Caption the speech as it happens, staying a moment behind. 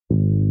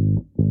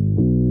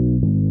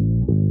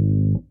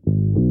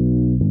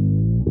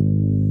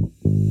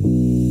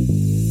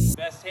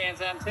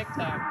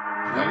TikTok.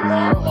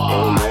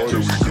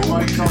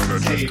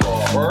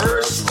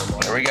 First,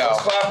 Here we go.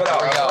 let's clap it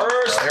up.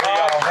 First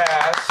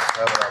podcast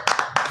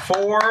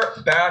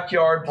for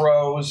Backyard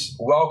Bros.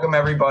 Welcome,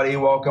 everybody.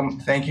 Welcome.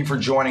 Thank you for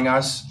joining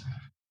us.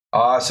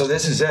 So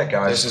this is it,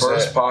 guys.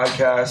 First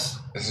podcast.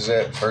 This is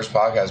it. First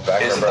podcast.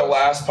 Backyard Is it Bros. the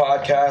last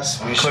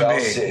podcast? We shall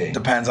see.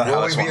 Depends on how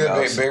Will this we one be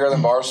goes. bigger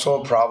than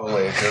Barstool?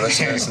 Probably. If you're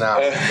listening to this now,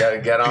 you gotta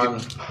get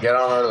on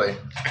early.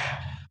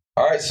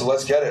 All right, so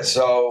let's get it.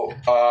 So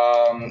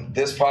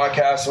this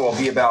podcast will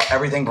be about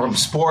everything from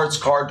sports,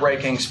 card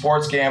breaking,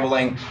 sports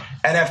gambling,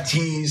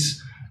 NFTs,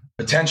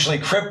 potentially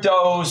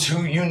cryptos,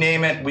 who you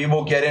name it. We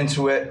will get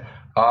into it.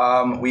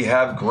 We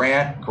have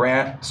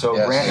Grant. So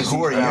Yes. Grant is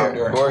Who are the you?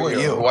 founder. Who are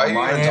you? Why are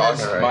you even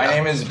talking right My now?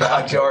 name is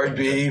Backyard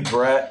B,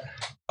 Brett.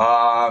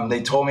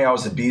 They told me I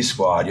was the B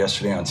Squad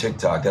yesterday on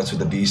TikTok. That's what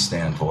the B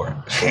stand for.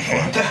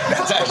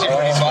 That's actually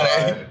pretty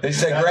funny. They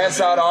said Grant's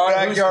not on.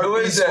 Backyard Who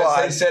B is this?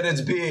 Squad. They said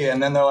it's B,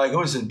 and then they're like,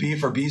 "Who is it? B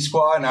for B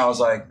Squad?" And I was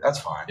like, "That's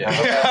fine."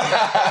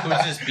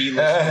 Who's this B-list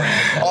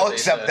brand? I'll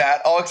accept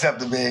that. I'll accept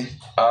the B.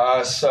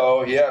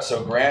 So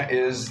Grant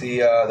is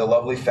the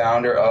lovely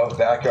founder of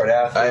Backyard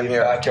Athlete, I'm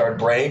here. Backyard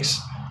Breaks.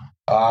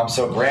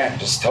 So Grant,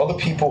 just tell the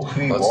people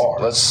who you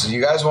are.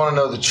 You guys want to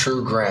know the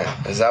true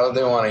Grant? Is that what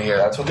they want to hear?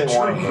 That's what they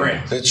want to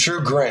hear. The true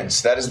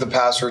Grints. That is the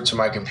password to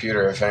my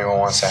computer if anyone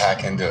wants to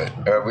hack into it.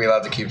 Are we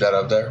allowed to keep that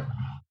up there?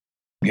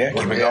 Yeah,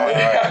 keep it going.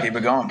 Yeah. All right, keep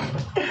it going.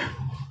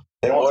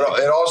 Well,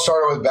 it all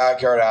started with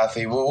Backyard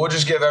Athlete. We'll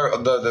just give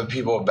the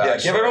people a backstory. Yeah,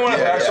 give everyone a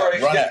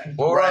backstory. Run Yeah. it.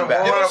 We'll Run run it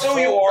back. Give We'll us run a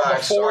who you full are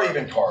before backstory.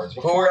 even cards.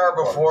 Who we are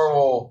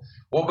before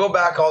we'll go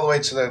back all the way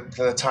to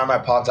the time I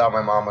popped out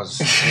my mom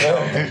was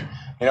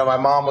my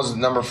mom was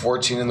number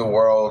 14 in the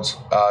world,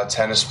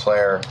 tennis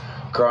player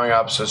growing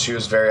up, so she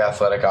was very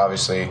athletic,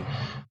 obviously.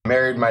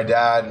 Married my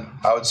dad.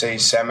 I would say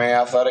he's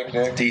semi-athletic,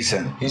 Nick.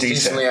 Decent. He's Decent.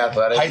 decently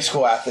athletic. High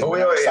school athlete.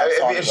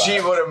 But if she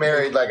would have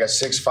married like a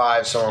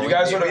 6'5", someone, You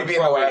guys would have we'd been be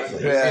in the pro league.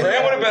 athletes. Yeah.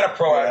 Grant would have been a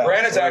pro athlete. Yeah.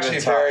 Grant is Would've actually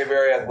been tough. very,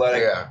 very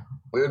athletic. Yeah,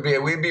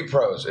 we'd be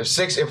pros.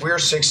 If we were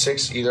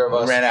 6'6", either of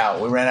us, We ran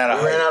out of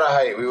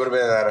height. We would have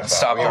been in the NFL.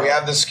 Stop we it.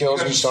 have the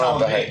skills. We just don't have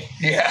the height.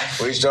 Yeah.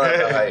 We just don't have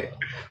the height.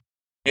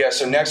 Yeah,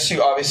 so next to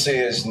you obviously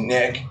is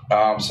Nick.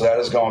 So that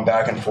is going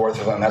back and forth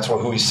with him. That's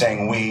who he's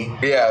saying we.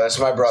 Yeah, that's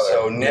my brother.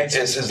 So Nick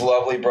is his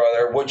lovely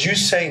brother. Would you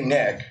say,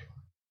 Nick?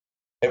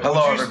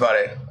 Hello,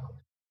 everybody.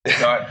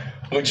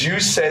 Would you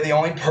say the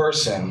only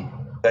person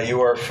that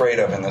you are afraid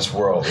of in this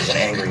world is an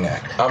angry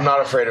Nick? I'm not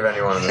afraid of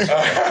anyone in this.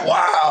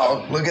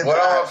 Wow. Look at What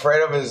I'm that.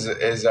 afraid of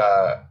is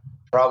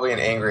probably an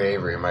angry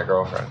Avery, my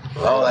girlfriend.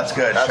 Oh, that's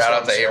good. That's Shout what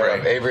out I'm to scared of.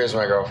 Avery. Avery is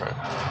my girlfriend.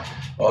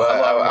 Well, But I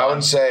love I him.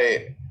 wouldn't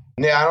say.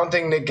 Yeah, I don't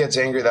think Nick gets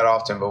angry that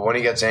often, but when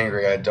he gets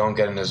angry, I don't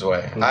get in his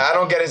way. I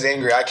don't get as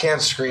angry. I can't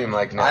scream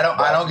like Nick.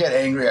 I don't get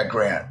angry at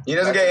Grant. He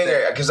doesn't That's get the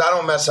angry thing. because I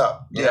don't mess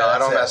up. You Yeah, know, I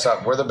don't that's mess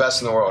up. We're the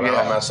best in the world. I Yeah.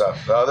 don't mess up.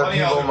 The other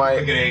people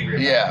might. get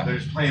angry. Yeah.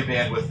 There's plenty of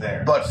bandwidth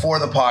there. But for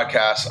the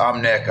podcast,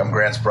 I'm Nick. I'm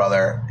Grant's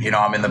brother.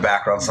 I'm in the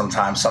background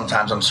sometimes.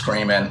 Sometimes I'm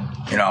screaming.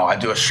 I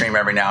do a stream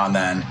every now and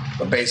then.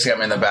 But basically,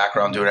 I'm in the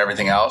background doing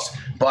everything else.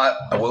 But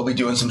I will be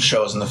doing some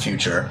shows in the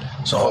future.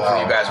 So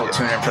hopefully you guys will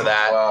tune in for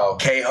that. Wow.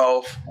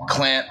 K-Hope,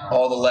 Clint,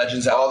 all the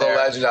legends out there. All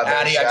the legends out there.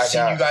 Addy, I've Shout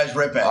seen out. you guys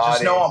ripping. Just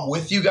Addy. know I'm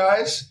with you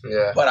guys.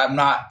 Yeah. But I'm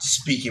not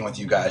speaking with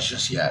you guys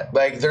just yet.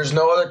 Like, there's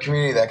no other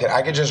community that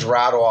I could just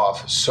rattle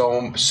off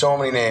so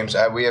many names.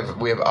 We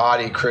have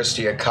Adi,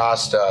 Christy,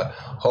 Acosta,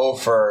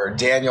 Hofer,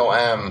 Daniel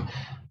M.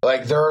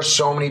 Like, there are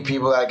so many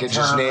people that I could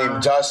just Turner. name.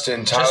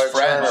 Dustin, Tyler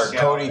friends. Turner,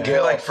 Cody Yeah. Gill,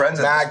 We're like friends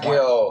at Matt this point.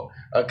 Gill,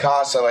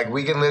 Acosta. Like,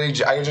 we can literally,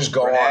 I can just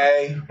go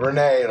Renee. on.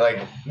 Renee, like,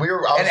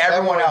 And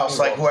everyone else,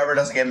 like who. whoever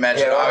doesn't get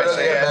mentioned, Yeah, whoever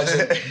obviously. doesn't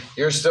get mentioned,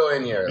 you're still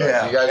in here. Like,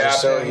 Yeah. you guys are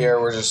still Captain. here.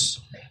 We're just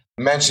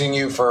mentioning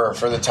you for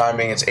the time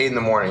being. It's 8 in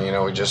the morning.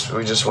 We just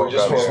woke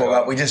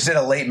up. We just did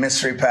a late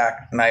mystery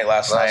pack night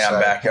last night on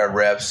night. Backyard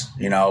Rips.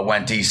 It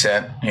went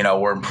decent.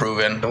 We're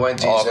improving It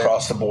went all decent.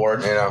 across the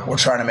board. We're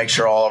trying to make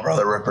sure all of our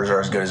other rippers are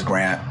as good as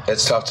Grant.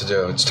 It's tough to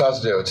do. It's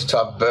a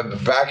tough.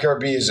 But Backyard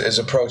B is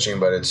approaching,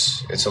 but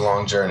it's a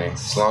long journey.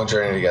 It's a long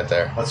journey to get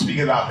there. Let's speak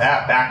about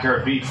that.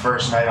 Backyard Beat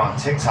first night on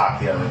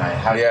TikTok the other night.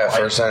 How did you like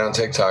First it? night on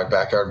TikTok,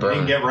 Backyard You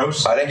didn't Burn. get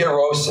roasted. I didn't get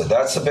roasted.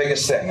 That's the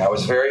biggest thing. I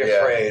was very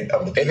afraid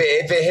of the people.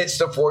 If it hits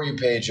the For You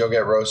page, you'll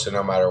get roasted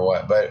no matter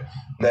what. But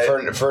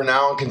for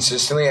now,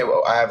 consistently,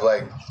 I have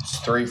like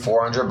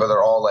 300-400, but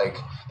they're all like,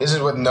 this is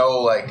with no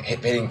like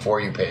hitting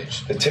For You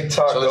page. The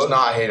TikTok. So there's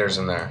not haters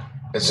in there.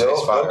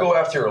 They'll go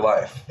after your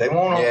life. They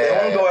won't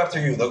go after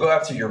you. They'll go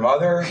after your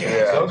mother.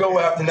 Yeah. They'll go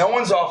after. No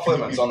one's off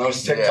limits on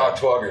those TikTok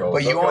 12-year-olds.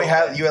 But you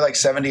had like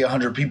 70,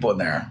 100 people in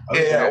there.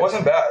 Yeah, it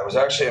wasn't bad. It was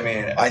actually.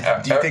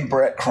 Do you think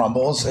Brett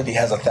crumbles if he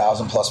has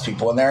 1,000+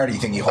 people in there? Or do you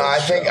think he holds? I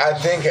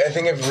think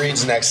if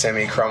Reed's next to him,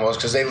 he crumbles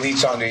because they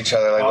leech onto each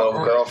other like little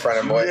girlfriend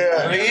and boy.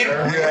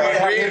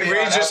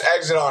 Reed just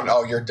exit on.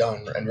 Oh, you're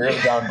done, and you're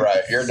done,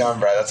 Brett. You're done,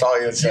 Brett. That's all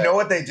you would say. You know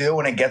what they do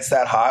when it gets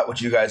that hot? What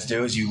you guys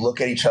do is you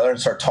look at each other and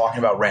start talking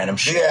about random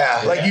shit.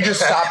 Yeah. Like you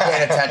just stop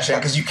paying attention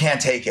because you can't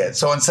take it.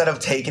 So instead of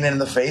taking it in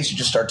the face, you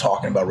just start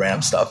talking about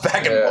random stuff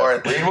back and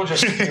forth. Reed will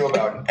just spew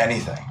about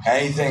anything.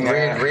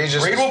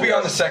 Reed will be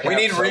on the second. We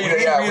need episode. Reed. We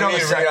need Reed on the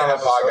second on the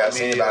episode podcast.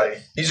 Think about immediately.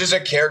 it. He's just a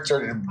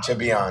character to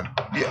be on.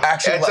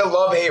 Actually, It's a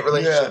love-hate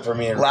relationship for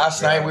me. And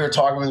last Reed. night we were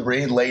talking with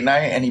Reed late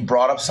night, and he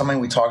brought up something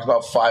we talked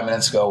about 5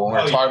 minutes ago when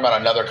we were talking about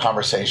another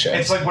conversation.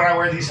 It's like when I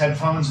wear these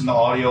headphones and the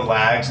audio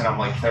lags and I'm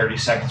like 30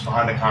 seconds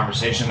behind the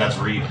conversation, that's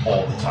Reed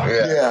all the time.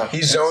 Yeah.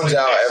 He zones like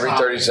out next every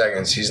topic. 30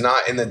 seconds. He's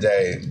not in the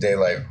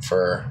daylight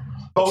for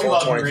But we full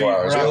love you, 24 Reed.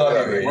 hours. We're We not love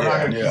gonna- you, Reed. We're not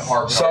going to keep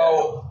harping on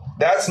So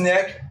that's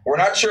Nick. We're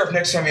not sure if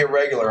Nick's going to be a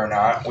regular or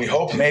not. We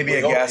hope Maybe we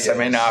a hope guest, he I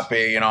may is. not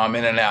be. I'm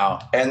in and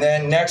out. And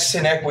then next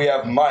to Nick, we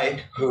have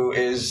Mike, who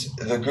is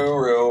the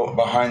guru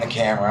behind the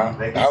camera.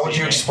 They can How would see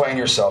you me. explain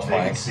yourself, They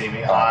can Mike? see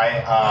me.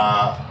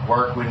 I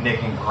work with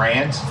Nick and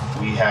Grant.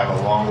 We have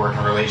a long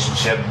working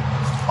relationship.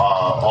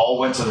 All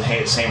went to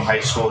the same high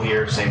school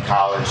here, same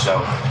college, so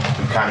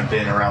we've kind of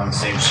been around the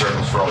same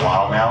circles for a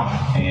while now.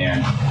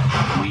 And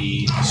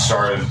we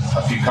started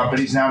a few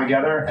companies now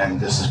together, and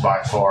this is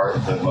by far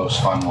the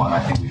most fun one I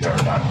think we've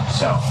ever done.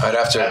 So I'd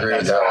have to agree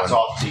with that that's one.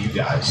 off to you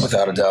guys.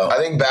 Without a doubt. I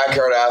think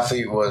Backyard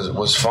Athlete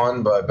was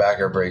fun, but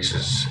Backyard Breaks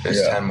is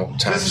Yeah. 10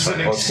 This times is fun. an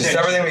Well, it's just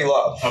extension everything we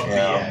love. of you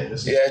know? BA.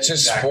 This is Yeah, it's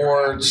just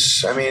background.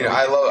 sports. I mean,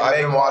 I've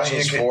been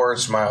watching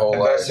sports my whole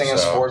life. Investing in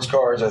so. sports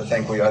cards, I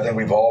think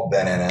we've all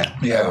been in it.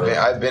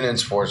 I've been in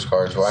sports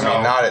cards. Well, I mean,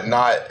 So-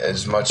 not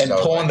as much. And as I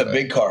would pulling the like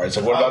big cards.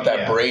 Like, what about Oh, that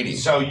yeah. Brady?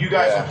 So you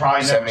guys Yeah, will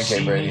probably never 70K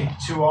see Brady. me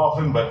too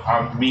often, but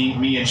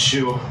me and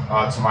Shu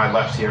to my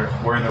left here,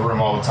 we're in the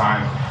room all the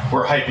time.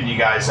 We're hyping you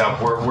guys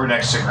up. We're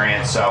next to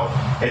Grant, so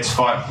it's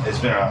fun. It's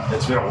been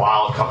a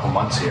wild couple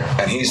months here.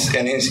 And he's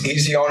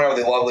the owner of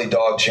the lovely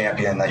dog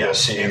champion that you'll Yes.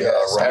 see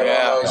Yes, right everyone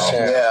Yeah. knows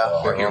Champ.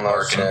 Yeah. Everyone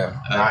knows Champ.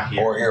 Not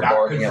here. Or here Not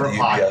barking good at for the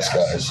a UPS podcast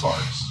guys. as far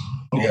as-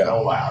 Yeah.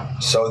 No loud.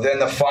 So then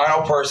the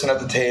final person at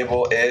the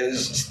table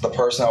is the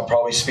person I'll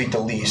probably speak the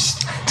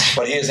least,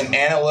 but he is an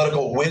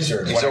analytical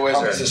wizard He's when a it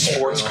comes wizard. to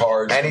sports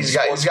cards. And he's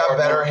Sports got card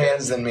better market.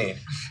 hands than me.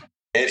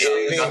 It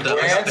is We got the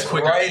Grant's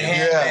quicker right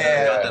hands. hand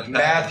Yeah. Got man, them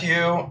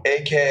Matthew,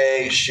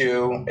 aka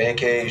Shu,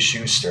 aka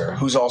Schuster,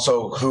 Who's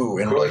also who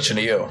in relation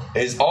to you?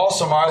 is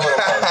also my little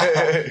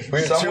brother. We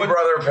have Some two would-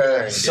 brother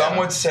pairings. Some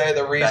would say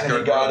the reason he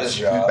Backyard got brothers.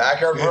 his job.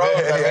 Backyard bros.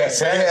 That makes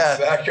sense. Yeah.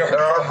 Backyard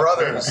There are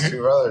brothers. brothers.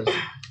 Two brothers.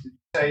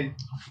 Say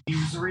he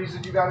was the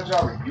reason you got a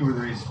job, or you were the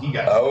reason he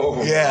got a job?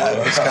 Oh. Yeah,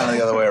 it's kind of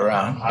the other way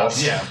around.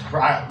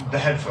 The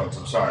headphones.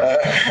 I'm sorry.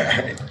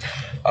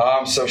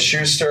 So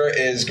Schuster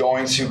is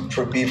going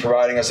to be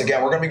providing us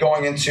again. We're going to be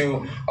going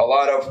into a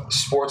lot of the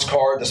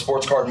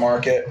sports card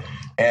market,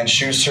 and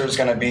Schuster is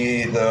going to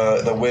be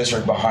the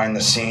wizard behind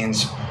the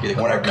scenes Be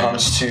the when it card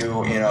comes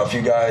to if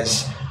you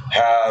guys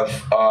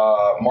have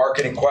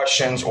marketing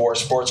questions or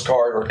sports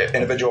card or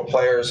individual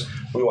players,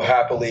 we will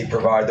happily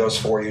provide those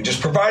for you.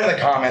 Just provide in the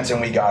comments, and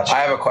we got you. I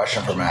have a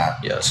question for Matt.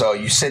 Yes. So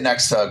you sit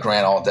next to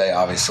Grant all day,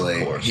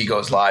 obviously. He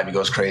goes live, he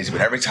goes crazy.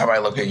 But every time I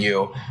look at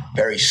you,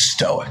 very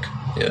stoic.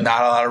 Yeah.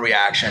 Not a lot of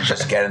reactions,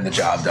 just getting the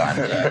job done.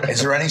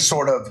 Is there any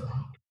sort of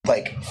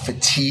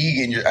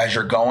fatigue as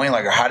you're going?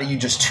 Or how do you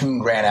just tune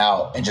Grant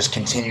out and just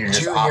continue to Do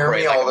just you hear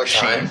operate me like all a the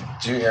machine? time?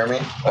 Do you hear me?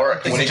 Or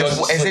When he goes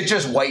to is it sleep.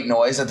 just white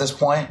noise at this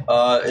point?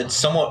 It's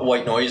somewhat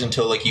white noise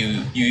until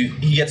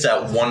he gets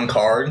that one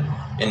card,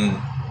 and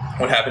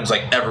what happens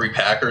every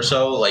pack or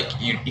so,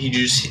 you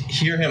just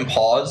hear him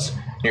pause,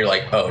 and you're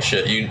like, oh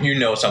shit, you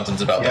know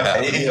something's about to Yeah.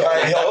 And happen.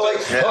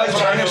 he'll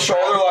turn his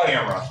shoulder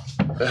camera.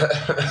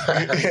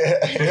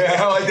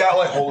 yeah, like that,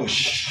 holy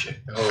shit.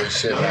 Holy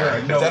shit,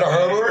 man. Is that a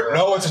Herbert?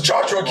 No, it's a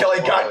Joshua Kelly.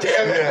 God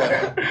damn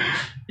it.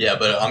 Yeah,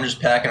 but I'm just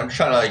packing. I'm just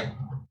trying to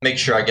make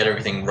sure I get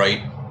everything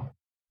right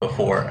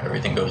before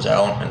everything goes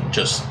out, and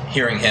just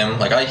hearing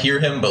him. I hear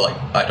him, but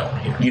I don't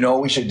hear him. You know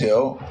what we should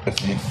do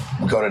if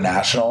we go to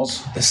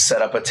nationals? Is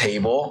set up a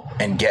table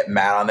and get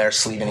Matt on there,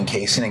 sleeving and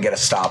casing, and get a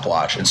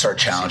stopwatch and start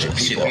challenging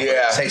See people. the-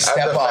 Yeah, Say I'm step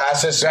the up.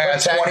 fastest. I got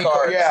 10 20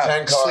 cards, yeah, 10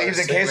 cards, sleeves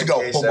and case, sleeve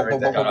go. and Boom, case, boom, boom,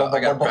 boom, everything. boom, I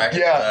got boom, boom. practice.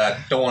 Yeah,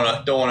 Don't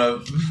wanna.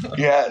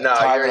 yeah. No,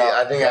 time it up.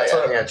 I think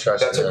I trust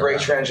That's you a there, great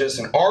man.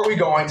 transition. Are we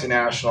going to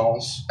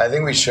nationals? I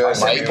think we should. I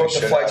said Maybe we we book the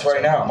should flights have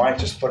right to. now. Mike,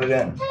 just put it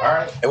in. All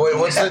right. Hey, wait,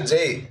 what's the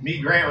date?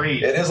 Meet Grant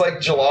Reed. It is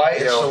July.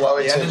 It's Yeah, we'll July,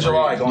 probably the end of take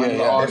July, Reed. going Yeah,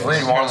 into yeah. August. If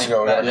Reed wants to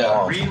go, we have to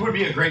call him. Reed would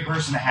be a great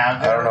person to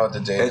have there. I don't know what the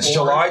date It's is.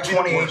 July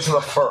 28th to the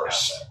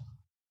 1st.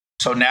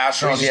 So We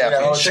nationals, should yeah. get a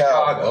in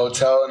hotel, Chicago.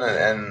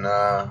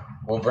 and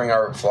we'll bring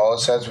our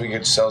flawless sets. We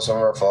could sell some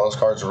of our flawless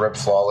cards, rip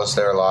flawless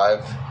there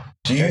live.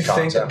 Do you Get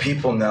think that content.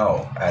 people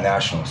know at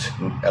nationals,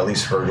 at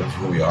least heard of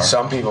who we are?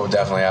 Some people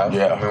definitely have.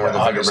 Yeah, I mean, we're the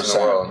biggest in the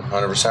 100%. world.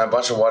 100%. A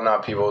bunch of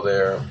whatnot people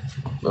there.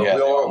 Yeah,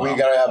 we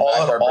gotta have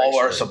all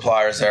our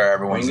suppliers there. We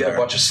Everyone's can get there. a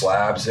bunch of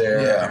slabs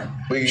there. Yeah.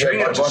 We Should can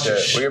get a bunch of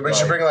shit. We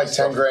should bring like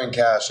 10 grand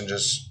cash and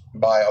just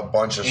buy a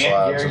bunch of And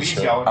slabs Gary and V's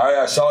shit. going.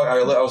 I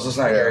was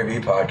listening to Yeah. Gary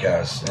Vee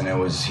podcast, and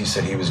he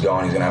said he was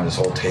going. He's gonna have this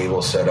whole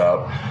table set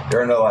up.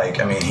 They're into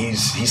he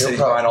said he's probably-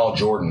 buying all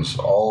Jordans,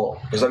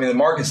 because the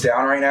market's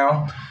down right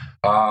now.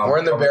 We're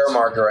in the bear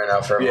market right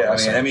now for everyone.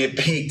 Yeah, I mean, it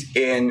peaked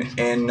in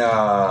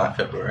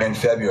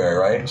February,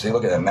 right? So you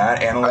look at that,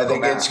 Matt. I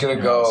think it's gonna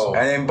go.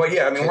 And then, but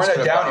yeah, I mean, we're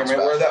not down here,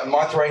 man. We're that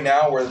month right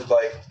now where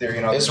like they're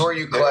This is where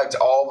you collect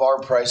all of our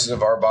prices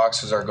of our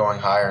boxes are going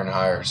higher and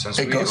higher. Since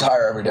it goes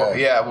higher every day. Well,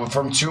 yeah,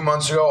 from 2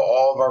 months ago,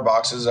 all of our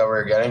boxes that we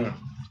were getting,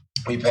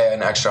 we pay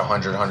an extra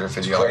 $100,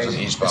 $150 in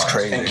each box. It's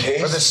crazy.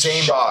 For the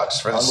same box,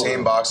 for the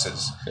same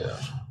boxes. Yeah.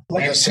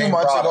 Like The 2 same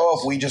months ago,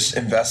 products. if we just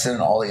invested in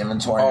all the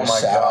inventory Oh and my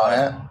just sat on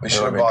it, god, we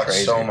should have been bought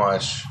crazy. so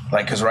much.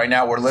 Like, because right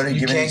now we're literally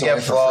You giving can't these away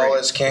get for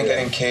flawless, free. can't get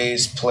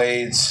encased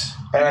plates.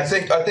 And I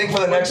think for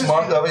the next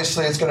month,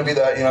 obviously, it's going to be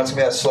that it's going to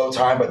be that slow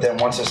time. But then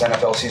once this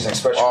NFL season,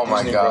 especially Oh with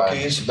my these new god,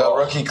 rookies, the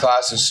rookie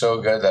class is so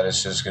good that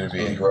it's just going to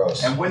really be.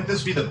 gross. And wouldn't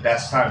this be the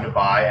best time to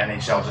buy?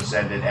 NHL just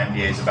ended,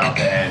 NBA's about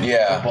to end,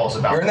 Yeah. football's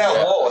about You're in to that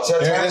end. lull. It's that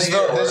Dude, time this of is the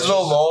year the where this is it's the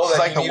just- lull it's that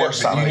like you the need worst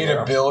to time you of need year.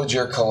 to build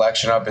your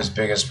collection up as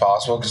big as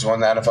possible because when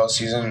the NFL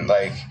season,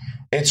 like,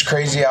 it's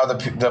crazy how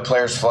the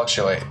players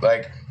fluctuate.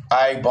 Like,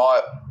 I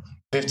bought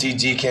 50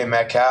 DK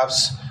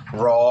Metcalfs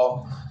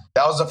raw.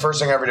 That was the first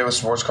thing I ever did with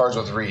sports cards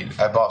with Reed.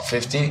 I bought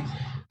 50.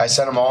 I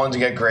sent them all in to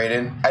get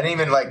graded. I didn't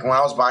even, like, when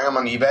I was buying them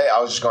on eBay, I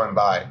was just going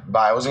buy.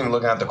 I wasn't even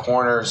looking at the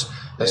corners,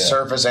 the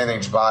surface, anything.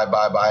 Just buy.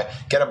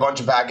 Get a bunch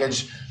of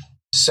package,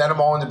 send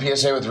them all into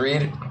PSA with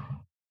Reed,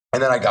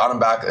 and then I got them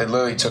back. It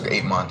literally took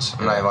 8 months.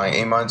 And I like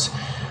 8 months.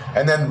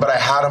 And then, but I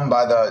had him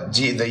by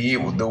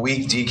the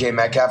week DK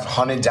Metcalf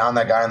hunted down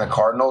that guy in the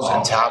Cardinals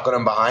and tackled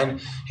him behind.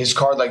 His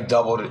card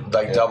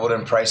doubled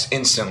in price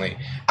instantly.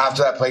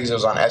 After that play, 'cause it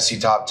was on SC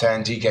Top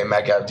 10, DK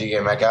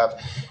Metcalf.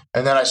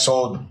 And then I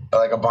sold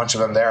like a bunch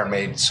of them there and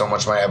made so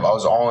much money. I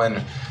was all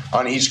in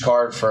on each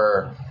card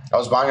I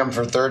was buying them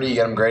for 30,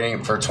 get them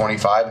grading for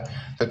 25.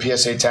 The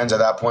PSA 10s at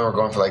that point were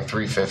going for like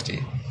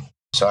 350.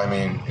 So I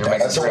mean, you're making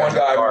That's the one 300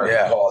 guy card. we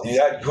called.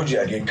 You had who'd you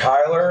had? You had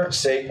Kyler,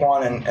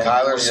 Saquon, and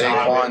Kyler, your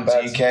Saquon,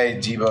 bets. DK,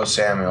 Debo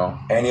Samuel.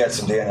 And you had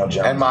some Daniel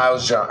Jones. And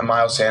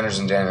Miles Sanders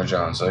and Daniel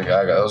Jones. Like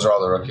those are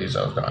all the rookies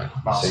I was going.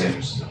 Miles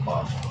Sanders is a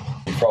buff.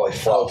 You probably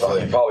flopped on.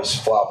 Hopefully. You probably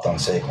flopped on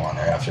Saquon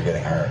there after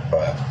getting hurt,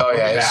 but Oh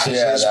yeah,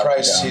 his that price.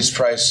 went down. His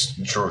price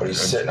drew. But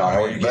he's sitting on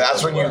it. But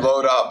that's when you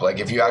load up. Like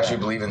if you actually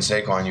believe in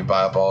Saquon, you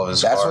buy up all of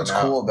his. That's card what's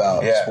now. cool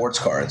about Yeah. sports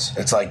cards.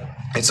 It's like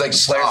It's like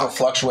players will stock.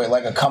 fluctuate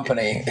like a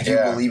company if you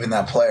Yeah. believe in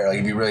that player. Like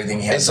if you really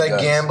think he has It's the like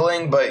goods.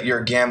 gambling, but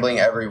you're gambling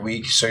every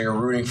week, so you're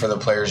rooting for the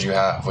players you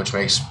have, which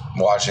makes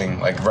watching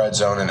like red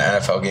zone and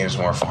NFL games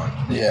more fun.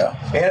 Yeah.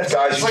 and if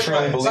guys It's you like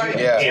truly it's believe not in.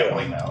 even Yeah.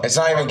 gambling though. It's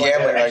not even More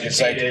gambling, an like, it's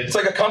like- educated- It's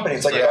like a company.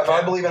 It's like Yeah. if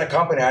I believe in a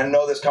company, I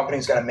know this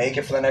company's going to make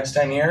it for the next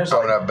 10 years.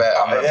 I'm gonna bet.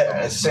 I'm gonna yeah,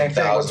 put it's the same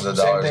thing with thousands of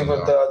dollars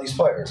into these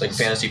players. It's like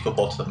fantasy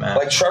football to the max.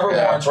 Like Trevor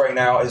Yeah. Lawrence right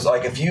now is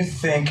like if you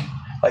think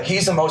like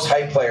he's the most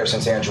hyped player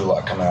since Andrew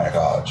Luck coming out of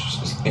college.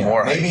 You know,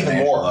 More maybe hyped even than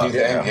Andrew more. Luck. You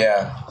think?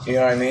 Yeah. You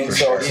know what I mean? For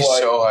so sure. it's He's like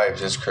so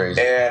hyped. It's crazy.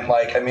 and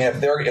like I mean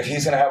if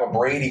he's gonna have a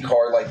Brady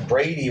card like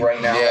Brady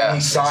right now, Yeah, only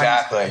signs,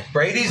 exactly.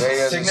 Brady's Brady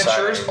doesn't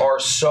signatures sign are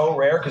so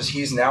rare because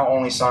he's now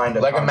only signed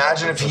a Like contract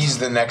imagine if with he's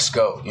the next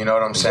GOAT. You know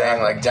what I'm saying?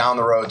 Exactly. Like down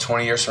the road,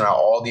 20 years from now,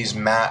 all these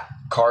matte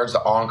cards,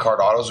 the on-card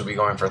autos, will be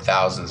going for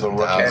thousands and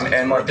thousands.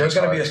 and like there's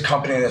going to be cards. a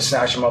company that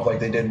snatch him up like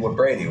they did with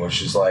Brady,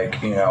 which is like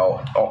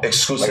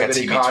exclusivity Like a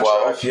TB12?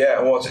 contract.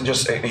 Yeah, well, it's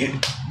just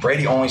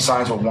Brady only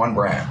signs with one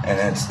brand, and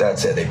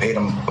that's it. They paid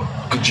him a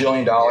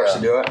gajillion dollars Yeah.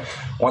 to do it.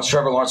 Once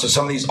Trevor Lawrence, so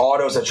some of these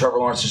autos that Trevor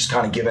Lawrence is just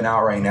kind of giving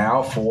out right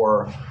now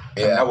for,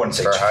 Yeah, I wouldn't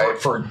say for hype.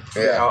 for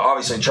Yeah. you know,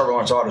 obviously Trevor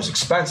Lawrence auto is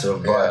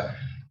expensive, but.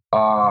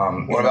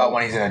 What about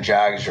when he's in a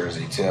Jags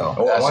jersey too?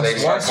 Well, That's once, they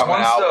start once, coming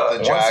once out the,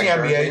 with the once the Jag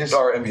NBA jerseys?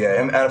 or NBA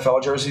and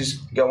NFL jerseys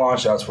get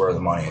launched, that's where the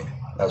money.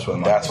 That's where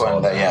the money. That's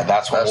when,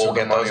 that's when That's we'll when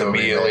get the those money will be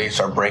immediately. made.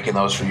 Start breaking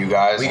those for you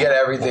guys. We get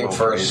everything We'll go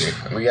first.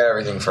 crazy. We get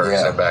everything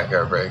first Yeah. at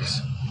Backyard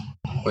Breaks.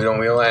 We don't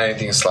let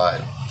anything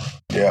slide.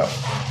 Yeah.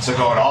 So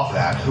going off of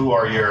that,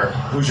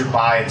 who's your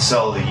buy and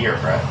sell of the year,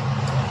 Brett?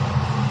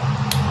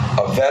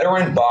 A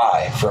veteran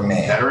buy for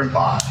me, Veteran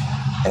buy.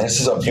 and this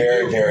is a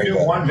very very You do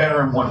good one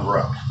veteran, one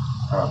rook.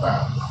 How about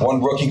that?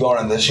 one rookie going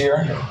in this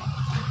year.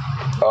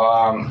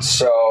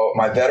 So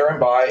my veteran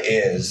buy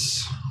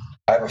is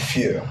I have a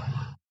few,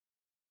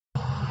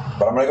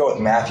 but I'm gonna go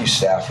with Matthew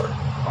Stafford.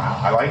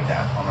 Wow, I like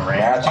that on the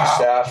Rams. Matthew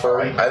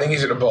Stafford. I think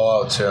he's gonna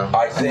ball out too.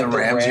 I think the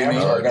Rams, Rams, you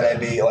mean? are gonna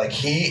be like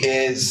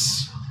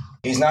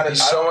He's not.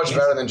 He's so much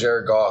better than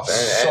Jared Goff. And,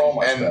 So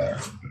much and better.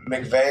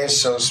 McVay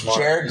is so smart.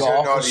 Jared He's gonna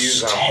Goff know how was to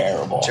use them.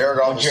 terrible. Jared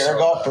Goff When was Jared so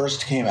Goff bad.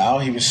 first came out,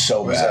 he was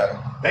so Who's bad.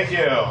 that? Thank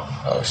you.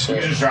 Oh You shit!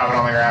 can just drop it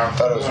on the ground.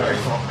 Thought it was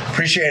me.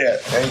 Appreciate it.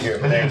 Thank you.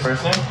 Name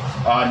first name?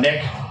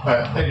 Nick.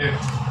 Thank you.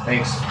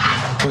 Thanks.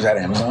 Who's that?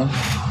 Amazon?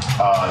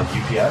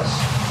 UPS.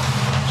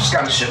 Just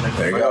got a shipment.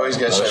 There you We go. always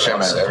get Another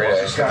shipments shipment. every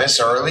day. Just got- This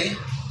early?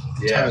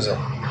 Yeah. Time is it?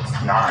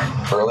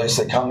 9. Earliest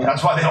they come in.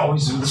 That's why we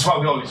always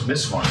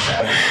miss one.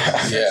 Saturday.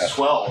 Yeah.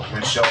 12. We're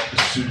gonna show up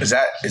as soon as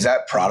Is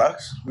that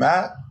products,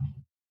 Matt?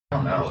 I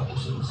don't know.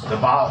 The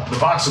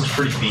box looks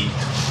pretty beat.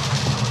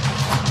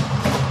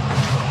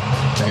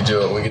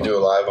 We could do a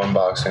live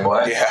unboxing.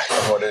 What? Yeah.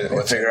 Of what it,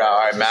 We'll figure out. All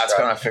right, Matt's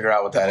gonna figure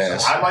out what that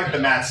is. I like the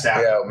Matt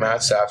Stafford. Yeah,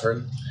 Matt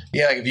Stafford.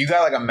 Yeah, like if you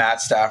got like a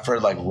Matt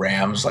Stafford, like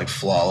Rams, like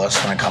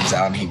flawless when it comes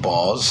out and he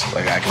balls,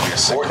 like I could be a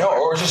sick.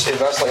 Or just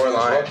invest like in his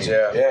Lions, rookie.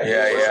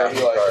 yeah.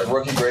 Like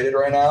rookie graded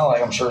right now.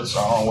 Like I'm sure it's,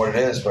 I don't know what it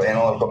is, but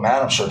Analytical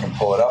Man, I'm sure can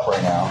pull it up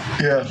right now.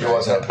 Yeah, He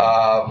wasn't.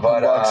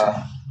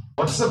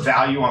 What's the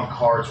value on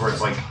cards where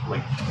it's like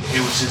it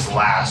was his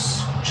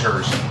last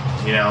jersey?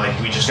 You know, like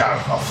we just got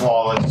a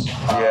flawless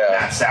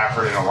Matt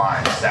Stafford in a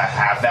line. Does that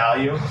have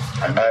value?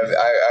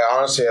 I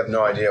honestly have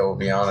no idea. We'll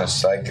be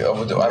honest. Like I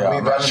haven't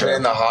been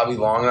in the hobby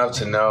long enough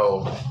to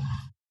know.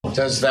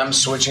 Does them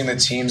switching the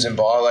teams and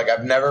ball? Like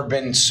I've never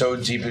been so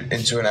deep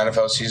into an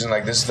NFL season.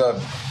 Like this is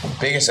the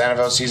biggest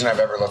NFL season I've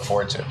ever looked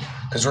forward to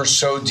because we're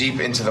so deep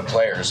into the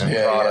players and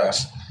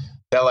products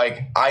that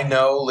like I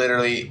know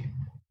literally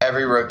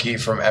every rookie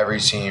from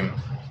every team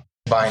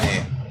by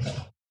name.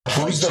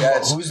 Who's the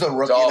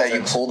rookie that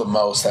you pull the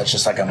most? That's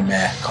just like a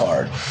meh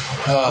card.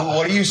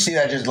 What do you see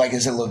that just like?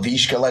 Is it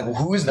Lavishka? Like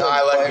who is the?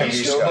 I like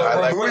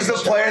Lavishka. Who is the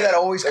player that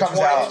always comes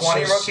out?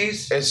 20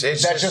 rookies. It's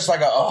that's just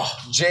like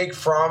Jake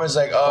Fromm is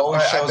like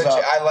always shows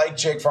up. I like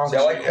Jake Fromm.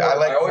 I like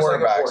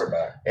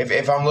quarterbacks.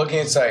 If I'm looking,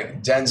 it's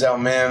like Denzel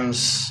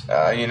Mims.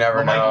 You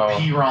never know.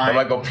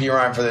 Michael P.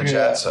 Ryan for the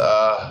Jets.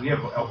 We have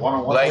a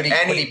one-on-one. Like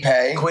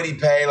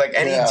Kwity Paye. Like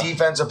any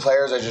defensive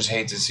players, I just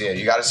hate to see it.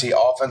 You got to see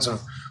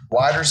offensive.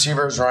 Wide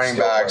receivers, running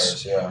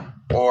backs,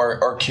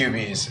 or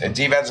QBs. And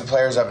defensive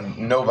players have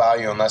no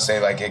value unless they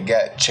like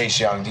get Chase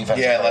Young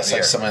defensive. Yeah, unless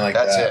like something like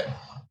that's that. It.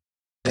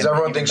 Because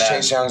everyone thinks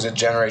Chase Young's a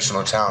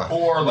generational talent,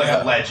 or like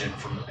a legend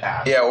from the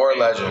past. Yeah, or a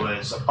legend.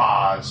 Lewis, a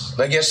Boz.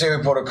 Like yesterday,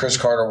 we pulled a Chris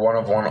Carter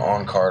 1-of-1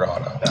 on card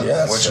auto,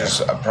 which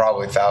is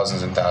probably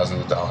thousands and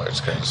thousands of dollars.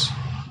 Because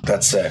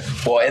that's sick.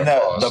 Well, in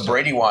the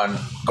Brady one,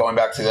 going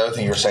back to the other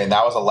thing you were saying,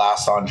 that was the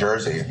last on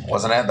jersey,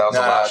 wasn't it? That was the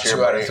last year.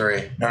 2 out of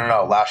 3.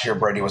 No. Last year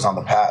Brady was on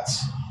the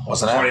Pats,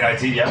 wasn't it?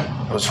 2019,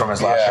 yeah. It was from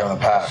his last year on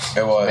the Pats.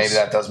 It was. Maybe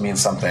that does mean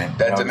something.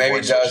 Maybe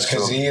it does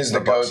because he is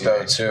the GOAT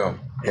though too.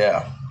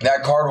 Yeah.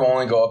 That card will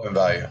only go up in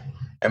value.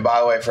 And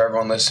by the way, for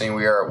everyone listening,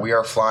 we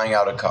are flying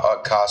out of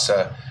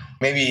Casa.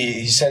 Maybe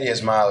he said he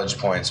has mileage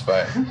points,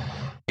 but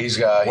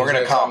we're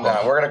gonna comp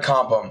him. We're gonna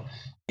comp him.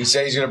 He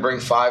said he's going to bring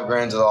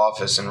 $5,000 to the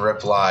office and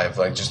rip live,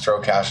 like just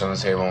throw cash on the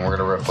table, and we're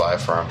going to rip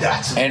live for him.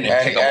 And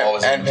pick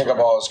up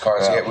all his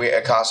cards. Yeah,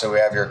 at Casa, we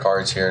have your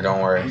cards here.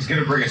 Don't worry. He's going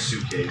to bring a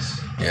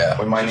suitcase.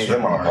 Yeah, we might need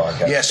him on our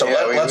podcast. Yeah, so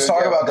let's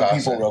talk about the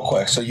people real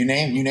quick. So you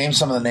name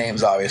some of the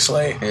names,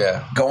 obviously.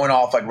 Yeah, going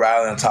off like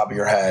rattling on the top of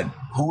your head.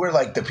 Who are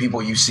like the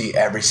people you see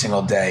every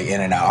single day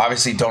in and out?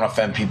 Obviously, don't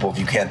offend people if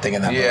you can't think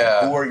of them.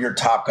 Yeah. Who are your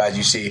top guys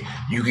you see?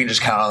 You can just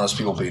count on those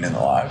people being in the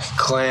live.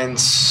 Clint,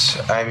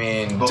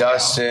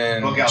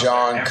 Dustin,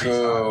 John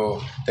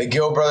Koo. The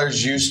Gill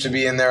brothers used to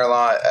be in there a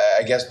lot.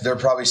 I guess they're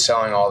probably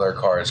selling all their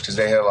cards because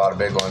they hit a lot of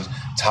big ones.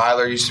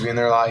 Tyler used to be in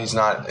there a lot. He's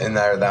not in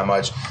there that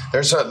much.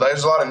 There's a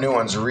lot of new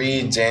ones.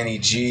 Reed, Danny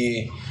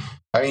G.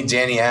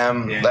 Danny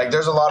M. Yeah. Like,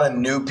 there's a lot of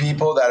new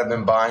people that have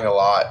been buying a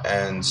lot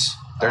and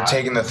they're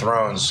taking the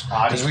thrones.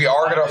 Because we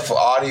are going to...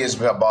 Audie has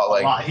bought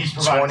like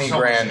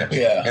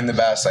 $20,000 in the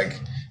best, like,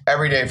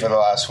 every day for the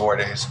last 4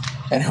 days.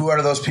 And who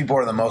are those people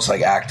who are the most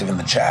like active in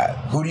the chat?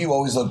 Who do you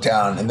always look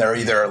down and they're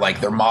either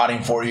like they're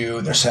modding for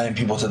you, they're sending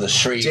people to the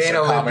streets.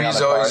 Dana Lippy's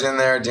always in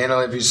there. Dana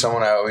Lippy's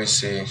someone I always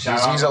see. He's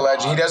a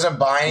legend. He doesn't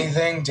buy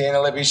anything.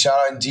 Dana Lippy, shout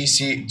out, and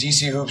DC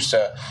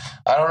Hoopsta.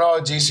 I don't know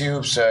DC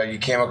Hoopsta you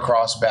came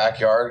across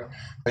backyard,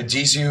 but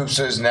DC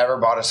Hoopsta has never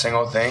bought a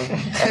single thing,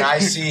 and I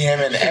see him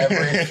in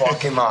every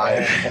fucking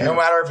live. No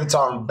matter if it's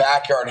on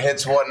Backyard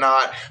Hits,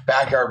 whatnot,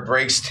 Backyard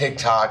Breaks,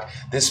 TikTok,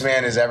 this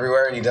man is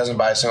everywhere, and he doesn't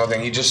buy a single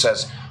thing. He just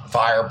says,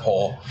 fire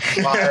pole,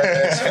 fire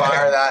this,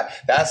 fire that.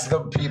 That's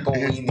the people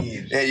we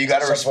need. Yeah, you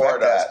got to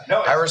respect that.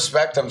 No, I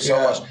respect them so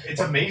much.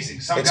 It's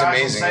amazing. Some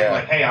guys will say,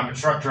 like, hey, I'm a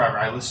truck driver.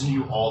 I listen to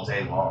you all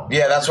day long.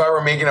 Yeah, that's why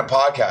we're making a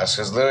podcast,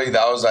 because literally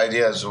that was the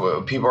idea. Is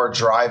people are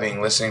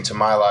driving, listening to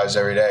my lives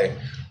every day.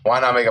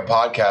 Why not make a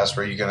podcast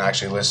where you can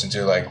actually listen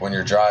to, like, when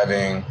you're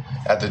driving,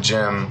 at the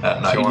gym,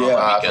 at night, if you want to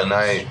laugh at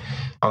night,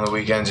 on the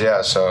weekends,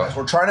 so.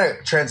 We're trying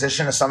to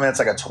transition to something that's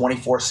like a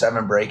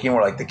 24/7 breaking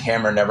where, like, the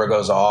camera never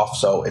goes off,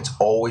 so it's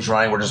always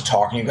running. We're just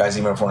talking to you guys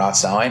even if we're not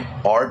selling.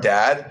 Our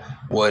dad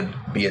would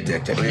be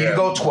addicted. If you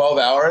go 12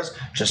 hours,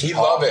 he'd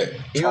love it.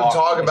 He would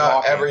talk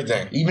about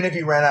everything. Even if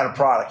he ran out of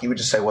product, he would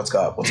just say, what's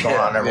up? What's going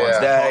on in everyone's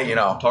day? You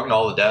know, talking to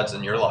all the dads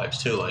in your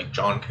lives too, like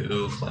John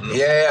Koo, Clinton.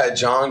 Yeah,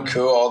 John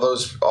Koo, all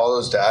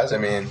those dads. I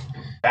mean,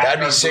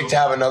 that'd be sick to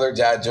have another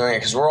dad doing it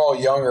because we're all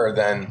younger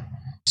than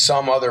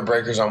some other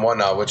breakers on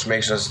Whatnot, which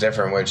makes us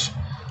different, which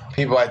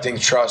people I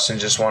think trust and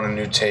just want a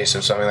new taste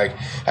of something. Like,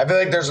 I feel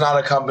like there's not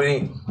a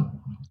company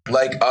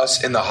like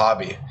us in the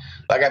hobby.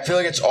 Like, I feel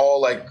like it's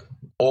all like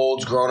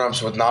olds,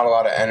 grown-ups with not a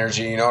lot of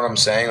energy. You know what I'm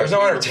saying? There's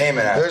no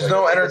entertainment. There's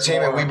no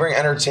entertainment. We bring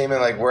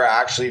entertainment. Like, we're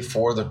actually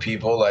for the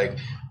people. Like,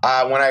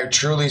 when I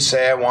truly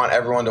say I want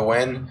everyone to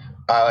win,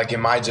 like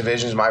in my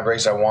divisions, my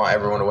breaks, I want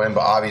everyone to win.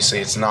 But obviously,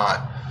 it's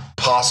not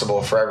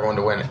possible for everyone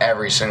to win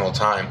every single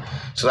time.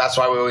 So that's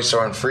why we always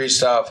throw in free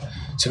stuff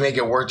to make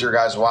it worth your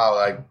guys' while.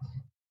 Like,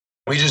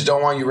 we just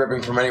don't want you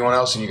ripping from anyone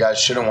else, and you guys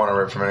shouldn't want to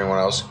rip from anyone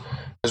else.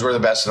 because we're the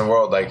best in the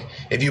world. Like,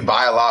 if you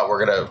buy a lot,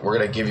 we're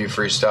gonna give you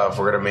free stuff.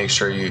 We're gonna make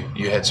sure you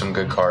hit some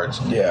good cards.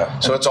 Yeah.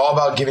 So it's all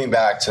about giving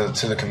back to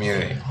the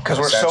community. Because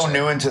we're so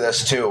new into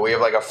this too. We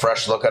have like a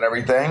fresh look at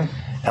everything.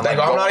 And like I'm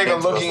not going even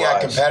into looking those at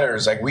lives.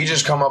 competitors. Like, we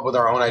just come up with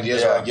our own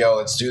ideas. Yeah. We're like, yo,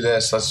 let's do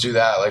this, let's do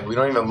that. Like, we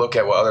don't even look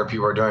at what other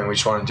people are doing. We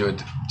just want to do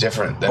it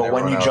different than But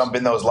when you everyone else. jump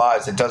in those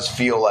lives, it does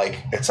feel like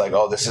it's like,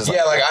 oh, this is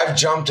Yeah, like I've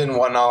jumped in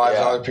whatnot lives Yeah.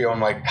 and other people. I'm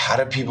like, how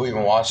do people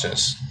even watch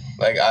this?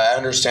 Like, I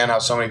understand how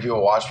so many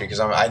people watch me because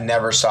I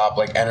never stop,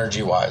 like,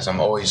 energy wise. I'm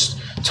always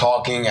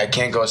talking. I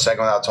can't go a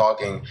second without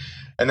talking.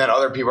 And then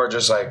other people are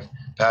just like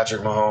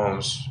Patrick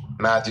Mahomes,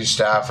 Matthew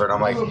Stafford.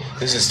 I'm like,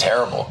 this is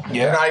terrible.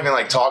 Yeah. They're not even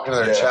like talking to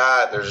their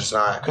chat. They're just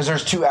not. because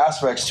there's two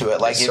aspects to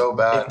it. Like, It's so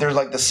bad. if there's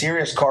like the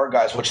serious card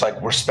guys, which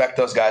like respect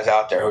those guys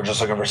out there who are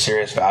just looking for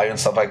serious value and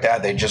stuff like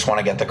that. They just want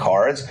to get the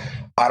cards.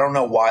 I don't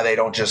know why they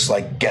don't just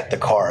like get the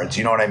cards.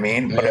 You know what I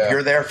mean? But Yeah. if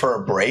you're there for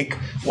a break,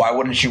 why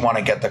wouldn't you want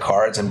to get the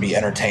cards and be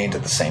entertained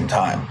at the same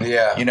time?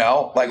 Yeah. You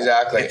know, like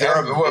Exactly. If, they're,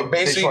 And, well, if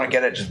they just want to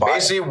get it, just buy it.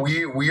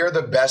 basically, we are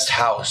the best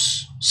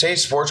house. Say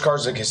sports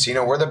cards at a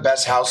casino, we're the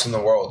best house in the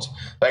world.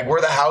 Like,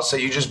 we're the house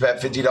that you just bet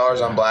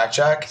 $50 on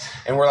blackjack,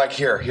 and we're like,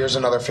 here's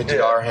another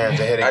 $50 hand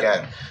to hit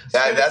again.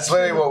 That's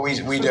literally what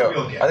we do.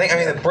 I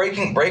mean, the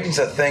breaking's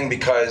a thing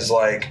because,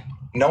 like,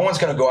 no one's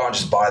going to go out and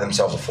just buy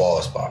themselves a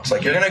flawless box.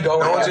 Like, you're going to go.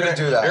 No one's gonna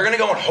do that. You're going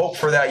to go and hope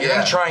for that. You're Yeah.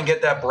 going to try and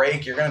get that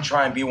break. You're going to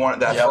try and be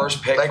that Yep.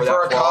 first pick Like for for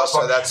that flawless Acosta,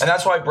 box. that's- and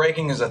that's why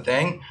breaking is a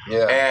thing.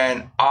 Yeah.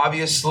 And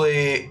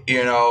obviously,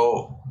 you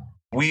know,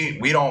 we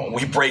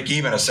break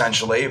even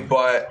essentially,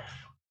 but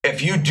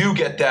if you do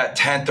get that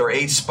 10th or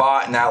 8th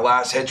spot in that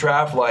last hit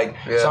draft, like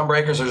some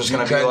breakers are just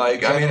going to be can-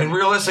 like, I can- mean, and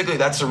realistically,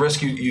 that's the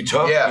risk you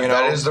took. Yeah, you know?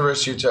 that is the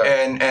risk you took.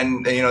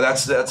 And you know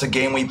that's a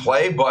game we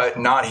play, but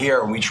not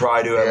here. We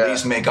try to at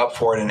least make up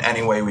for it in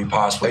any way we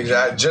possibly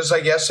Exactly. Just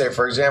like yesterday,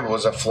 for example,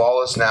 was a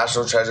flawless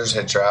National Treasures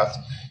hit draft.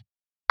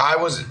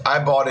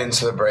 I bought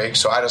into the break,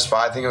 so I had a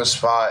spot. I think it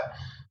was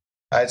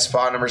I had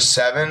spot number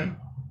 7,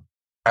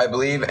 I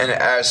believe,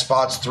 and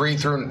spots 3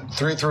 through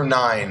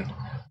 9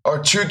 or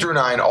 2 through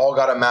 9 all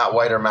got a matte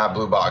white or matte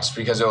blue box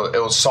because it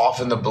will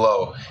soften the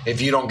blow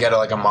if you don't get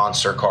like a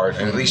monster card.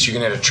 And at least you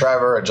can hit a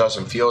Trevor, a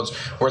Justin Fields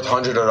worth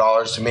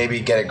 $100 to maybe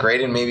get it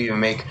graded, maybe even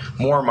make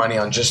more money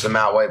on just the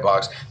matte white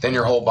box than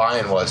your whole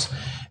buy-in was.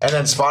 And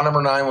then spot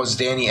number 9 was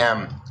Danny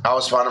M. I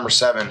was spot number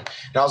 7. And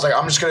I was like,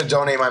 I'm just going to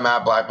donate my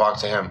matte black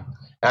box to him.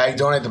 And I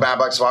donate the matte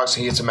black box,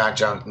 and he gets a Mac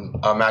Jones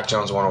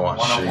 101.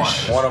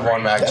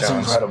 101 Mac That's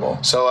Jones.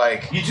 incredible. So,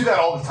 like, You do that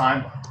all the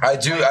time. I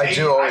do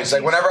always.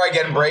 Like, whenever I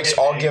get in breaks,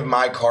 I'll give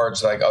my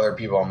cards to, like, other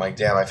people. I'm like,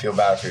 damn, I feel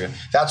bad for you.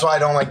 That's why I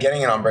don't like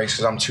getting it on breaks,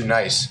 because I'm too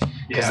nice.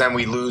 Because then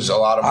we lose a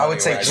lot of money. I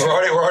would say when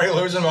We're already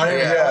losing money.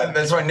 Yeah.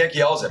 That's why Nick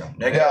yells at him.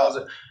 Nick yells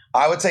at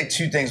I would say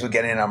two things with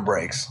getting in on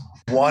breaks.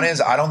 One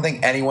is I don't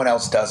think anyone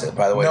else does it.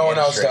 By the way, No in one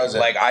the else industry. does it.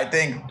 Like I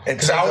think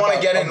Because I want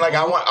to get in. Like,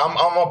 I'm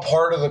a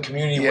part of the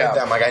community Yeah. with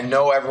them. Like, I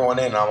know everyone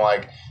in. And I'm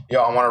like,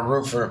 yo, I want to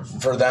root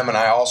for them, and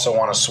I also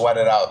want to sweat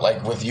it out,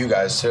 like, with you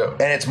guys, too.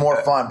 and it's more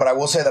fun. But I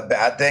will say the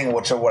bad thing,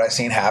 which what I've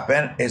seen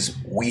happen, is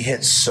we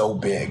hit so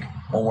big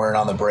when we're in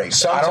on the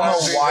breaks. I don't know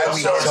Sometimes why we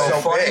we hit hit so so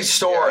funny big.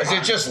 story. Is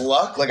it just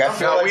luck? Like I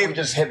feel No, like we- we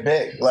just hit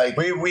big. Like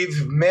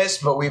We've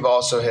missed, but we've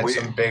also hit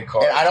some big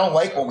cards. and I don't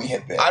like when we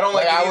hit big. I don't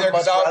like it I would either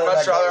because I would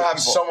much that rather go have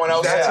with people. someone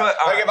else. That's hit. what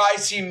Like, if I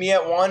see me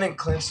at 1 and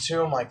Clint's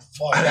 2, I'm like,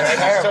 fuck. I just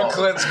terrible. took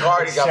Clint's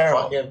card. He It's got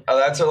terrible.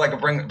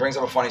 fucking. brings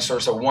up a funny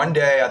story. So one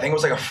day, I think it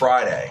was like a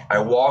Friday, I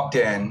walked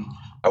in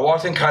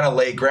kind of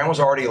late. Grant was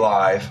already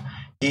live.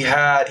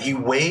 He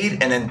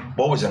weighed and then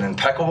what was it? An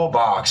impeccable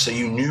box, so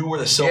you knew where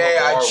the silver Yeah,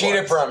 bar I was.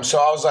 cheated for him. So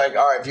I was like,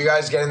 all right, if you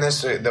guys get in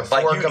this, the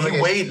Like, four you coming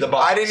in. weighed the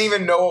box. I didn't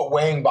even know what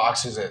weighing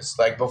boxes is.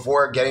 Like,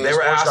 before getting the They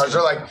were sports cards,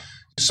 asking. they're like,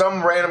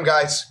 some random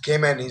guy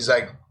came in. He's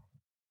like,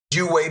 do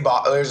you weigh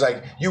There's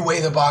like, you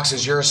weigh the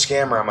boxes. You're a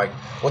scammer. I'm like,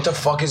 what the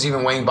fuck is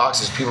even weighing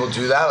boxes? People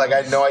do that? Like, I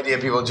had no idea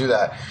people do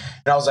that.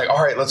 And I was like,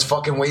 all right, let's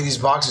fucking weigh these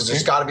boxes.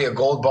 There's got to be a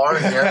gold bar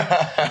in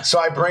here. So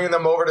I bring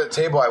them over to the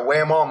table. I weigh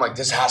them all. I'm like,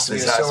 this has to be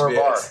This a has to silver be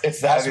bar. it.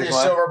 It's the has to be a heaviest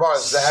one. silver bar.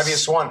 This is the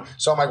heaviest one.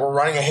 So I'm like, we're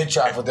running a hit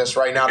draft with this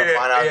right now to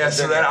find out. if Yeah, it's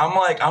so in then here.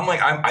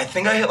 I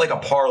think I hit like a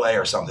parlay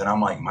or something.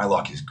 I'm like, my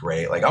luck is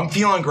great. Like, I'm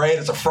feeling great.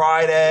 It's a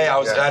Friday.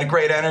 I had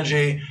great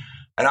energy.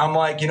 And I'm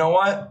like, you know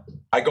what?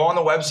 I go on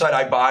the website,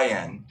 I buy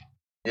in.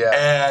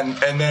 Yeah.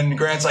 And then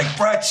Grant's like,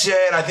 Brett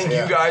shit. I think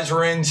you guys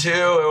were in too.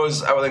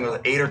 I think it was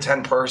 8 or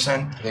 10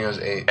 person. I think it was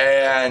 8.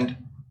 And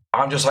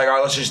I'm just like, all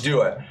right, let's just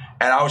do it.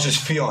 And I was just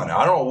feeling it.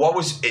 I don't know what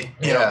was it,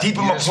 you know, deep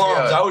in you my just feel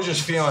plums. it. I was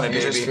just feeling it, You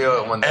baby. just feel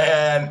it one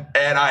day.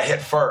 And I hit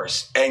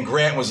first. And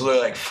Grant was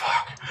literally like,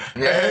 fuck.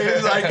 And he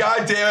was like,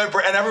 God damn it,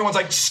 Brett. And everyone's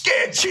like,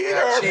 scared cheater,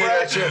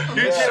 Brett. cheater. You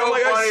cheated. I'm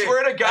like, I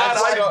swear to God,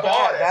 That's I so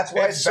bought bad. it. That's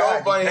why It's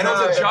so funny. And it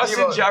was a No, Justin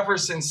people-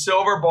 Jefferson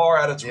silver bar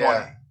at a 20.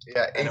 Yeah.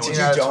 Yeah, 18 Did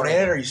you out of donate 20.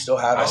 it or you still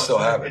have it? I still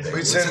have it.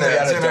 It's in in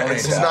there. there.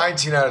 It's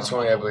 19 out of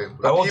 20, I believe.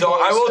 I will, People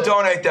I will say-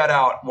 donate that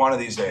out one of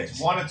these days.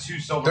 1 or 2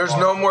 silver. There's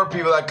no more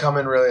people that come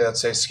in really that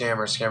say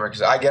scammer,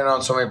 because I get it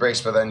on so many breaks,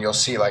 but then you'll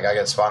see like I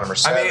get spot number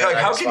 7. I mean, like,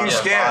 how get can you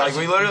spot number scam? 5. Like,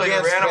 we literally You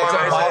can't randomize scam.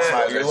 It's impossible.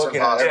 it. You're It's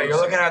looking at impossible. Yeah, you're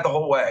looking at the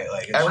whole way.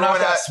 Like, it's Everyone not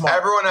that has, smart.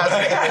 everyone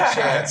has a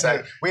chance.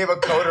 Like, we have a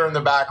coder in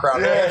the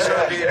background. Yeah. Make sure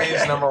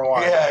BB is number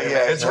 1.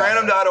 it's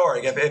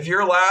random.org. If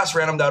you're last,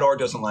 random.org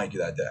doesn't like you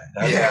that day.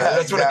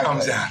 That's what it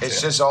comes down to.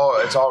 It's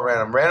all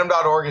random.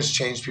 Random.org has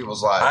changed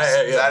people's lives.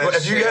 That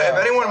is If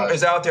anyone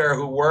is out there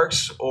who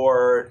works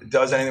or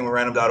does anything with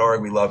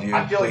random.org, we love you.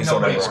 I feel like Please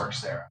nobody donate.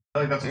 works there. I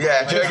feel like that's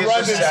Yeah, I feel like it's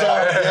runs just itself.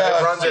 set up. Yeah,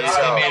 It runs They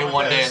itself. made it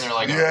one day and they're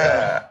like,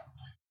 Yeah.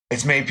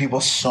 It's made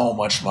people so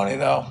much money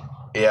though.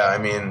 Yeah, I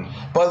mean,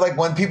 But like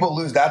when people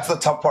lose, that's the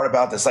tough part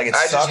about this. Like it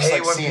I just sucks. hate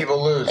like when seeing,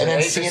 people lose. and I then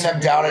hate to seeing see them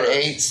down people at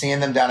lose. 8, seeing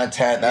them down at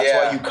 10. That's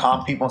Yeah. why you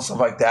comp people and stuff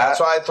like that. That's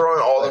why I throw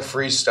in all the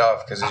free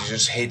stuff because I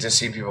just hate to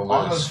see people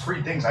On those lose.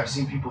 free things, I've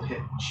seen people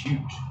hit huge.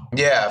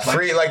 Yeah,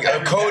 free like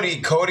every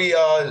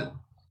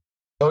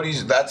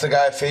Cody's that's the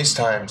guy at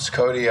FaceTimes.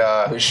 Cody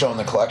We're showing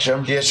the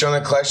collection. he had shown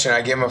the collection.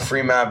 I gave him a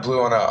free Matt Blue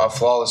on a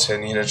flawless hit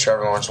and he did a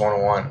Trevor Lawrence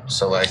 101.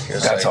 So like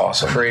it's That's like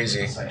awesome.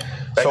 crazy.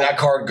 Like that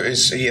card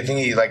is I think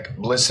he like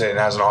listed it and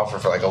has an offer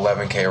for like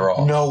 $11K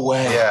raw. No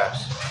way. Yeah.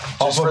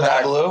 Off of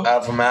Matt Blue?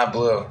 Out of Matt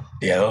Blue.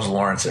 Yeah, those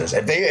Lawrences.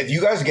 If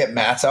you guys get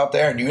Matts out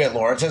there and you get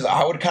Lawrences,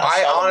 I would kind of. I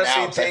sell them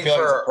honestly now, 'cause I think feel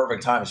like it's for- a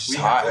perfect time. It's just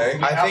We hot.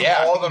 have- I think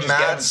Yeah, all you the just get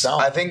them and mats. sell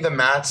 'em. I think the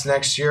mats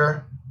next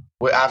year,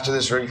 after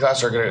this rookie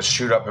class, are going to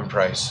shoot up in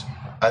price.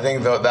 I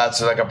think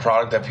that's like a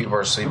product that people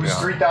are It sleeping was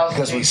on. 3,000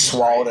 Because we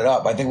swallowed it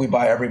up. I think we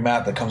buy every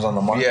mat that comes on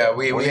the market. Yeah,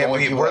 we're the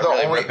only.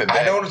 rip it I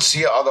big. don't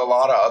see a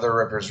lot of other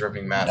rippers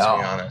ripping mats. To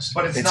be honest,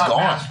 But it's It's not gone.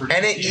 mass produced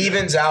and it either.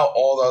 evens out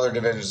all the other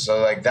divisions. So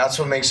like that's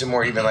what makes it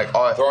more even. Like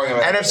Throwing them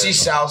at NFC the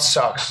South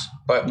sucks,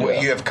 but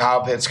you have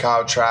Kyle Pitts,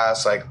 Kyle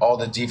Trask, like all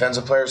the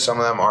defensive players.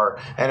 Some of them are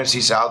NFC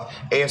South.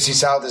 AFC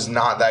South is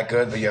not that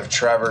good, but you have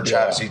Trevor,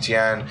 Travis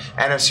Etienne.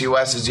 NFC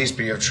West is decent,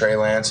 but you have Trey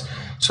Lance.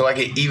 So like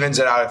it evens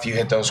it out if you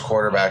hit those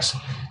quarterbacks.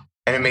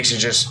 And it makes it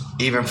just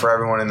even for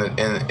everyone in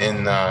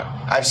the.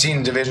 I've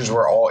seen divisions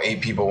where all 8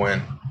 people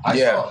win.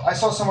 I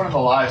saw someone in the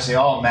live say,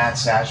 "Oh, Matt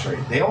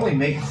saturated. They only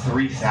make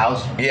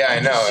 3,000." Yeah, I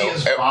know. See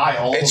us buy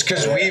all It's of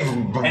because them we've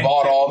and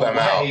bought all give them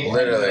away out, and-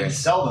 literally. and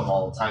sell them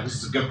all the time. This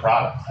is a good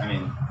product. I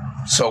mean,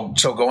 So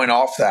going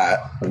off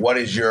that, what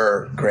is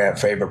your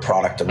favorite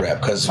product to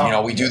rip? Because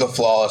we do the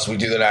flawless, we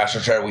do the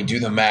national treasure, we do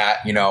the mat.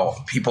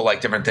 People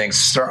like different things.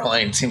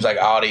 Sterling, it seems like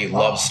Audi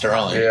loves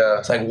Sterling. Yeah.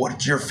 It's like,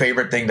 what's your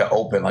favorite thing to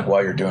open like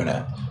while you're doing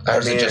it? Or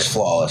is it just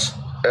flawless?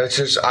 It's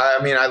just, I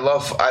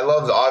love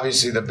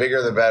obviously the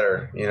bigger the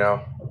better,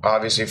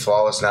 obviously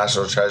flawless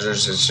national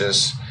treasures. It's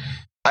just,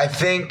 I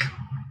think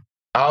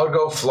I would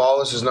go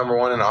flawless as number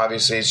 1. And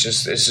obviously it's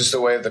just the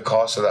way of the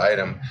cost of the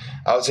item.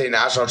 I would say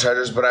national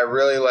treasures, but I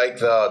really like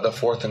the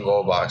 4th and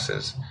goal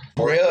boxes.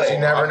 Really? You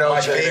never know My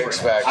what to favorite.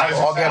 expect.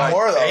 I'll get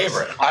more of those.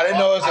 favorite. I didn't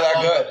know it was that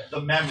love good. The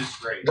mem is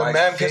great. The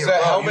mem, because the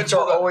helmets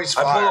are always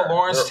fire. I pull a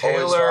Lawrence They're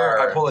always Taylor.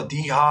 fire. I pull a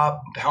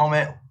D-Hop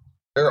helmet.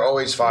 They're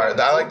always fire.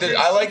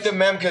 I like the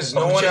mem because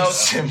no one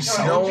else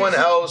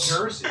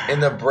Jersey. in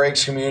the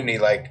breaks community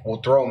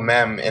will throw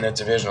mem in a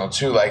divisional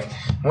too. Like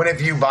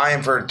if you buy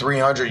him for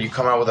 $300, you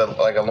come out with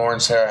a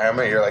Lawrence Taylor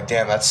helmet. You're like,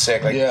 damn, that's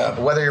sick.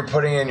 Whether you're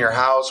putting it in your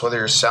house, whether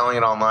you're selling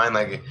it online,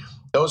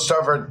 those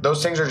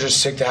things are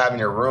just sick to have in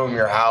your room,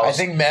 your house. I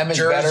think mem is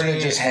better to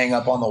just hang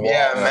up on the wall.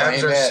 Yeah,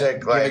 mems are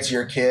sick. Give it to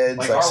your kids,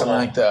 Like like our something wall.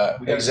 like that.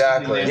 We got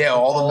Exactly. a Yeah,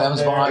 all the mems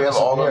there. behind We have us.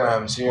 all the here.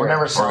 mems here. We're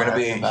never We're selling gonna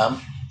it be- for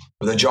mem.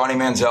 The Johnny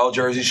Manziel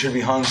jersey should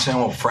be hung soon.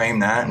 We'll frame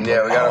that.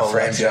 Yeah, we got to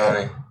frame let's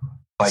Johnny.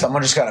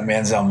 Someone just got a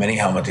Manziel mini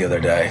helmet the other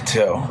day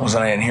too.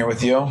 Wasn't I in here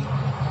with you?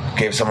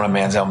 Gave someone a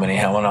Manziel mini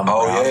helmet on the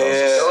Oh, Browns.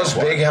 yeah. Those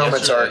big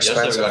helmets are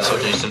Yesterday expensive. we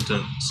got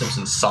O.J.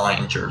 Simpson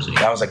signed jersey.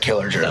 That was a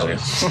killer jersey.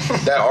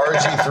 That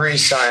RG3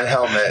 sign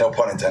helmet. No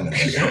pun intended.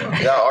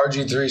 That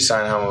RG3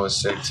 sign helmet was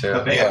sick too. The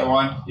bigger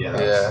one. Yeah.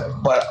 Yeah.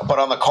 But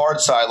on the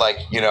card side,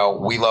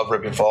 we love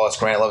ripping flawless.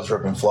 Grant loves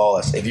ripping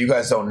flawless. If you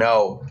guys don't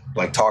know,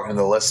 talking to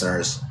the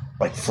listeners,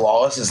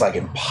 flawless is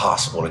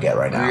impossible to get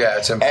right now. Yeah,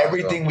 it's impossible.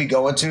 Everything we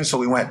go into, so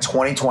we went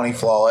 2020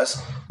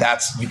 flawless.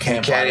 You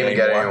can't find even it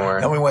get it anymore.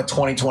 anymore. Then we went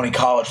 2020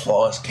 college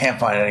flawless, can't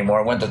find it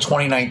anymore. Went to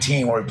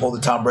 2019 where we pulled the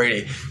Tom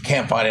Brady,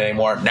 can't find it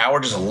anymore. Now we're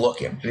just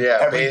looking. Yeah,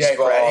 every day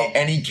for baseball.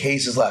 any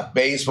cases left.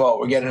 Baseball,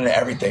 we're getting into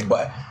everything,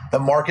 but the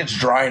market's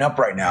drying up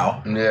right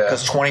now. Yeah.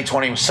 Because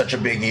 2020 was such a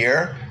big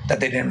year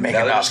that they didn't make Now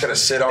enough. they're just gonna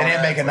sit on They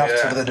didn't that. make enough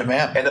Yeah. for the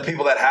demand. And the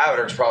people that have it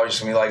are probably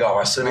just gonna be like, "Oh,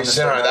 I sit on this."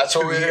 That's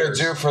what we're gonna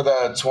do for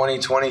the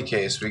 2020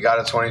 case. We got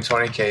a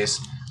 2020 case.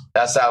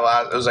 That's that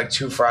last. It was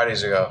 2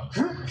 Fridays ago,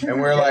 and we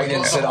were we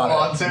didn't sit on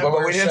it.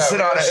 But we didn't sit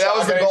on it. That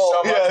was the celebrating goal.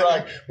 so much. Yeah. We're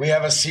like, we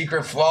have a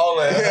secret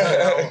flawless.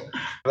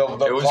 The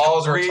It was balls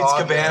called are Reed's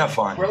talking. Cabana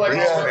Fun. We're like,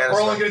 Yeah.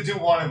 we're only gonna do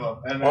one of them.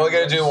 And then We're only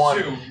gonna do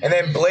one, two. and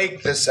then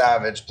Blake the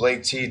Savage,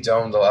 Blake T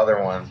domed the other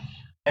one.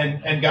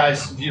 And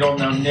guys, if you don't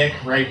know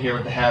Nick right here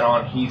with the hat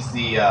on, he's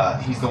the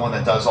one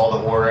that does all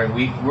the ordering.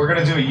 We're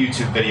gonna do a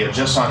YouTube video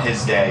just on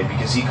his day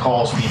because he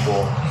calls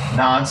people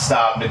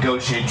nonstop,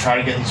 negotiate, try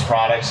to get these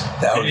products.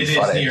 That would be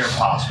funny. It is near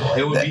impossible.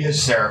 It would be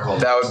hysterical.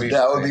 That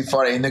would be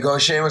funny.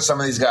 Negotiating with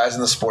some of these guys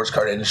in the sports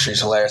card industry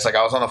is hilarious. Like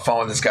I was on the phone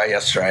with this guy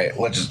yesterday,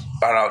 which is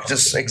I don't know,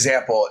 just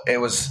example.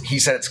 He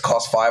said it's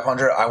cost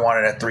 $500. I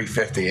want it at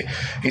 $350.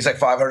 He's like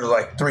 $500,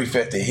 like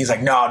 $350. He's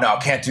like, no,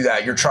 can't do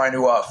that. You're trying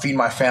to feed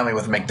my family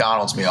with a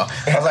McDonald's meal.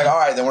 I was like, all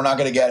right, then we're not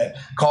gonna get it.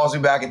 Calls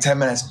me back in 10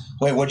 minutes.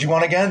 Wait, what'd you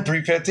want again?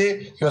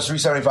 $350? He goes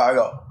 $375. I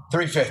go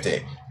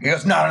 $350. He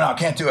goes, no,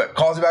 can't do it.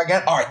 Calls me back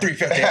again. All right,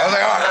 $350. I was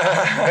like,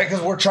 all right, because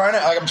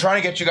I'm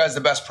trying to get you guys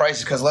the best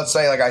prices. Because let's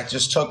say I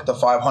just took the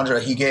 $500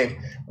 that he gave.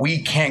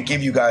 We can't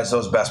give you guys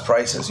those best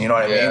prices. You know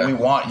what I mean? We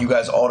want you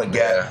guys all to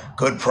get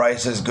good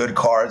prices, good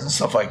cards, and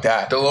stuff like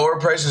that. The lower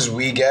prices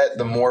we get,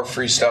 the more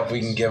free stuff we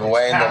can give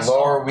away, and the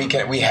lower we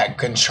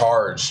can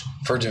charge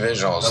for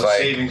divisionals. Those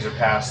savings are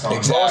passed on.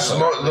 Exactly.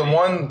 The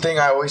one thing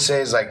I always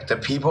say is the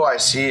people I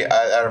see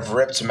out of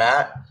ripped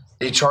matte,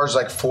 they charge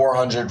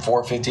 $400,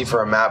 $450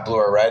 for a matte blue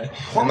or red,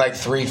 and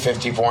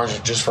 $350,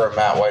 $400 just for a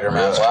matte white or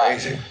matte black.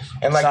 Crazy.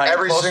 And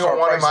every single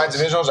one of my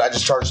divisionals, I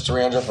just charge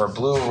 $300 for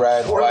blue,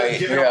 red, or white. Or they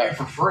give it away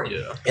for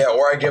free. Yeah,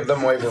 or I give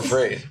them away for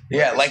free.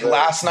 Yeah,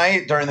 last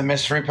night during the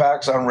mystery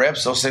packs on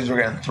rips, those things were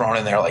getting thrown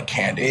in there like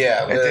candy.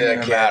 Yeah, it didn't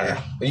even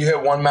matter. You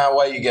hit one matte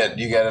white, you get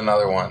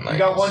another one. You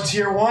got one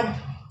tier 1?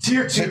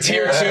 Tier 2.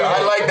 Tier 2.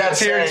 I like that.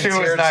 Tier 2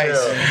 is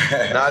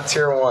nice. Not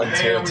tier 1,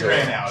 tier 2. We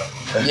ran out.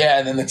 Yeah,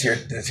 and then the tier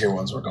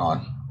 1s were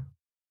gone.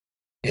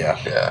 Yeah,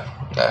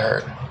 that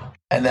hurt.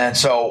 And then,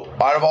 so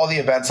out of all the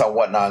events on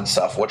Whatnot and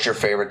stuff, what's your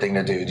favorite thing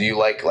to do? Do you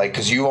like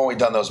because you've only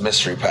done those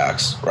mystery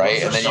packs,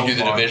 right? And then you do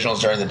the divisionals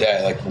during the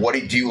day. What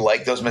do you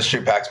like those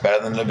mystery packs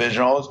better than the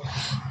divisionals?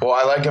 Well,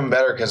 I like them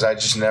better because I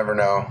just never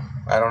know.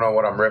 I don't know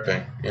what I'm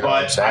ripping. You know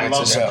what I'm saying? It's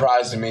a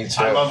surprise to me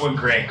too. I love when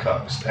Grant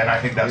cooks, and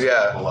I think that's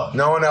what people love.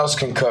 No one else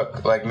can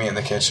cook like me in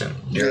the kitchen.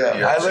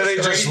 I literally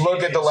just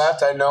look at the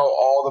left. I know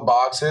all the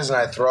boxes, and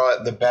I throw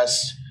out the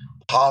best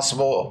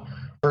possible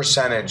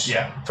percentage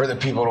for the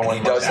people to win.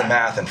 He does the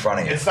math in front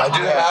of you. I do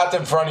the math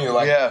in front of you.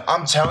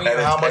 I'm telling you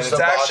how much the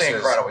box is. It's actually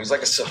incredible. He's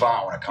like a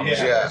savant when it comes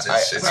to it.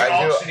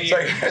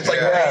 It's like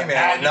Rayman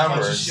with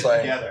numbers.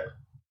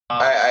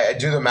 I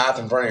do the math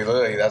in front of you,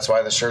 literally. That's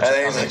why the shirts are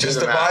coming.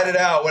 Just divide it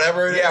out,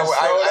 whatever it is. Yeah,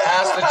 I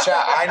asked the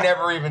chat. I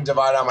never even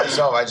divide out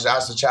myself. I just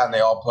asked the chat, and they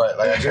all put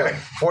I do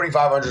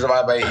 4,500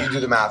 divided by 8. You do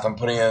the math. I'm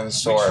putting it in the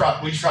store.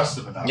 We trust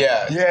them enough.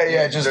 Yeah.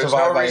 Just There's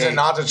divide no by reason 8.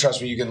 not to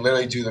trust me. You can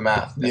literally do the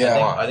math.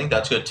 I think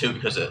that's good too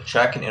because the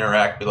chat can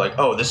interact. Be like,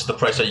 oh, this is the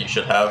price that you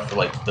should have for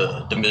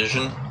the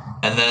division.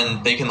 And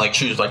then they can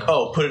choose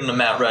put it in a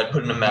matte red,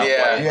 put it in a matte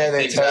white. Yeah,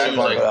 they can choose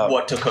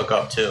what to cook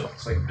up too.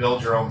 It's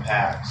build your own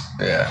packs.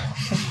 Yeah.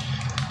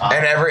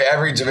 And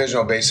every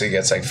divisional basically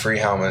gets free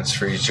helmets,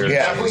 free shirts.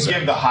 Yeah, definitely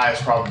give the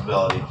highest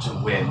probability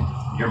to win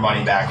your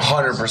money back.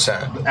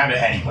 100%. Out of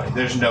anybody,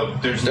 there's no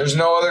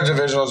other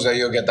divisionals that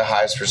you'll get the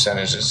highest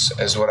percentages.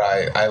 Is what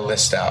I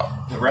list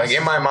out.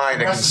 In my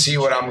mind, I can see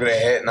what I'm gonna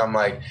hit, and I'm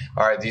like,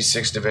 all right, these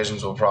 6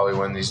 divisions will probably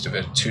win. These 2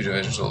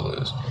 divisions will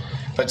lose.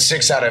 But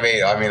 6 out of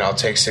 8, I'll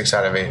take 6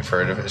 out of 8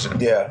 for a division.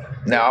 Yeah.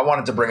 Now, I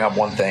wanted to bring up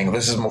one thing.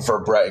 This is more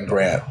for Brett and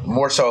Grant.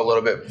 More so a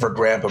little bit for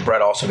Grant, but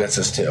Brett also gets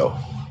this too.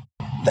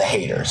 The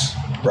haters,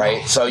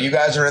 right? So you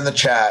guys are in the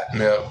chat.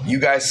 Yeah. You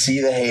guys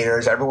see the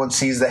haters. Everyone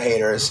sees the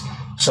haters.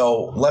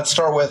 So let's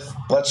start with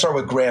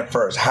Grant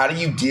first. How do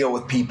you deal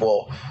with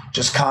people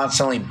just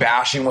constantly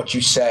bashing what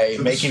you say,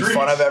 making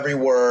fun of every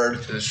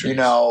word, doing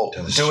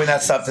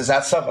that stuff? Does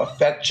that stuff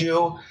affect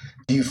you?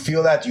 Do you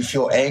feel that? Do you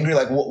feel angry?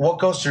 What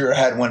goes through your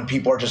head when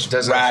people are just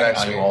ragging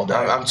on you all day?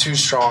 I'm too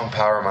strong,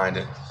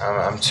 power-minded.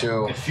 I'm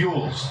too. It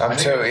fuels. I'm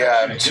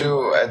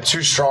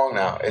too strong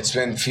now. It's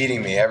been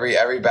feeding me.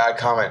 Every bad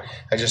comment,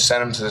 I just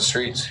send them to the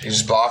streets. You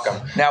just block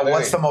them. Now,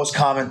 what's the most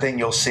common thing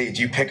you'll see?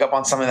 Do you pick up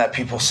on something that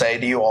people say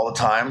to you all the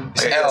time?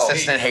 L.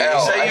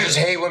 I just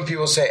hate when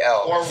people say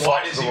L. Or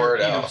why does the he word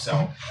repeat L?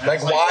 himself?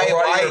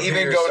 Why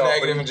even go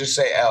negative and just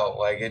say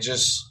L? It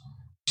just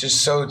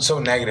so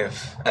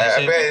negative.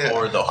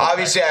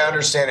 Obviously, I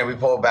understand it. We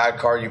pull a bad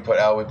card, you put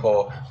L. We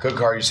pull a good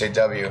card, you say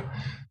W.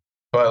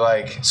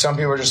 But some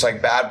people are just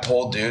bad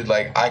pull, dude.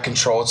 I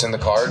control what's in the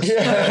cards.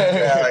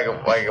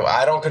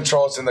 I don't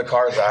control what's in the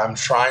cards. I'm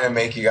trying to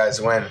make you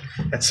guys win,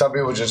 and some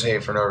people just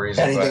hate for no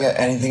reason.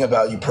 Anything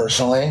about you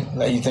personally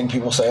that you think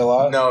people say a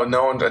lot?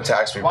 No one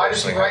attacks me. Why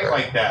does he write ever.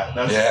 like that?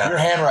 Your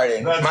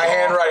handwriting. My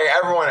handwriting.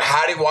 Everyone,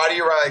 why do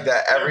you write like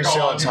that every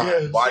single time?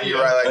 Yeah, why do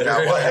you write like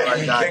that? Why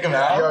do you write that? Kick 'em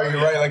out? Yo,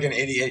 you write like an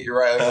idiot. You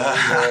write like a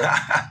loser.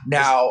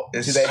 Now,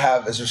 is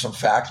there some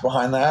facts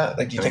behind that?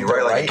 Do you think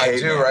they're right? I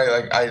do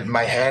write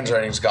my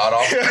handwriting's god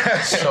awful.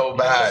 So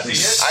bad.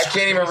 I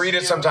can't even read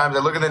it sometimes. I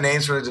look at the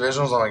names for the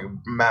divisionals. I'm like,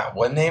 Matt,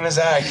 what name is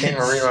that? I can't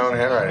even read my own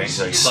handwriting.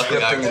 Look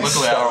at I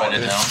write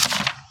it down.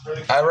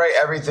 I write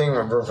everything in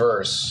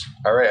reverse.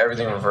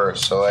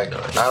 So I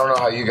don't know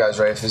how you guys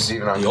write. If this is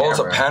even on He camera. holds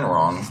a pen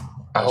wrong.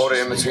 I hold it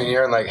in between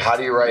here, and like, how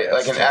do you write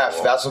like an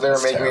F? That's what they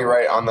were making me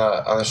write on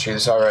the street.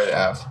 That's how I write an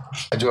F.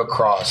 I do a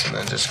cross and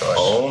then just go like.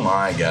 Oh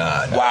my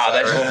god! Wow,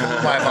 that just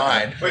blew my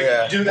mind. Wait,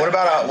 Yeah. do that.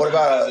 What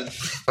about a?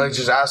 Like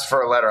just ask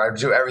for a letter. I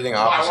do everything I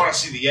opposite. want to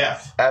see the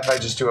F. F. I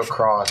just do a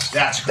cross.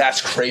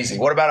 That's crazy.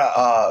 What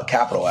about a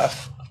capital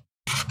F?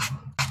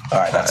 All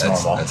right, that's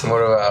normal. What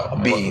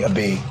about A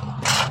B.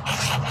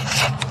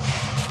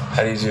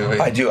 How do you do it?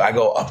 I do. I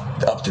go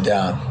up to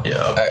down. Yeah,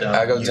 up, down.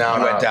 I go down.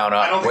 You went down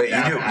I don't up. think Wait,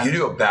 that you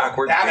do a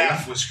backwards That B?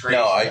 F was crazy.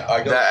 No,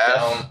 I go That F?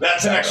 down.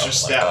 That's an extra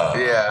step.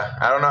 Yeah,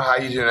 I don't know how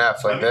you do an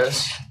F like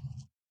this.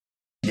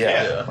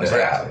 Yeah,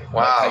 exactly.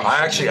 Wow, I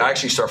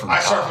actually start from the I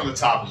top. start from the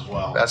top as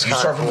well. that's You kind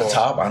start of from cool. the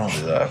top. I don't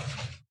do that.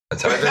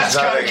 That's how I That's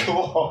kind of nothing-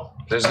 cool.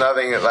 There's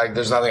nothing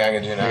I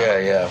can do now.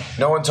 Yeah.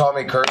 No one taught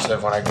me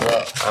cursive when I grew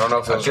up. I don't know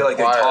if it I was feel like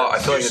they required. taught. I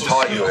feel like they Useless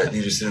taught you skill. it.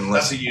 You just didn't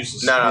That's a listen.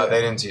 useless. No,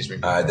 they didn't teach me.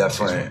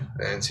 Definitely.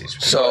 They didn't teach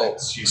me.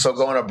 So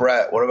going to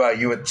Brett. What about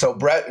you? So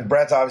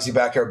Brett's obviously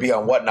back here. Be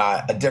on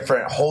Whatnot.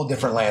 Whole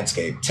different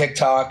landscape.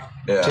 TikTok.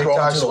 Yeah. thrown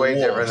TikTok's to the way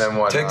wolves. different than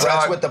what. TikTok-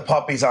 Brett's with the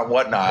puppies on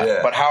Whatnot. Yeah.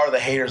 But how are the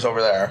haters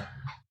over there?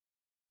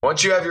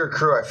 Once you have your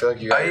crew, I feel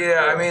like you. Got your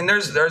Yeah, crew. I mean,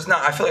 there's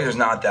not. I feel like there's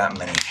not that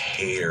many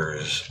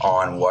haters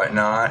on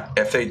Whatnot.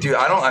 If they do,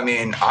 I don't. I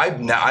mean,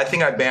 I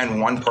think I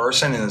banned one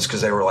person, and it's because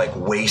they were like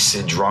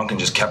wasted, drunk, and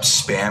just kept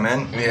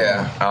spamming.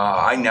 Yeah.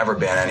 I never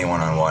ban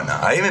anyone on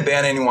Whatnot. I didn't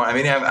ban anyone. I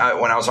mean,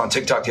 when I was on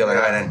TikTok the other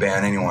night, I didn't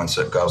ban anyone,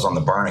 so I was on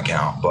the burn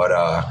account. But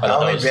I thought that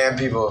only was- ban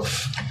people.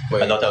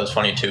 I thought that was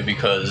funny too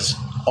because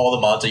all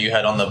the mods that you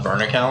had on the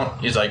burn account,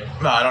 he's like,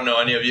 no, I don't know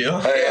any of you. I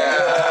was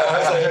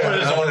like, Put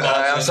his own mods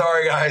I'm in.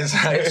 sorry, guys.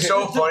 It's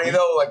so funny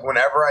though, like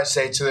whenever I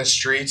say to the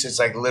streets, it's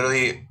like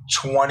literally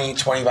 20,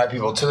 25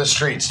 people to the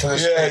streets, to the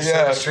streets, to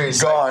the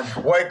streets. Gone.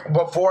 Like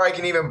before I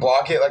can even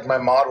block it, like my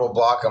mod will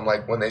block them.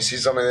 Like when they see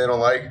something they don't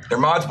like. Their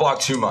mods block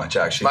too much,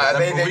 actually. My-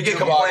 Then they we get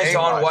do block complaints a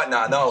on mod.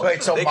 Whatnot. No,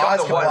 Wait, so they come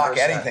mods to can block 1%.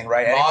 anything,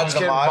 right? Mods Anything's a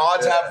can mod?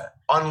 mods have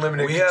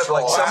unlimited We have,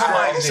 control. like,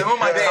 some of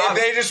my they, top-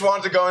 they just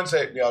want to go and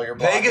say, yo, you're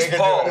blocked. They can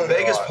do it.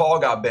 Vegas Paul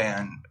got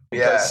banned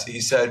because he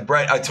said,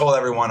 Brett, I told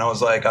everyone, I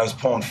was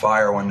pulling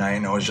fire one night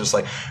and I was just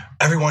like,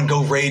 everyone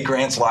go raid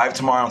Grant's live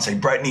tomorrow and say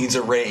Brett needs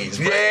a raise.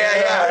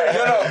 Yeah.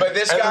 No, but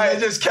this And guy then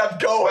they just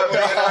kept going.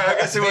 I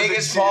guess it was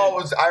Vegas Paul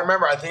was. I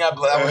remember. I think that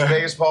was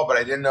Vegas Paul, but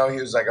I didn't know he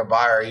was like a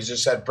buyer. He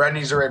just said, "Brett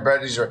needs a raid.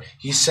 Brett needs a raid."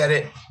 He said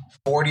it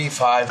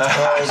 45 times.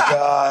 Oh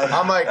God.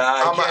 I'm like,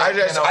 I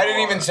can't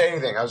didn't even say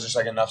anything. I was just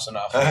like, enough's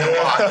enough.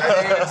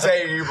 I didn't even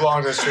say you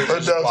belong to the streets.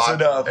 Just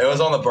blocked. It was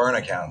on the burn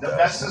account. The Though.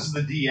 best is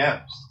the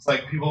DMs. It's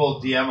like people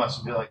will DM us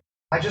and be like,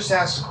 I just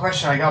asked a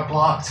question. I got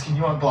blocked. Can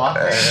you unblock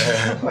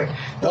me? Like,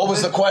 What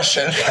was the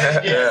question?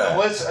 Yeah.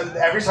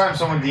 Every time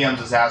someone DMs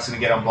us asking to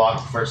get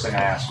unblocked, the first thing I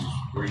ask is,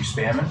 were you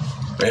spamming?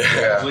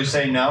 Yeah. Usually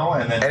say no,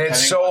 and then. And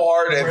it's depending so on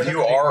hard where if the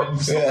you are.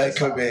 pigment's- Yeah, it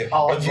could be.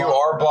 I'll If you unblock.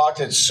 are blocked,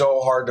 it's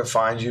so hard to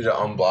find you to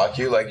unblock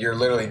you. Like you're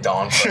literally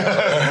done.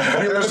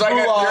 There's like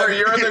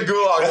you're in the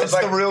gulag. There's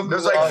like, the real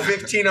there's gulag. like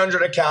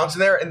 1,500 accounts in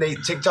there, and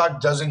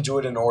TikTok doesn't do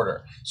it in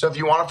order. So if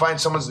you want to find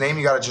someone's name,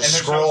 you got to And just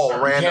there's scroll no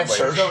search. randomly.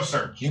 There's no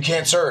search. You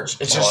can't search.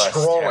 It's just that's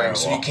scrolling,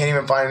 so terrible. you can't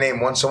even find a name.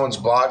 Once someone's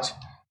blocked,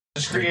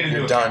 Just create a new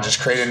you're account. done. Just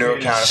create a new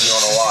account if you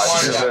want to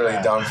watch. You're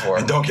literally done for.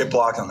 And don't get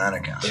blocked on that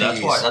account. But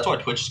that's why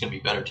Twitch is gonna be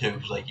better too.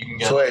 Because like you can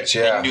get Twitch,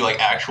 you yeah. can do like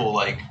actual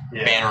like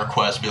ban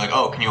requests. Be like,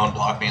 oh, can you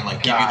unblock me? And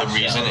like give you the Gotcha.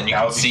 reason, and you That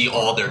can would be see cool.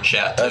 all their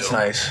chat. Too, That's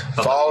nice. of,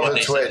 like, Follow what the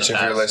they said in Twitch the if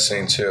you're past.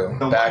 listening too.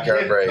 The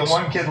Backyard breaks. The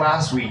one kid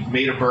last week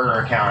made a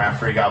burner account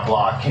after he got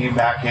blocked, came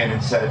back in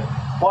and said,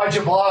 why'd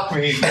you block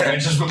me? And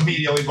just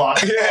immediately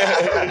blocked me.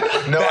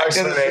 No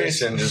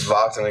explanation, just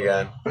blocked him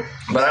again.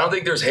 But I don't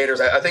think there's haters.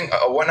 I think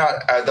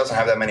Whatnot doesn't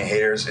have that many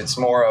haters. It's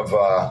more of,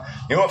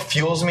 you know what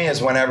fuels me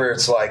is whenever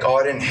it's like, oh,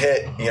 I didn't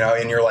hit,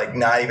 and you're like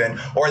not even,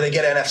 or they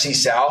get NFC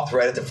South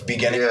right at the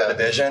beginning of the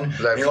division.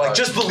 And you're like,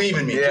 just believe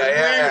in me. Yeah, just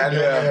yeah,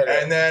 believe in yeah.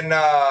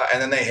 me.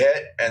 And then they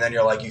hit, and then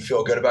you're like, you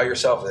feel good about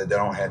yourself. If they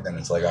don't hit, then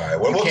it's like, all right,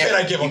 what can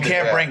I give them? You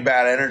can't bring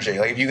bad energy.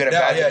 Like if you get a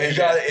bad you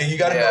division,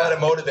 got to let it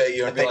motivate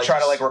you. if And be they try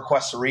to like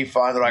request a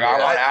refund, they're like, I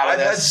want out of I've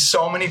had this.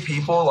 so many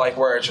people like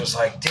where it's just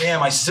like,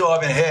 damn, I still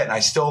haven't hit, and I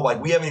still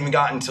like we haven't even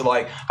gotten to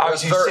like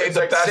obviously you saved It's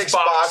the like best 6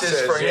 boxes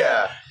boxes, for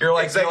You're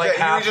like It's like, you're like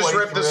you just halfway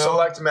ripped the through.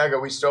 select mega.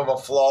 We still have a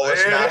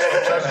flawless match.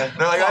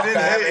 They're like, I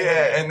didn't hit it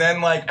yet. And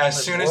then like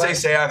as soon as what? they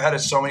say, I've had it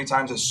so many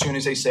times. As soon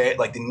as they say it,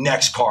 like the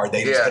next card,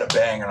 they just Yeah. hit a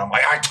bang, and I'm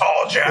like, I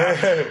told you.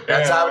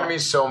 That's happened to me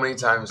so many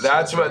times.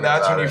 That's when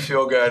you it.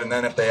 feel good, and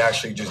then if they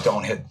actually just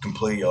don't hit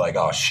complete, you're like,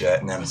 oh shit,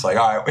 and then it's like,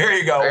 all right, here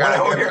you go. I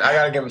gotta Whatever. give him- I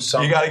gotta give him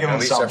something. You gotta give at him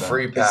least something. a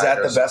free pack. Is that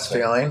or the best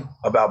something. feeling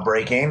about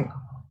breaking?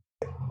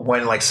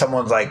 When like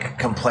someone's like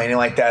complaining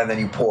like that, and then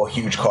you pull a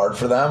huge card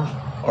for them,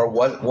 or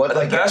what?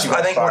 Like gets you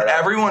I think when fired up?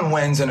 everyone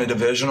wins in a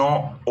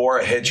divisional or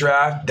a hit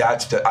draft, I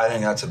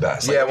think that's the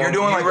best. Like, Yeah, if you're when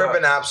doing you like rip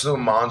an absolute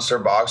monster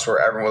box where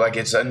everyone like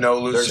it's a no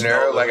lose There's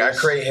scenario. no Like I lose.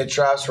 create hit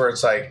drafts where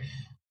it's like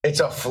it's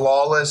a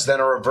flawless, then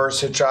a reverse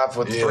hit trap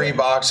with 3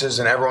 boxes,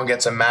 and everyone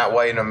gets a matte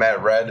white and a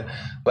matte red.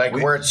 Like,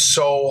 where it's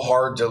so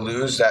hard to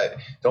lose that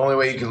the only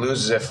way you can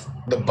lose is if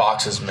the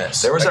boxes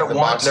miss. There was like,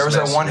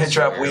 that one hit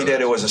draft we did.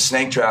 It was a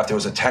snake draft. It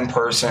was a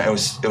 10-person.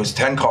 It was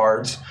 10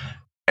 cards,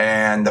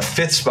 and the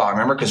 5th spot.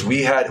 Remember, because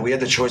we had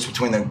the choice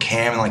between the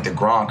Cam and like the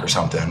Gronk or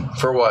something.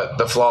 For what?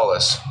 The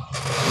flawless.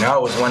 No,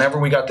 it was whenever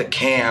we got the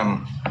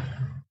Cam.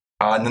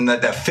 And then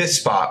that 5th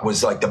spot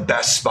was like the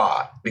best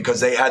spot because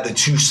they had the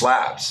 2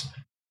 slabs.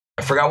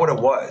 I forgot what it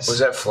was. Was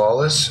that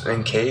flawless,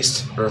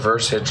 encased,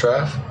 reverse hit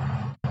trap?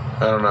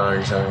 I don't know what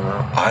you're talking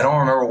about. I don't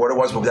remember what it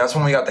was, but that's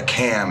when we got the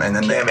Cam and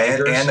then Cam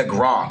and the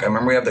Gronk. I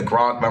remember we have the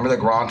Gronk. Remember the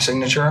Gronk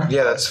signature?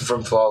 Yeah, that's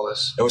from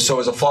flawless. It was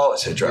a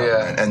flawless hit drop.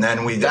 Yeah. And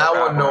then we did that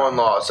one. No one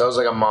lost. That was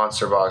like a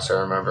monster box. I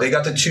remember. They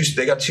got 2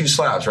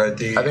 slabs, right? I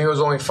think it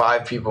was only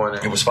 5 people in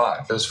it. It was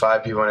 5. It was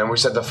 5 people in it. And we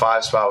said the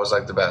 5 spot was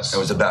like the best. It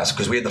was the best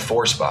because we had the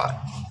 4 spot.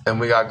 And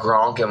we got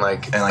Gronk and I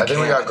think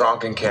we got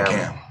Gronk and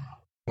Cam.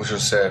 Which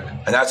was sick.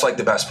 And that's like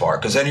the best part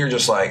because then you're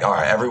just like, all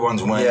right,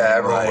 everyone's winning. Yeah,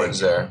 everyone wins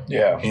there.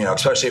 Yeah. You know,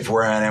 especially if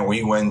we're in it,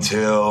 we win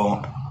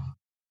too.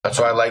 That's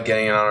why I like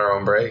getting in on our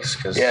own breaks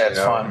because it's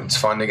fun. It's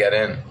fun to get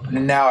in.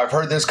 Now I've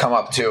heard this come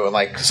up too, and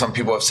like some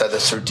people have said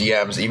this through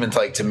DMs, even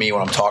like to me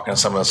when I'm talking to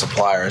some of the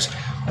suppliers.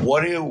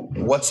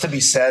 What's to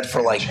be said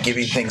for like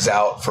giving things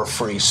out for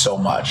free so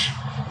much?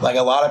 Like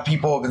a lot of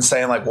people have been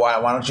saying like, why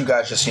don't you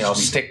guys just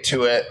stick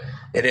to it?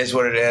 It is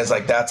what it is.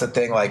 Like that's a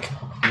thing. Like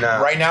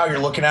right now you're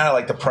looking at it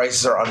like the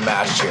prices are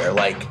unmatched here.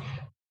 Like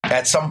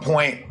at some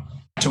point,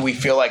 do we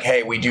feel like,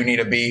 hey, we do need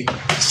to be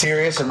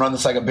serious and run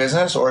this like a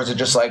business, or is it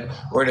just like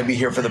we're going to be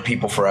here for the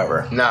people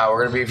forever? No,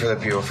 we're going to be for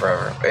the people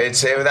forever.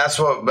 That's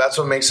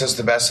what makes us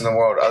the best in the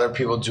world. Other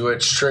people do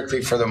it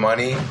strictly for the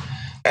money,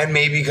 and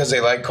maybe because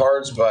they like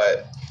cards,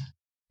 but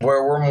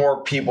we're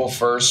more people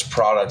first,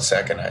 product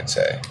second. I'd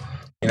say.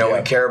 We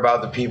care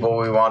about the people.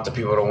 We want the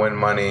people to win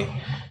money.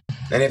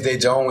 And if they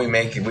don't, we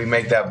make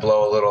that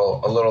blow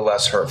a little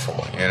less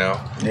hurtful, Yeah.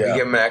 We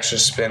give them an extra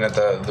spin at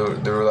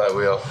the roulette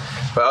wheel.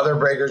 But other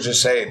breakers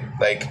just say,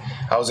 like,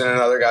 I was in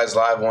another guy's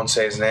live, won't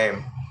say his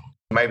name.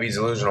 He might be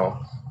delusional.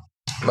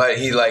 But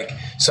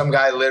some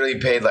guy literally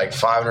paid like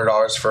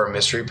 $500 for a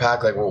mystery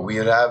pack, like what we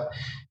would have.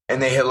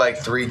 And they hit like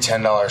 3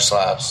 $10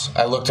 slabs.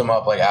 I looked him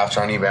up like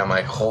after on eBay. I'm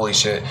like, holy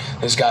shit,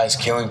 this guy's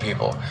killing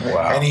people.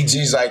 Wow. And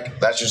he's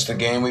like, that's just the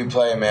game we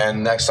play,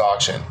 man. Next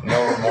auction,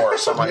 no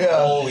remorse. I'm like,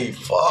 holy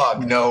fuck,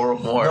 no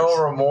remorse.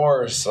 No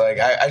remorse. Like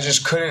I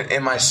just couldn't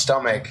in my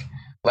stomach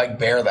like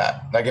bear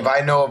that. Like if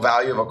I know a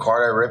value of a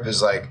card I rip is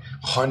like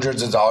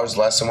hundreds of dollars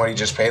less than what he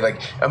just paid,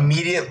 like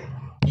immediate.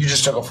 You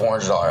just took a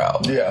 $400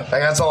 out. Yeah,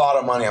 like that's a lot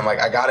of money. I'm like,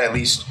 I gotta at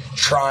least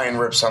try and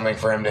rip something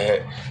for him to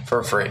hit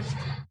for free.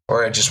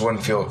 Or it just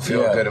wouldn't feel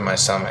good in my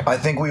stomach. I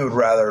think we would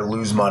rather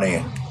lose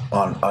money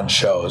on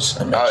shows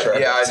and make sure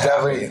I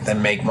definitely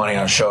than make money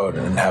on a show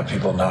and have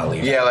people not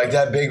leave. Yeah, like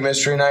that big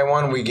mystery night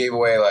one, we gave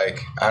away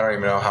like I don't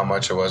even know how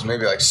much it was,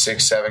 maybe like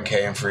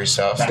 6-7K in free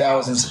stuff. That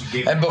was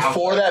insane. And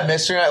before that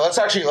mystery night,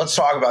 let's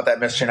talk about that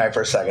mystery night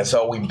for a second.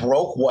 So we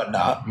broke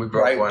Whatnot. We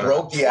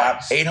broke the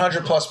app.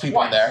 800 plus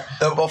people in there.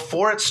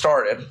 Before it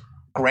started,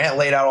 Grant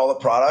laid out all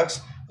the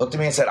products. Looked at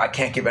me and said, I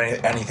can't give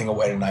anything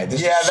away tonight.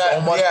 This is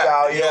so much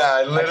value.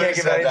 Yeah, I can't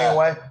give anything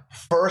away.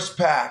 First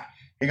pack.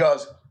 He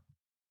goes,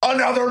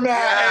 another mat.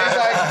 Yeah. He's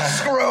like,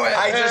 screw it.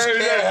 I just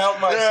can't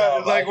help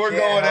myself. Yeah, like, we're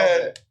going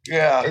in.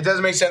 Yeah. It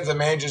doesn't make sense. The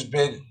man just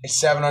bid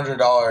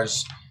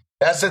 $700.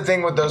 That's the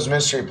thing with those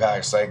mystery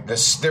packs. Like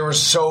this, there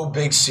was so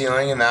big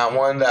ceiling in that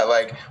one that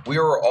like we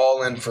were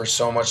all in for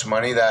so much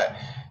money that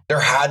there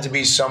had to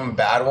be some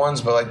bad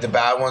ones, but like the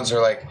bad ones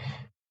are like,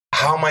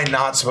 how am I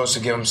not supposed to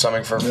give him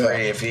something for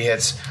free if he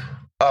hits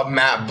a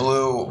matte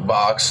blue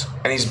box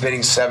and he's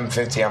bidding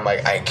 $750? I'm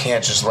like, I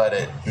can't just let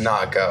it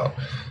not go.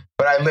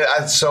 But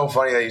it's so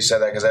funny that you said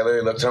that because I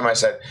literally looked at him. I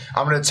said,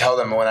 I'm going to tell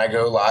them when I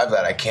go live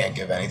that I can't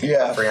give anything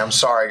for free. I'm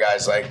sorry,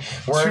 guys. Like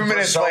we're 2 in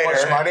minutes for so later,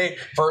 much money.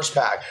 First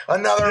pack,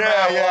 another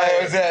matte.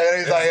 It was it. And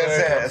he's like,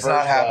 it's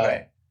not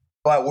happening.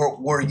 But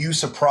were you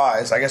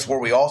surprised? I guess were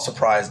we all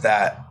surprised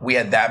that we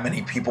had that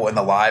many people in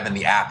the live and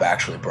the app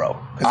actually broke?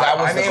 Because that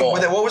was the goal.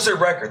 What was their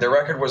record? Their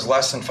record was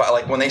less than 5.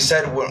 Like when they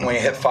said when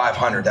you hit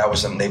 500, that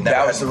was them. They've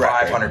never had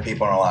 500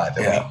 people in a live.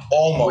 And we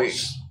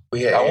almost.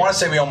 I want to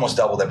say we almost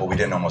doubled it, but we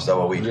didn't almost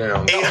double. We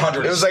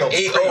 800. It was like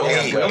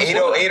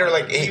 808 or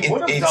like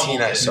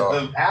 818. I saw.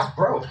 The app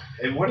broke.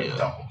 It would have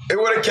doubled. It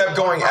would have kept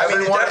going.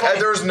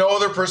 There was no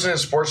other person in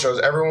sports shows.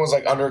 Everyone was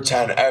like under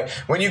 10.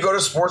 When you go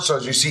to sports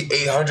shows, you see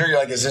 800. You're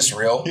like, is this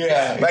real?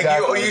 Yeah, like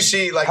exactly. you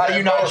see like how do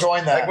you not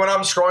join that? Like when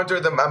I'm scrolling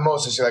through them, at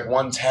most I see like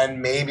 110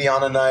 maybe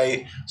on a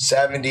night,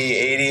 70,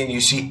 80, and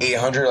you see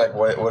 800. Like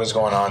what is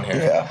going on here?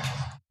 Yeah.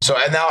 So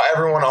and now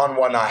everyone on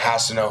Whatnot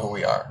has to know who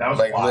we are. That was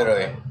like wild.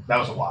 Literally. That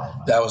was wild.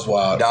 That was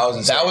wild. That was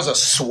insane. That was a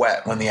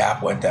sweat when the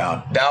app went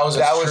down. That was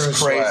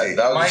crazy.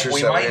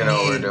 We might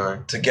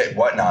need to get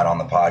Whatnot on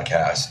the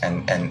podcast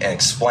and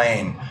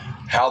explain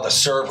how the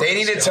server. They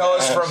need to tell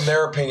us from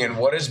their opinion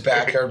what is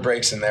backyard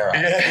breaks in their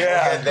eyes.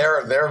 Yeah. And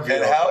their view.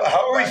 And of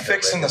how are we backyard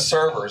fixing the breaks.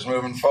 servers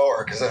moving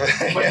forward? Because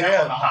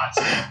Well,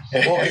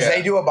 because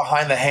they do a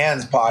behind the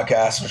hands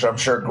podcast, which I'm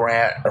sure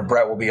Grant or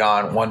Brett will be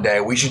on one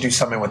day. We should do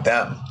something with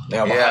them.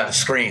 Behind the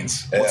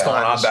screens. What's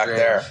going on back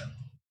there?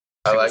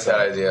 I like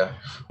that idea.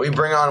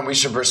 We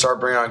should start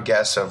bringing on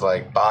guests of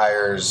like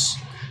buyers.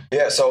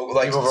 Yeah, so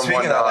like People from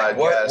speaking of that, like,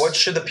 Whatnot, what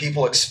should the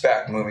people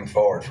expect moving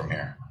forward from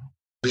here?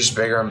 Just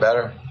bigger and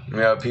better.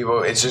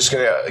 People, it's just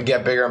going to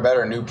get bigger and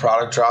better. New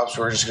product drops,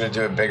 we're just going to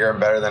do it bigger and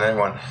better than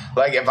anyone.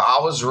 Like, if I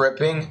was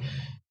ripping,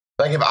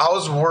 how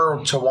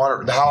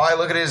I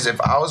look at it is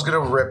if I was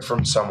going to rip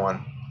from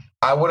someone,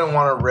 I wouldn't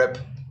want to rip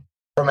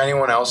from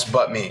anyone else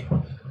but me.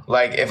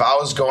 Like, if I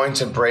was going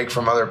to break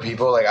from other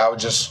people, like,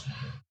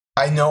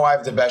 I know I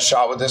have the best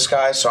shot with this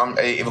guy, so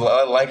if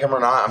I like him or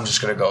not, I'm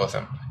just going to go with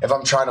him. If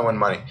I'm trying to win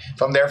money.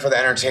 If I'm there for the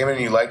entertainment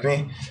and you like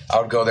me, I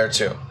would go there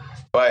too.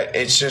 But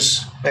it's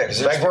just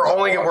like we're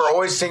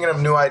always thinking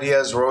of new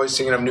ideas. We're always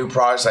thinking of new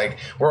products. Like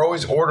we're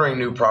always ordering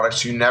new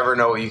products. You never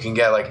know what you can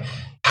get. Like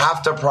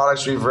half the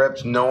products we've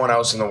ripped, no one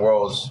else in the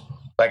world's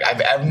like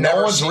I've never.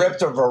 No one's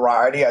ripped a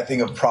variety. I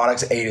think of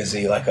products A to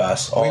Z like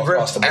us. We've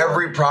ripped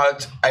every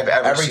product I've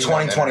ever every seen.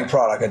 2020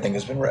 product I think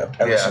has been ripped.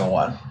 Every single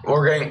one.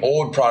 We're getting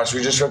old products.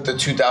 We just ripped the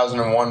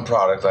 2001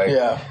 product. Like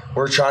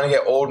we're trying to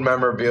get old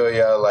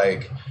memorabilia.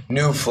 Like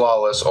new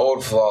flawless,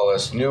 old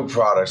flawless, new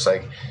products.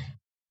 Like.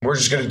 We're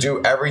just gonna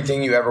do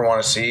everything you ever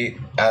want to see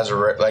as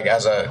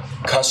a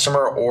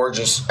customer or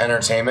just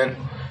entertainment.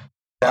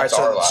 That's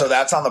all right, our life. so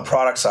that's on the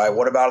product side.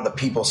 What about the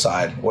people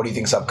side? What do you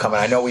think's upcoming?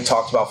 I know we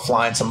talked about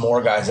flying some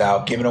more guys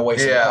out, giving away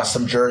some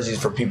custom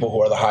jerseys for people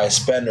who are the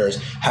highest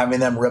spenders, having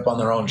them rip on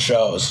their own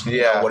shows.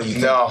 Yeah, what do you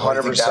think? No,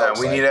 100%.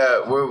 We need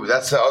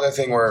that's the other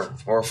thing. We're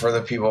for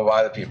the people,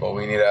 by the people.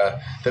 We need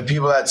the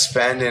people that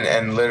spend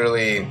and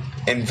literally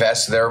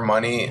invest their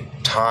money,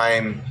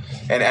 time,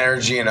 and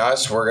energy in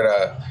us. We're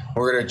gonna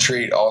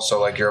treat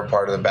also like you're a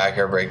part of the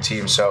Backyard Break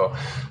team. So.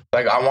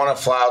 Like, I want to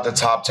fly out the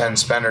top 10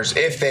 spenders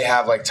if they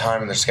have, like,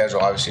 time in their schedule.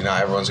 Obviously,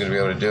 not everyone's going to be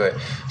able to do it.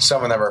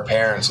 Some of them are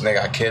parents and they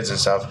got kids and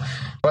stuff.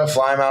 But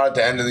fly them out at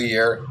the end of the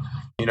year.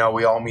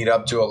 We all meet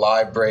up, do a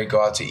live break,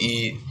 go out to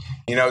eat.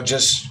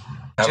 Just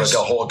like a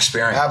whole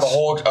experience. Have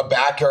a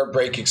Backyard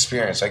Break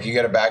experience. Like, you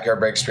get a Backyard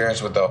Break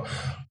experience with the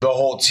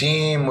whole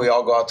team. We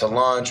all go out to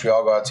lunch. We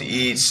all go out to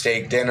eat,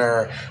 steak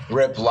dinner,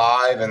 rip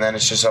live. And then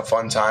it's just a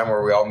fun time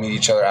where we all meet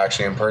each other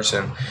actually in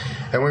person.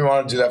 And we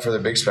want to do that for the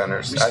big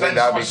spenders. I think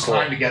that would be cool. We spend so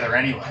much time together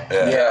anyway.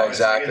 Yeah,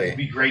 exactly. It'd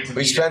be great to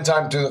we spend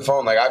time through the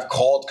phone. Like, I've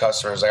called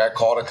customers. Like, I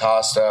called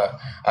Acosta.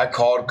 I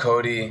called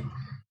Cody.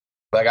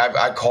 Like,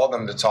 I called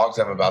them to talk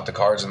to them about the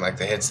cards and, like,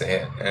 the hits they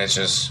hit. And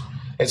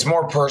it's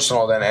more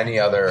personal than any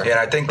other.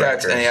 Yeah, I think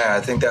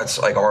that's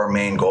like our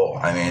main goal.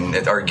 I mean,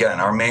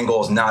 our main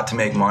goal is not to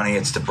make money.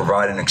 It's to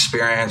provide an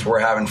experience. We're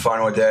having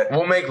fun with it.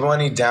 We'll make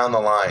money down the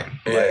line.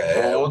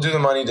 We'll do the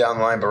money down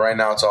the line, but right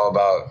now it's all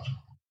about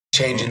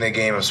changing the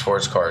game of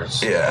sports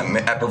cards.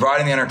 Yeah,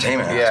 providing the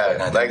entertainment aspect.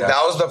 Yeah, like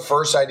that was the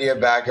first idea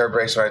of Backyard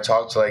Breaks when I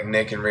talked to like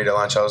Nick and Rita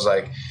Lunch. I was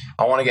like,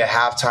 I want to get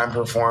halftime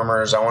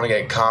performers. I want to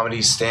get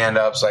comedy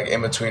stand-ups like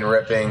in between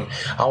ripping.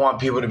 I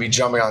want people to be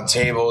jumping on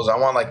tables. I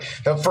want like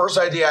the first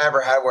idea I ever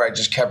had where I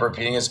just kept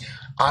repeating is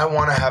I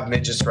want to have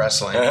midgets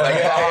wrestling.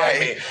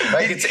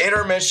 Like it's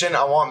intermission.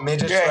 I want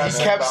midgets wrestling.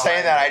 He kept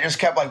saying that. I just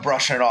kept like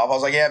brushing it off. I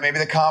was like, yeah, maybe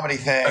the comedy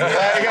thing.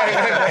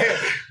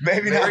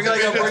 maybe not. Bring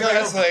like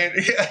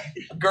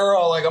a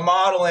girl, like a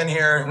model in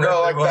here.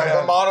 No, like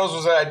the models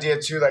was an idea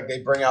too. Like they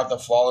bring out the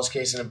flawless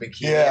case in a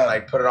bikini and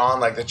like put it on.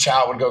 Like the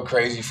chat would go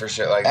crazy for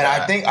shit like that. And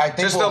I think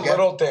just the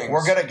little things.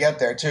 We're gonna get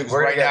there too. Because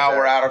right now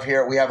we're out of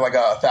here. We have like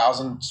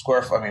 1,000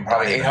 square foot. I mean,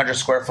 probably 800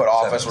 square foot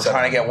office. We're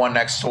trying to get one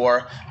next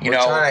door. We're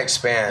trying to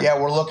expand. Yeah,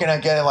 we're looking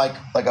at getting like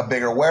a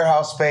bigger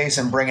warehouse space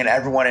and bringing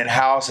everyone in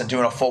house and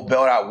doing a full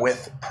build out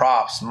with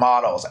props,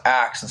 models,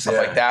 acts, and stuff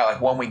like that.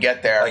 Like when we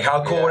get there, like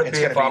how cool would it be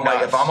if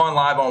I'm on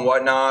live on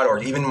Whatnot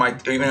or even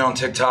on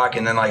TikTok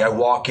and then like I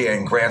walk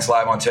in, Grant's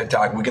live on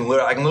TikTok. I can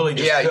literally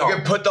just film. You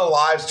can put the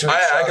lives to.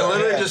 I can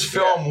literally just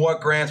film what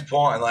Grant's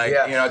pulling. Like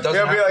it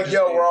doesn't. Be like,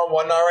 yo, we're on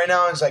Whatnot right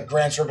now, and it's like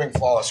Grant's ripping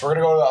flawless. We're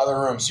gonna go to the other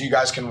room so you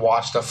guys can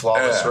watch the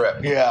flawless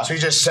rip. Yeah. So he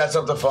just sets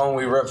up the phone.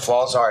 We rip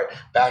flawless. All right,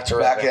 back to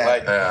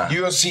ripping.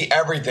 You will see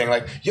everything.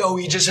 Like, yo,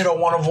 he just hit a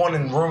 1 of 1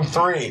 in room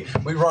 3.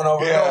 We run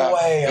over. No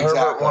way.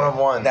 Herbert 1 of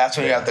 1. That's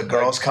when you have the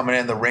girls coming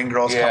in, the ring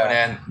girls coming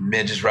in,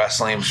 midgets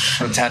wrestling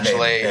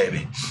potentially.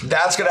 Maybe.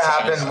 That's gonna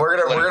happen. We're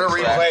gonna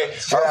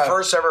replay our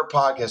first ever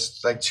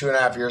podcast like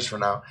 2.5 years from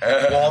now.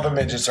 While the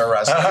midgets are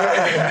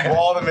wrestling.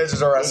 While the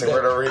midgets are wrestling,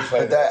 we're gonna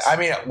replay that. I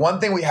mean, one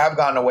thing we have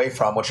gotten away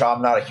from, which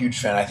I'm not a huge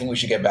fan, I think we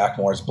should get back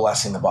more, is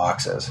blessing the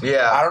boxes.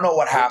 Yeah. I don't know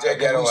what happened.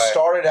 We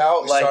started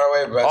out like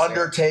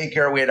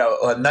Undertaker. We had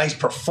a nice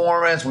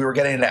performance. We were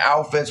getting into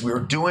outfits. We were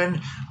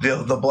doing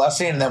the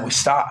blessing, and then we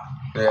stopped.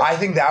 I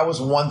think that was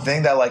one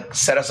thing that like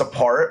set us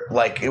apart.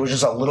 Like it was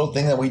just a little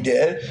thing that we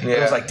did. It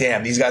was like,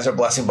 damn, these guys are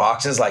blessing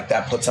boxes. Like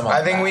that puts them on.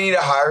 I think we need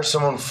to hire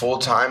someone full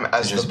time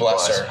as the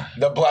blesser.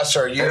 The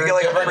blesser. You get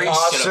like different a priest,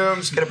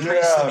 costumes. get a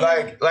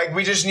priest. Like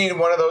we just need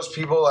one of those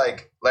people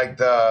like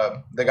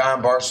the guy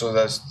in Barstool,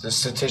 the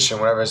statistician,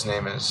 whatever his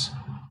name is.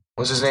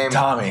 What's his name?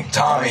 Tommy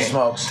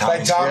Smokes.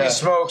 Tommy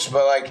Smokes,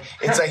 but like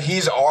it's like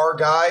he's our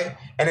guy,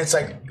 and it's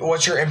like,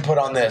 what's your input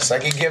on this?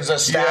 Like he gives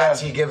us stats,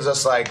 he gives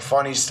us like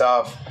funny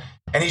stuff,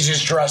 and he's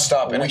just dressed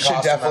up. We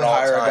should definitely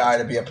hire a guy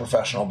to be a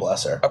professional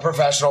blesser. A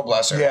professional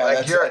blesser. Yeah,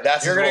 like you're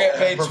gonna get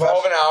paid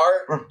 $12 an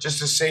hour just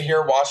to sit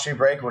here, watch me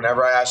break.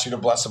 Whenever I ask you to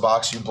bless a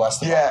box, you bless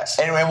the box.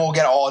 And we'll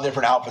get all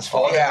different outfits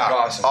for we have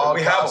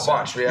a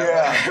bunch. We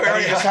have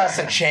and he just has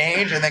to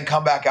change and then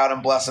come back out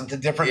and bless them to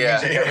different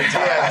music every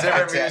time. Yeah,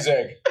 different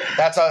music.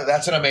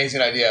 That's an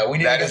amazing idea. We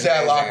need to get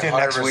that locked in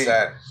next week.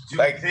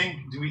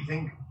 Do we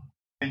think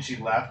Da Vinci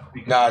left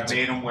because we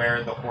made him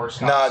wear the horse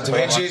costume? No, Da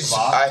Vinci's.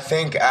 I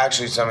think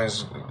actually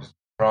something's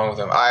wrong with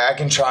him. I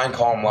can try and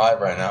call him live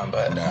right now,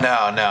 but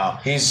no.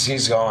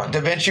 He's gone.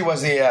 Da Vinci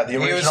was the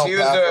original. He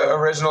was the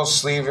original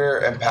sleever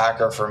and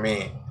packer for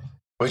me,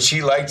 which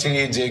he liked it.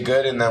 He did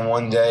good, and then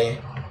one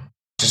day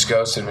just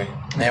ghosted me.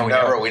 Man, we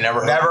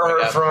never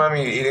heard from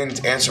him. He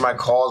didn't answer my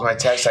calls, my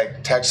texts. I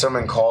texted him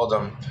and called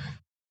him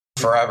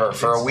forever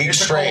for a week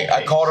straight.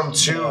 I called him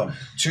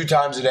two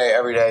times a day,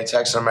 every day.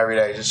 Texted him every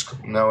day,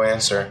 just no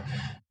answer.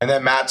 And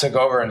then Matt took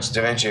over, and it's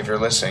Da Vinci. If you're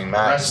listening,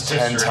 Matt's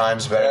 10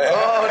 times better.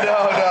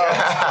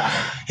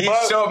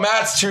 No.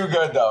 Matt's too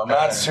good though.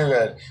 Matt's too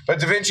good. But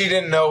Da Vinci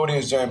didn't know what he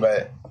was doing,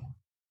 but.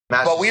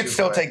 But we'd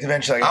still take Da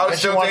Vinci. Like, I would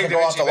still take to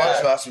go out to lunch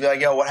with us and be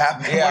like, yo, what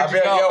happened? Yeah, I'd be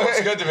like, yo,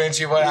 what's good, Da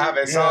Vinci? What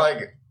happened? It's not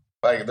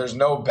like there's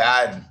no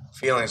bad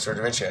feelings for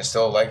Da Vinci. I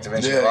still like Da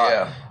Vinci a lot.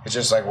 Yeah. It's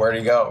just like, where'd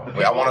he go?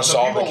 I want to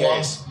solve the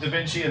case. Da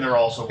Vinci, and they're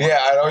also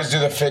I'd always do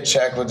the fit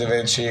check with Da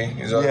Vinci.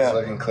 He's always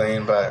looking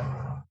clean, but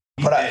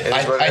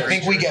I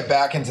think we get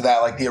back into that,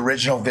 like the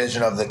original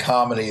vision of the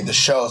comedy, the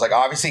shows. Like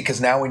obviously, because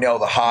now we know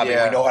the hobby,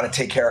 we know how to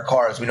take care of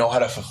cars, we know how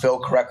to fulfill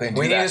correctly. And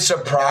we need a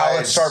surprise. Now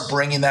let's start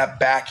bringing that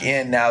back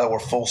in. Now that we're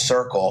full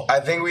circle, I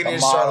think we need to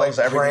start like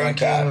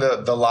pranking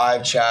the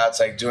live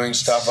chats, like doing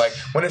stuff like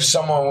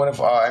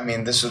I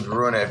mean, this would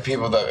ruin it if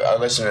people that are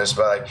listening to this,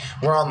 but like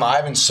we're on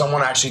live and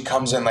someone actually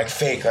comes in like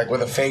fake, like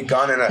with a fake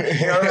gun and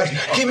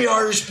give me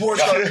Irish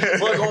sports car.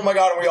 We're like, oh my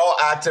god, and we all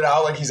acted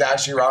out like he's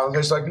actually around.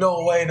 It's like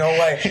no way.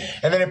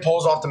 And then it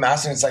pulls off the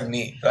mask and it's like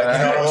neat. Like,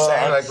 you know what I'm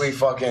saying? Like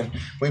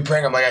we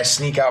prank him. Like I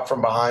sneak out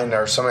from behind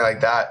or something like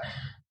that.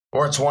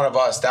 Or it's one of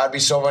us. That'd be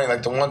so funny.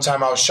 Like the one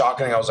time I was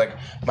shotgunning, I was like,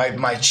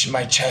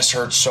 my chest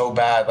hurts so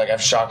bad. Like I've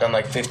shotgunned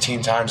like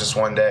 15 times this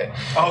one day.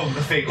 Oh,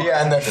 the fake.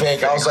 Yeah, and the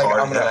fake. I was like,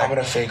 I'm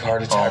gonna fake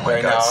heart attack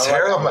right now.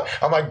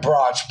 I'm like,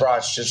 Broch,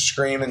 just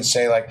scream and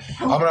say like,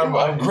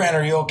 I'm Grant,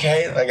 are you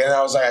okay? Like, and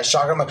I was like, I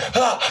shotgunned, I'm like,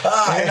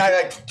 and I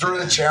like threw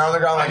the chair on the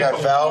ground like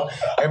I fell.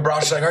 And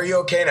Broch's like, are you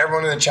okay? And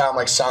everyone in the chat, I'm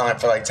like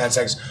silent for like 10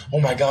 seconds. Oh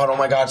my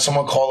god,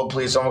 someone call the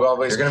police. Someone call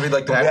the police. You're gonna be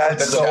like the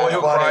boy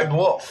who cried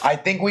wolf. I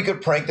think we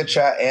could prank the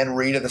chat and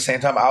read at the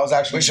same time. I was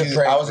going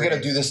to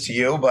do this to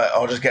you, but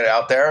I'll just get it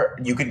out there.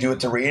 You could do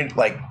it to read,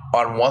 like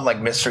on one like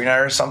mystery night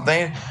or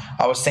something.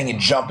 I was thinking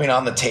jumping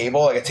on the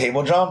table, like a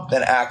table jump,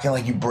 then acting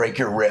like you break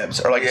your ribs.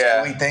 Or like a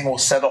silly thing, we'll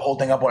set the whole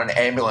thing up when an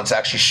ambulance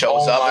actually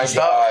shows up and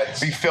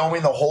stuff. Be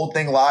filming the whole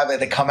thing live. Like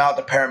they come out,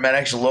 the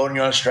paramedics loading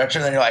you on a stretcher,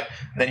 and then you're like,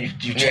 then you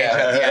change it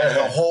at the end.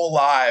 The whole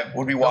live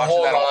would be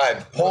watching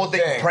that whole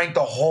thing, prank the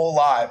whole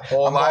live.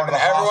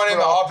 Everyone in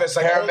the office,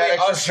 like paramedics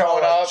are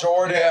showing up.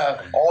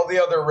 Jordan, all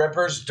the other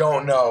rippers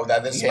don't know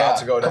that this is about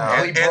to go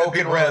down. And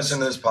broken ribs in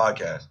this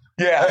podcast.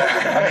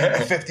 Yeah, I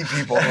mean, 50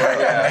 people,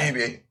 right?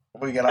 Maybe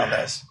we get on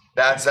this.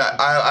 That's that.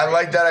 I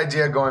like that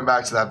idea going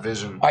back to that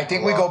vision. I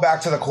think we go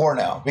back to the core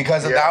now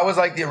because that was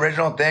like the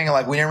original thing, and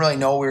like we didn't really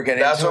know we were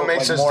getting. That's into what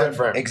makes like, us more,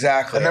 different.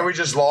 Exactly. And then we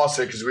just lost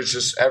it because we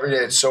just every day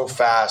it's so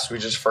fast. We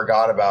just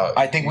forgot about.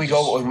 I think we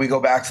go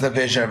back to the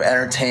vision of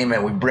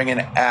entertainment. We bring in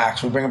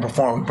acts. We bring in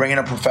performers. We bring in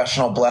a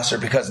professional blesser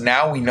because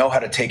now we know how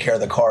to take care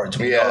of the cards.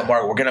 We know the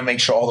market. We're gonna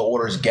make sure all the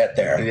orders get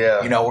there.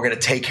 Yeah. You know, we're gonna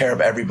take care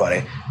of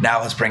everybody.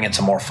 Now let's bring in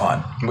some more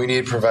fun. We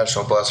need a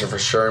professional blesser for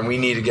sure, and we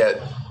need to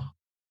get.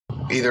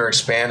 Either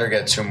expand or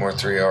get 2 more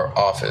 3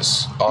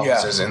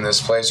 offices in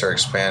this place or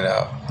expand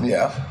out.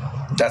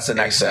 Yeah, that's the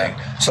next thing.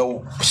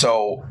 So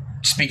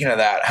speaking of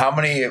that, how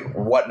many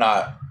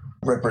whatnot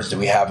rippers do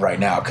we have right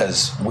now?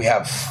 Because we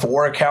have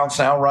 4 accounts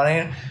now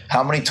running.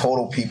 How many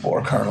total people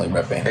are currently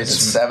ripping? It's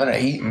 7 or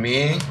 8.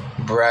 Me,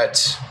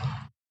 Brett,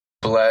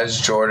 Blaise,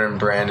 Jordan,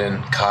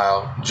 Brandon,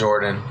 Kyle,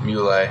 Jordan,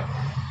 Muley,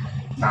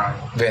 9,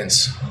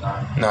 Vince,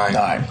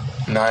 9.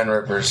 9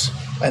 rippers.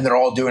 And they're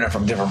all doing it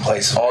from different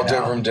places. All right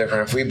now.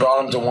 different. If we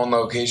brought them to one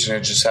location,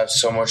 it just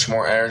has so much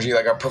more energy.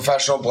 Like a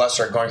professional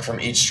blesser going from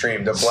each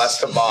stream to bless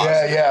the boss.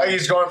 Yeah. Like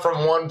he's going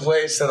from one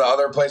place to the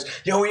other place.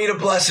 Yo, we need a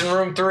bless in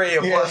room 3.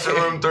 A bless in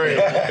room 3.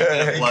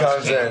 He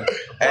comes in.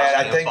 And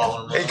I think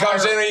he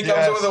comes in and he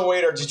comes in with a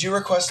waiter. Did you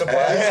request a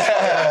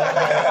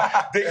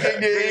bless? Ding,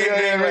 ding,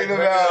 ding, ring the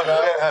bell.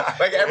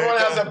 Like everyone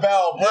has a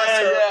bell. Bless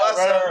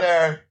her.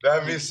 There.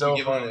 That'd be so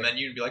give funny. them a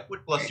menu and be like,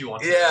 what bless do you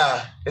want?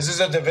 Yeah. Is this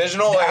a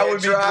divisional? That like,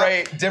 would be track?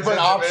 great. Different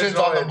Is it options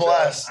divisional on the or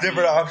bless.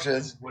 Different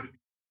options.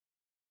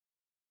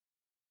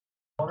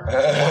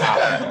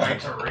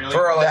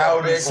 For like That a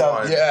would be big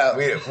something. one. Yeah.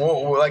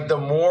 We'll, like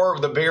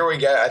the bigger we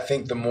get, I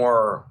think the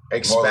more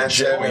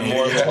expensive and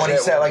more legit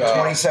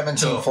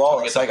 2017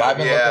 flawless. Like I've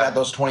been looking Yeah. at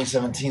those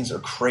 2017s are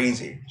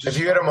crazy. If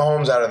you get a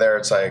Mahomes out of there,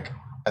 it's like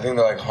I think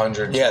they're like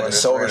 100. Yeah, the 200,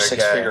 silver 300K.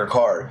 6-figure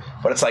card,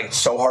 but it's like it's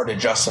so hard to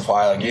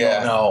justify. Like you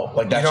don't know.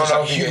 Like that's You don't just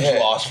know a if you huge can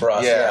hit. loss for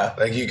us. Yeah.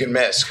 Like you can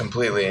miss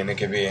completely, and it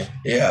could be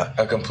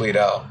a complete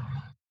out.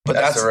 But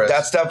the risk.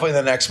 that's definitely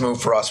the next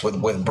move for us with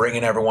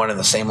bringing everyone in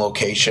the same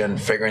location,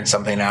 figuring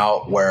something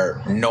out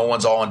where no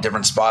one's all in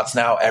different spots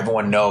now.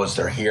 Everyone knows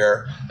they're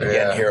here. They're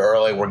getting here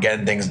early. We're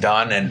getting things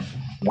done, and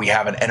we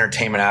have an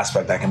entertainment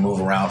aspect that can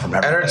move around from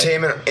everybody.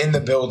 Entertainment in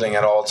the building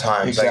at all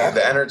times. Exactly. Like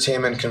the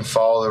entertainment can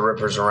follow the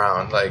rippers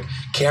around. Like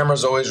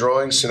cameras always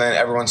rolling, so then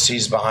everyone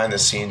sees behind the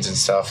scenes and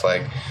stuff.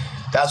 Like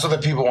that's what the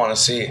people want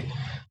to see.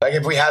 Like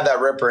if we had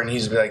that ripper and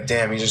he's be like,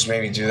 damn, he just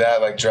made me do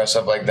that, like dress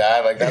up like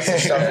that. Like that's the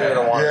stuff we're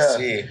gonna want to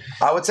see.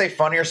 I would say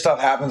funnier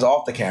stuff happens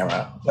off the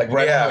camera. Like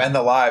right when we end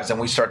the lives and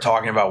we start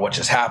talking about what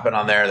just happened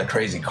on there, the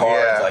crazy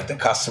cards, like the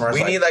customers.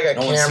 We need like a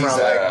camera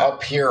like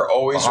up here,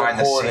 always behind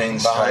the recording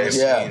scenes, behind the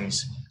Yeah.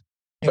 scenes.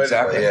 But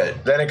Exactly.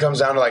 then it comes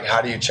down to like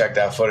how do you check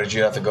that footage?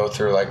 You have to go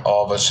through like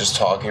all of us just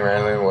talking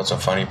randomly. What's a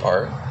funny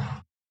part?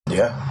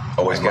 Yeah.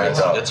 Always mic'd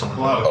up. That's some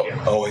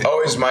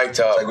Always mic'd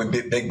up. It's like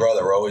with Big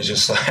Brother, we're always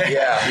just like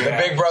The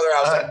Big Brother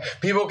house.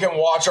 Like, people can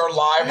watch our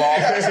live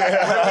office.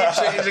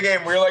 When we change the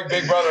game, we're like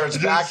Big Brother. It's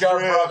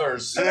Backyard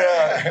Brothers.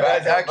 Yeah,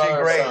 that's actually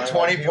Brothers,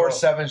 great.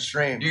 son. 24/7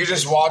 stream. You can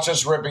just watch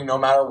us ripping no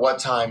matter what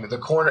time. The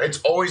corner, it's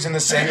always in the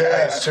same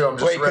place too. I'm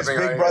just Wait, because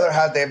ripping. Big Brother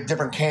they have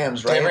different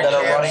cams, right? Different that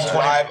are cams running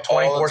live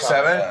all the time,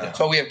 24/7.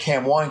 So we have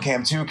cam 1,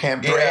 cam 2,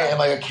 cam 3, Yeah. and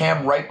like a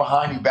cam right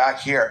behind you back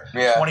here,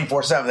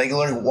 24/7. They can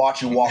literally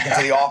watch you walk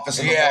into the office.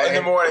 In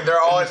the morning. They're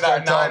all And at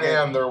start that 9 talking.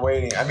 a.m. They're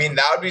waiting. I mean,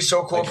 that would be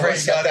so cool. How do we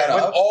set that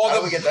with up? all How the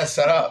do we get that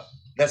set up?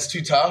 That's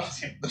too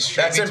tough.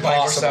 That's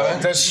impossible.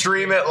 To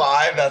stream it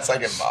live, that's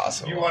like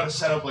impossible. You want to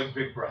set up like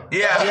Big Brother.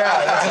 Yeah,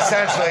 That's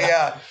essentially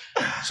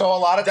So a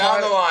lot of down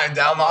times, the line.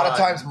 a lot of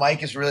times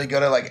Mike is really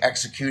good at like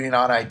executing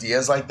on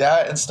ideas like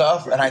that and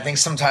stuff. And I think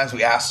sometimes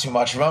we ask too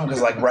much of him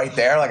because like right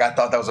there, like I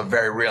thought that was a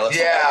very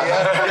realistic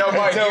idea. Yo,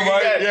 Mike,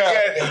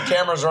 the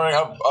camera's running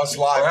up us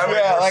live.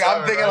 Yeah, like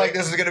I'm thinking like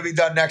this is gonna be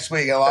done next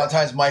week. And a lot of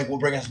times Mike will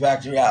bring us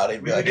back to reality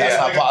and be like, that's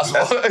not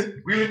possible.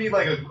 We would need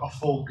like a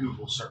full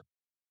Google search.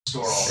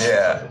 Store all that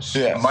Yeah. footage.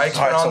 Yeah. Mike's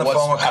been on the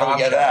phone with how do we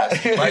get that?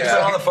 Comcast. Mike's been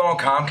on the phone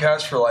with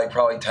Comcast for like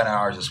probably 10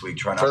 hours this week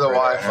trying to For the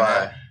upgrade our Wi-Fi.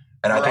 internet.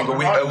 And I think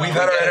we've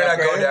had our internet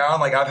go down.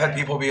 Like I've had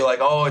people be like,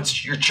 "Oh,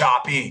 you're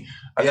choppy."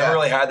 I've never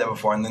really had that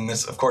before. And then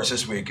this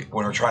week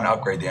when we're trying to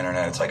upgrade the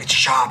internet, it's like it's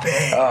choppy.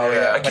 Oh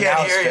yeah, I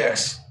can't hear you.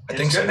 I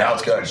think so. Now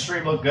it's good. The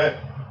stream looked good.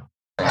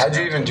 How'd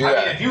you even do that?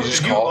 I mean,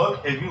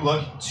 if you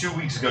look 2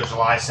 weeks ago,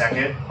 July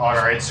 2nd, on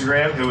our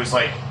Instagram, it was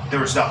like there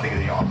was nothing in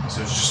the office.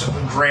 It was just a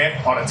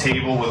Grant on a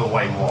table with a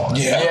white wall.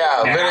 Yeah,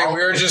 Now, literally,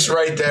 we were just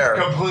right there.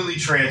 completely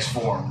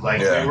transformed.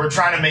 Like we're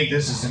trying to make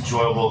this as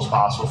enjoyable as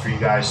possible for you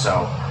guys.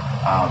 So,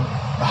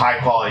 high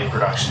quality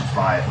production is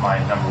my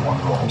number one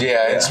goal.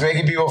 Yeah, it's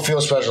making people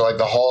feel special, like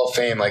the Hall of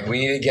Fame. Like we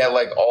need to get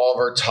like all of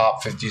our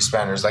top 50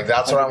 spenders. Like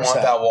that's what I want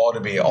 100%. that wall to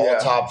be. All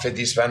top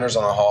 50 spenders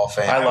on the Hall of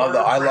Fame. I love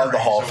the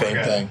Hall of So we're Fame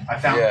good. thing. I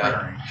found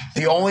printing.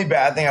 The only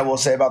bad thing I will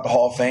say about the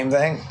Hall of Fame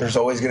thing, there's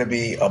always going to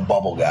be a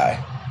bubble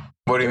guy.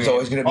 What do you There's mean?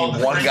 always going to be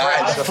the one fringe guy,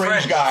 guy. the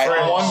fringe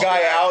guy, one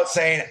guy out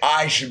saying,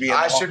 I should be in the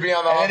I Hall. should be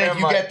on the Hall And of then if Fame,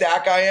 you like- get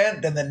that guy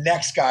in, then the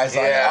next guy's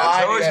like, Yeah, there's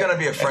I always get- gonna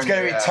be a fringe It's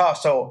going to be guy.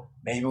 tough. So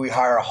maybe we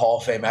hire a Hall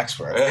of Fame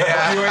expert.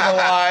 Yeah. Viewing the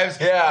lives,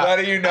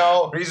 letting you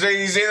know. He's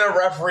in a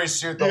referee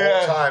suit the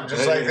whole time,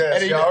 just like this.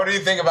 And he- Yo, what do you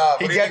think about?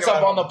 He what do you gets think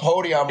up about on the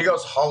podium. He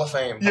goes Hall of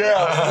Fame.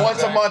 Yeah,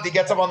 once a month he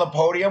gets up on the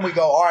podium. We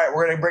go, all right,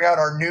 we're going to bring out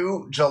our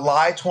new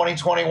July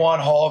 2021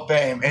 Hall of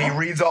Fame. And he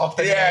reads off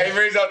the Yeah, name. he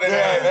reads out the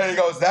name. And he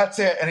goes, that's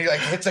it. And he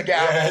like hits a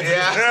gavel.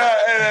 Yeah.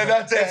 And then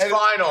that's it. It's And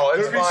final.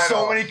 It's There'd be so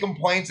final. many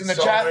complaints in the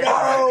So chat. many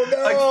No,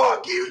 no. Like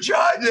fuck you,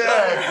 Judge.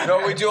 Yeah.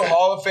 No, we do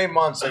Hall of Fame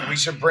months. Like we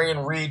should bring in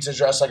Reed to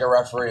dress like a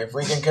referee. If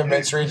we can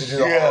convince Reed to do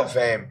the Hall of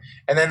Fame,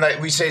 and then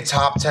like we say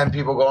top 10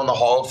 people go in the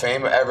Hall of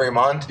Fame every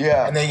month.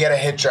 Yeah. and then you get a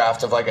hit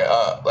draft of like 2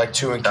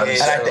 in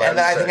case. And then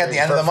I think at the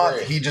end of the for month,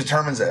 free. he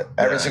determines it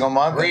every single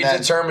month. Reed and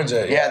then, determines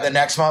it. Yeah, the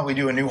next month we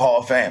do a new Hall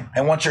of Fame.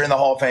 And once you're in the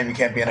Hall of Fame, you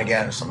can't be in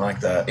again or something like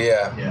that.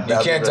 Yeah. You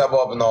That'd can't be double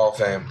up in the Hall of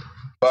Fame.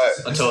 But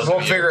Until we'll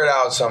New figure Year. it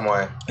out some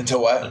way.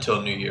 Until what?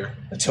 Until New Year.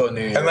 Until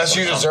New Year. Unless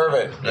you deserve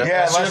it. Yeah,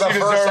 unless you're the you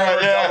first deserve ever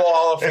it, yeah. double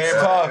Hall of It's Famer.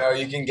 tough. You know,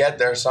 you can get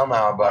there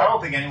somehow, I but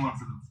don't think anyone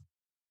for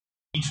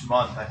each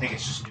month. I think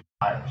it's just new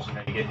hires. You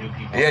know, you get new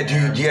people. Yeah, in do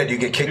you there.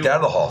 get kicked out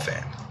of the Hall of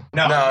Fame?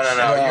 No,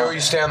 no.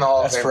 You stay on the Hall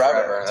of That's Fame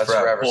forever. That's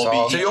forever.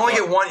 Well, So you only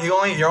get one.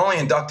 You're only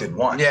inducted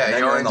once. Yeah, and then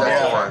you're only in the Hall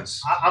inducted of Fame.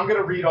 once. I'm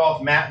gonna read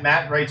off.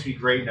 Matt writes me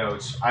great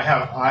notes. I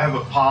have a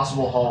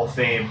possible Hall of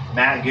Fame.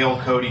 Matt Gill,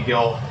 Cody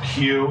Gill,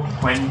 Q,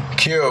 Quinn,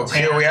 Q. We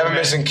haven't Newman.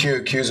 missing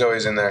Q. Q's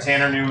always in there.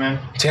 Tanner Newman,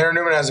 Tanner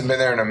Newman hasn't been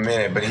there in a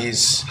minute, but he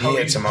hits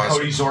him on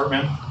Cody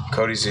Zortman,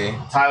 Cody Z.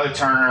 Tyler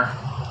Turner,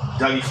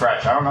 Dougie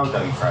Fresh. I don't know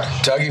Dougie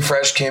Fresh. Dougie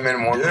Fresh came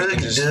in one week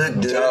and just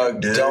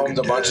domed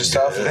a bunch of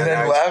stuff, and then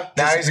now left,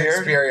 Now he's in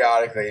disappeared?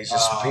 periodically.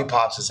 He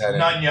pops his head in.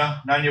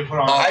 Nunya put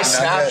on. I a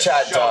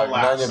Snapchat show Doug.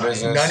 last None of your night.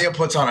 business. Nunya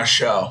puts on a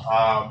show.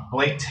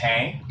 Blake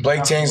Tang.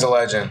 Blake Tang's a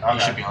legend. Okay.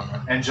 should be on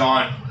there. And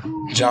John.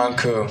 John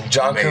Koo.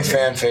 John Koo Amazing.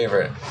 fan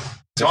favorite.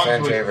 It's a John fan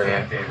Koo is a favorite. fan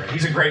man. favorite.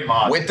 He's a great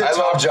mod. With the I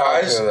top love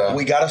John guys, Koo, though.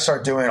 we got to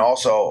start doing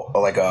also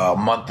like a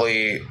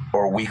monthly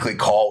or weekly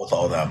call with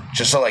all of them,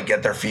 just to like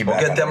get their feedback.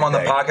 We'll get them on the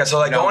podcast. So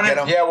like going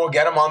in. Yeah, we'll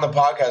get him on the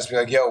podcast. Be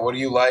like, yo, what do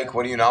you like?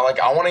 What do you not like?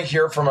 I want to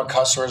hear from a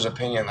customer's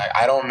opinion. Like,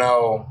 I don't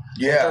know.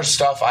 Yeah. If there's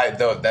stuff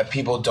that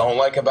people don't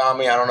like about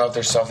me. I don't know if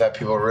there's stuff that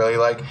people really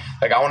like.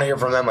 Like, I want to hear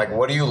from them. Like,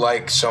 what do you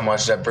like so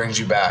much that brings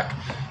you back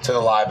to the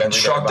live every day?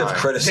 Constructive behind?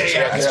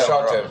 criticism. Yeah,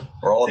 constructive.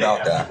 We're all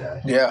about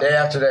that. Yeah, Day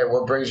after day,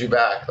 what brings you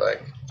back?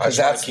 Like, I because just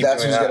wanna that's keep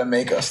who's doing that. gonna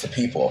make us the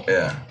people.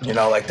 Yeah. You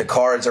know, like the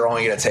cards are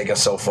only gonna take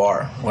us so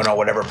far. You know,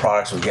 whatever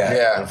products we get.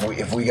 Yeah.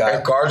 If we got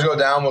If cars go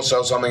down, we'll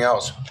sell something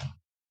else.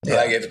 Yeah.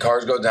 Like, if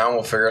cars go down,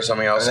 we'll figure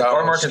something else And the out.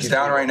 car We'll just market's keep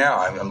down moving. right now.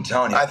 I'm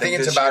telling you. I think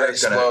it's this about year to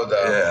is gonna- explode,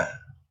 though. Yeah.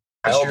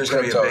 I This hope year's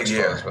gonna be a crypto big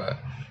year. explodes,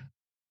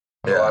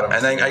 but a lot Yeah, of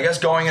and then I guess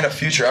going into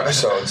future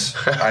episodes,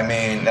 I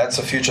mean, that's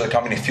the future of the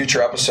company.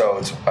 Future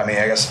episodes, I mean,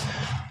 I guess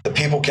the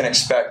people can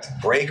expect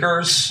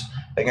breakers.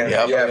 They can,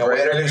 Yeah,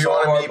 breakers. If you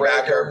want to meet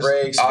backyard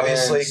breaks,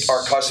 obviously Vince,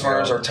 our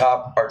customers, yeah.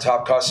 our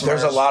top customers.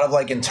 There's a lot of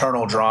like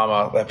internal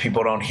drama that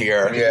people don't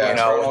hear. Yeah, you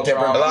know, internal with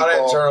different drama. A lot of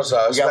people. internal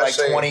stuff, We got like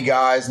especially- 20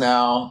 guys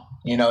now.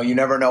 You know, you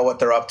never know what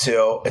they're up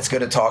to. It's good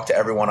to talk to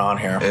everyone on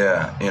here.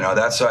 Yeah, you know,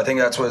 I think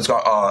that's what it's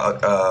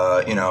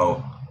got. You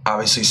know,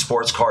 obviously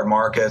sports card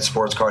market,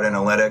 sports card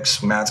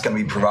analytics. Matt's going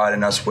to be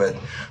providing us with,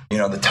 you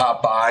know, the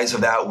top buys of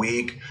that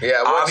week.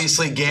 Yeah,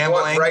 obviously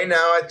gambling. Right now,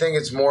 I think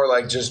it's more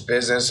like just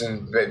business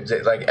and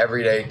like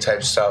everyday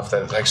type stuff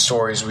that like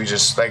stories. We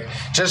just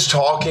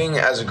talking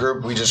as a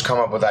group. We just come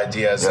up with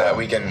ideas that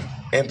we can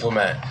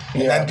implement,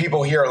 and then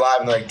people hear it live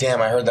and they're like,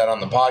 "Damn, I heard that on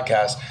the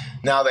podcast."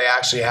 Now they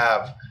actually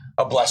have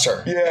a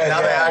blesser.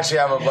 Now they actually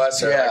have a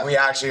blesser. Yeah. Like, we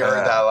actually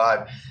heard that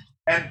live.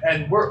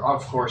 And we're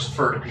of course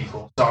fur to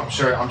people, so I'm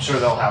sure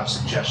they'll have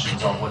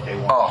suggestions on what they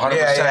want. Oh, 100%.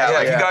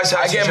 Yeah, if you guys have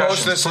I get most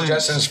of the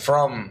suggestions, suggestions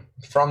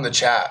from the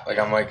chat. Like,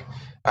 I'm like,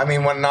 I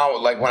mean, when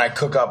I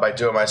cook up, I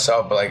do it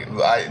myself. But like,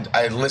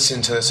 I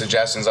listen to the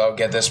suggestions. I'll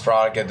get this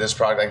product,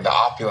 like the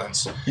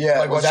opulence. Yeah,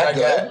 like was what that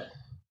should I good?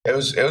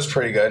 get? It was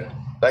pretty good.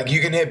 Like,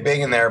 you can hit big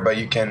in there, but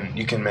you can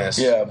miss.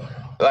 Yeah.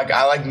 Like,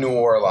 I like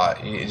Noir a lot.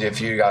 If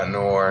you got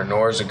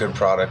Noir is a good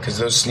product because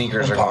those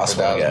sneakers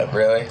Impossible are going for to $1,000. get.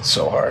 Really? It's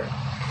so hard.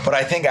 But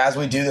I think as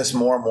we do this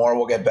more and more,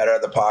 we'll get better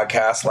at the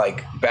podcast.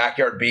 Like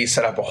Backyard B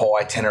set up a whole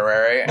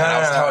itinerary, and I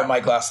was telling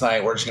Mike last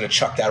night we're just going to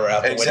chuck that right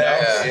out the window.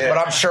 Yeah. But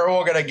I'm sure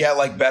we're going to get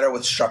like better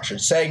with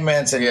structured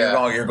segments, and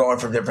you're going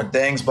for different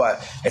things.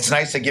 But it's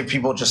nice to give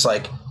people just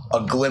like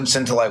a glimpse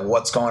into like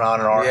what's going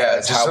on in our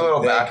heads, just how a little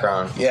we think.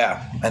 background.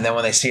 Yeah, and then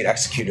when they see it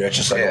executed, it's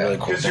just like a really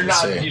cool Because thing you're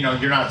to not, see.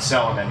 you're not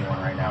selling anyone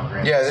right now,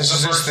 Grant. Yeah, this is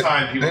is the just first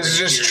time people this is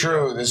are gonna just hear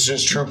true. This is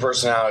just true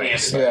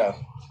personalities. Yeah.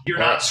 You're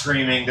not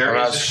screaming. There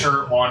I'm is not a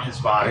shirt on his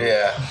body.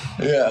 Yeah.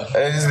 Yeah,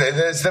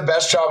 It's the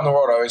best job in the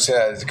world. I always say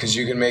that because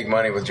you can make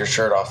money with your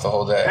shirt off the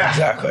whole day.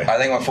 exactly. I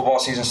think when football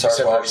season starts,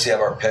 Except we'll for- obviously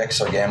have our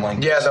picks, our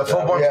gambling. Yeah, the picks.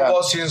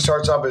 football season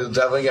starts up. It'll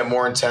definitely get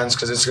more intense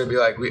because it's gonna be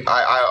like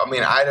I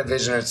mean, I had a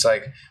vision. It's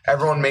like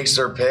everyone makes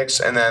their picks,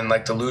 and then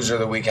like the loser of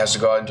the week has to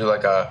go out and do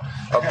like a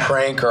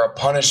prank or a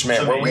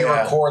punishment where we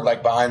record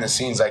like behind the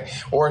scenes, like,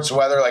 or it's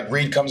whether like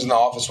Reed comes in the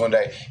office one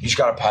day, you just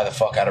gotta pie the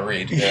fuck out of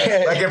Reed,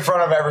 like in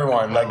front of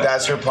everyone. Like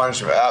that's your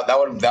punishment. That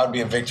would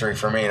be a victory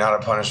for me, not a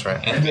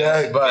punishment. And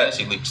but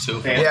fantasy leagues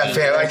too.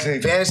 like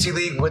fantasy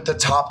league with the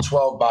top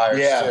 12 buyers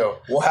too.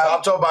 We'll have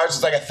Top 12 buyers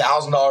is like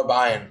 $1,000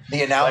 buy-in.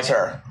 the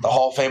announcer, the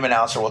Hall of Fame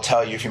announcer, will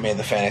tell you if you made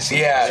the fantasy.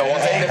 Yeah, so we'll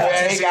take we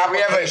have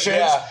a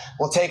applications.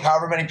 We'll take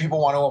however many people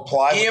want to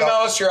apply. Email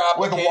us your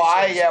with applications.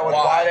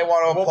 why they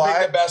want to We'll apply.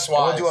 pick the best And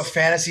We'll wys. do a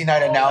fantasy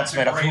night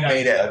announcement of who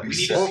made it. We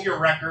need to see your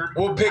record.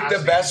 We'll pick the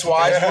best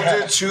wise.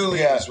 We'll do 2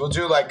 leagues. We'll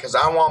do like because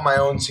I want my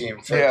own team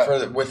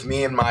with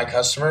me and my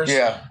customers.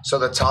 Yeah. So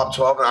the top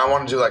 12, and I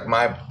want to do like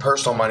my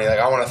personal money. Like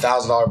I want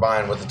 $1,000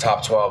 buy-in with the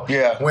top 12.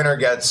 Yeah. Winner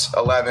gets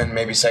 11.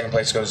 Maybe second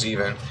place goes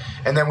even.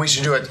 And then we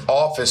should do an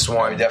office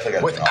one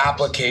with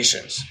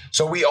applications.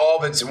 So we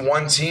all, if it's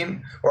one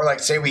team, or like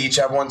say we each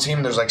have one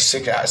team, there's like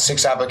six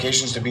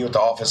applications to be with the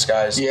office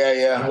guys.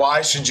 Yeah.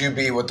 Why should you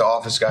be with the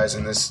office guys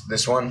in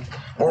this one?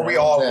 Or we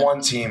all have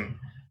one team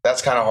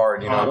That's kind of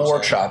hard, you know.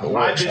 Workshop it.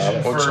 My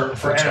vision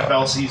for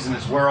NFL season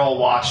is we're all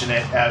watching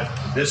it at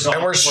this,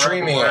 and we're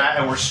streaming it,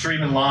 and we're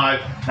streaming live.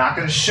 Not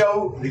going to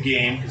show the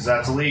game because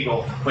that's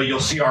illegal, but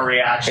you'll see our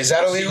reaction. Is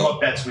that you'll illegal? See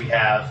what bets we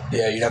have.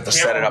 Yeah, you'd have to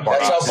set it up.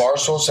 That's how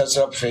Barstool sets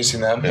it up facing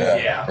them.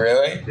 Yeah.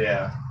 Really?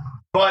 Yeah.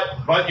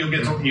 But you'll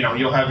get to,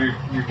 you'll have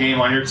your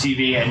game on your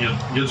TV and you'll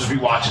just be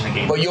watching the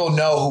game. But you'll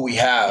know who we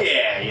have.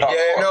 Yeah.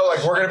 No,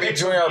 like we're gonna be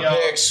doing our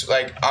picks.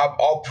 Like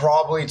I'll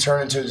probably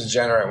turn into a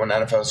degenerate when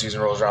NFL season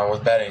rolls around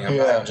with betting.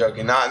 I'm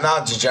joking.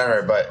 Not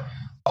degenerate, but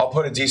I'll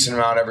put a decent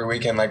amount every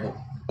weekend. Like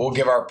we'll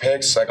give our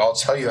picks. Like I'll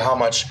tell you how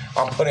much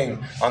I'm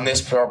putting on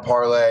this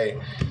parlay,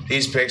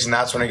 these picks, and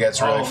that's when it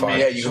gets really fun.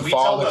 Yeah, you can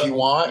follow if you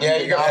want. Yeah,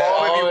 you can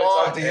follow if you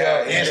want.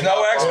 He's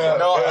no expert.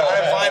 No,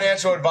 I'm a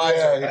financial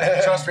advisor.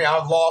 Trust me,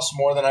 I've lost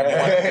more than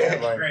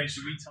I've won. Grant,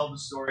 should we tell the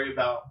story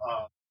about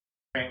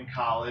Grant in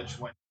college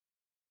when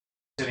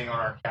sitting on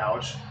our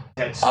couch?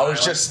 I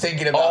was just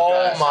thinking about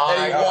that. My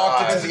and he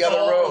walked into the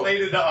other room.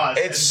 Related to us.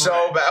 It's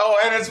so bad. Oh,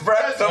 and it's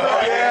Brett.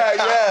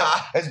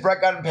 Yeah. Has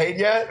Brett gotten paid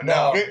yet?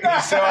 No. He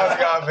still hasn't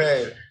gotten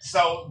paid.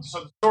 So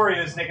the story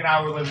is Nick and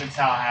I were living in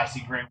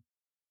Tallahassee.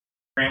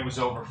 Grant was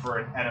over for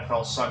an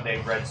NFL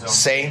Sunday Red Zone.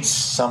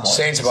 Saints Bucks.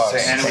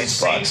 And it was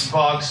Saints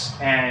Bucks,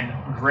 and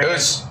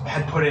Grant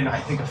had put in, I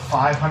think, a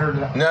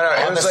 500. No,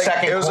 it was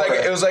like a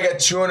 200. It was like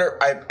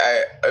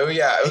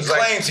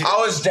I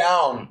was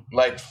down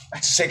like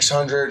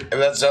 600.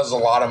 That was a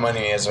lot of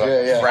money as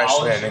a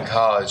freshman in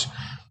college.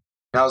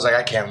 And I was like,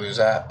 I can't lose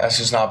that. That's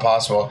just not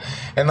possible.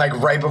 And like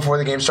right before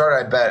the game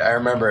started, I bet. I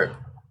remember it.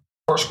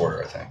 First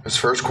quarter, I think. It was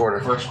first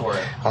quarter.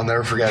 I'll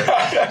never forget it.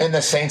 And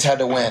the Saints had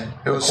to win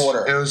the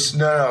quarter. It was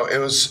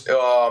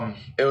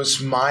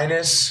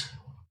minus.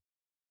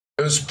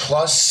 It was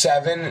plus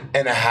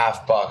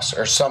 $7.50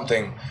 or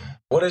something.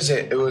 What is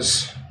it?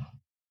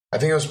 I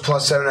think it was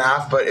plus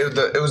 7.5. But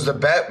it was the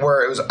bet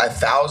where it was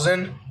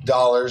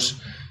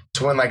 $1,000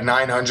 to win like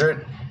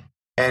 900,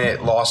 and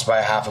it lost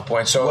by half a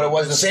point. So what it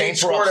was, the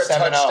Saints scored a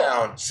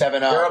touchdown.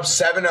 7-0. They're up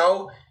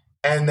 7-0,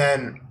 and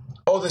then.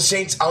 Oh, the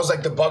Saints! I was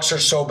like, the Bucks are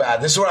so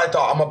bad. This is what I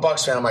thought. I'm a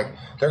Bucks fan. I'm like,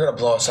 they're gonna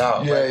blow us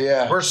out.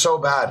 Yeah. We're so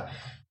bad.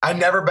 I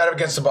never bet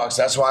against the Bucks.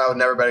 That's why I would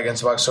never bet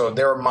against the Bucks. So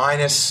they were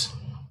minus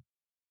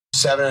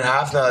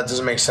 7.5. No, that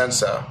doesn't make sense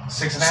though.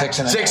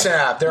 6.5.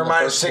 6.5. They were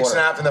minus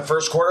 6.5 in the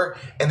first quarter,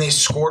 and they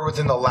scored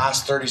within the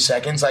last 30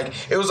 seconds. Like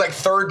it was like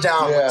third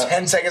down with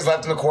 10 seconds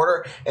left in the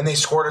quarter, and they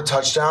scored a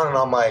touchdown. And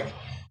I'm like.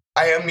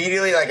 I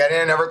immediately, I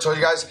never told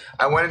you guys,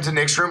 I went into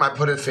Nick's room, I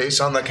put a face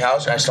on the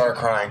couch, and I started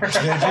crying. I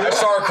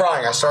started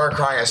crying, I swear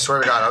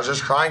to God. I was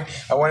just crying.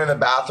 I went in the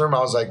bathroom, I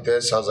was like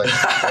this. I was like,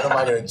 what am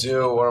I going to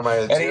do? What am I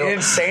going to do? And he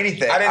didn't say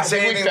anything. I didn't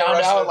say anything. We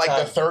found out like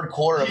the third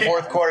quarter, the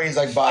fourth quarter, he's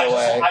like, by the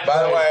way,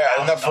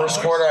 in the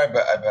first quarter, I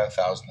bet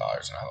 $1,000 and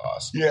I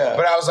lost. Yeah.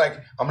 But I was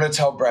like, I'm going to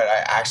tell Brett,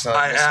 I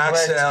accidentally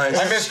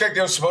misclicked.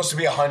 It was supposed to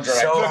be 100.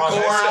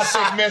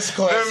 Classic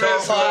misclick.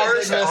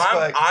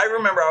 I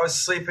remember I was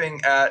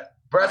sleeping at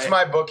Brett's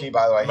my bookie,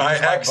 by the way. My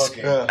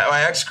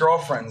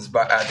ex-girlfriend's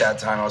at that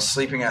time. I was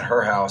sleeping at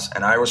her house,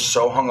 and I was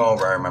so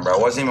hungover. I remember I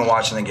wasn't even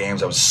watching the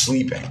games. I was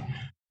sleeping,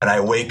 and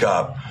I wake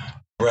up,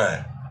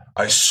 Brett.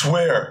 I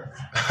swear,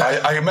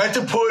 I meant to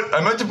put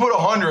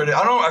 100.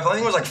 I don't know. I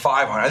think it was like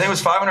 500. I think it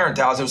was 500 or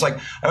 1,000. It was like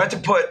I meant to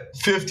put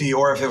 50,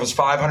 or if it was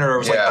 500, it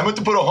was like I meant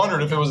to put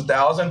 100 if it was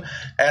 1,000.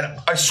 And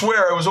I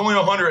swear it was only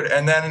 100.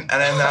 And then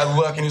I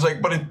look, and he's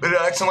like, but it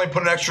accidentally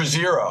put an extra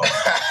zero.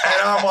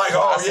 And I'm like,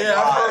 oh yeah,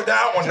 I've heard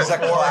that one before.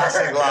 It's a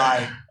classic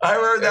lie. I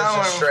heard that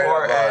one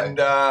before.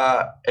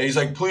 And he's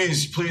like,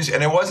 please.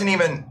 And it wasn't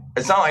even.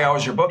 It's not like I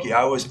was your bookie. He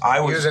was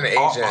an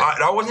agent.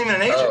 I wasn't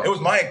even an agent. It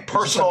was my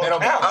personal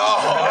account.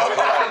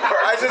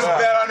 I just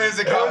bet on his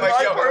account. I'm like,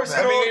 yo,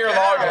 let me get your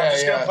login. I'm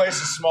just going to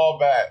place a small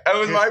bet. It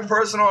was my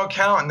personal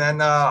account. And then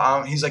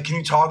he's like, can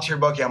you talk to your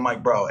bookie? I'm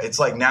like, bro, it's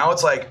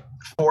like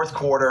fourth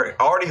quarter,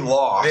 already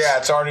lost. Yeah,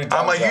 it's already done.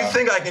 I'm like, you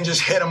think I can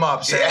just hit him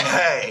up saying,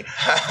 hey,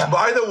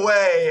 by the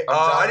way,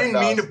 I didn't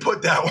mean to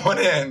put that one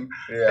in.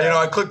 Yeah.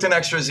 I clicked an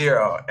extra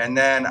zero. And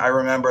then I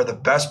remember the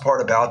best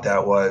part about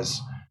that was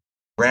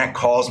Grant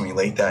calls me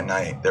late that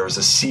night. There was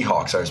a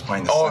Seahawks I was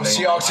playing the Sunday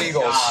Seahawks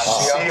Eagles.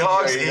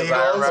 Seahawks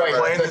Eagles.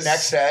 Playing the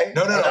next day?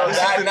 No. This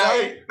is the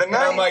night. The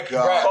night. I'm like,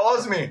 Brett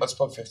calls me. Let's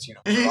put 15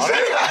 on. He's like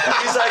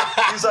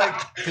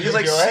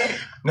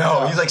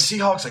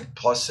Seahawks like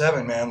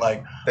 +7, man.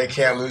 Like they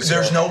can't lose.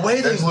 There's no way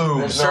they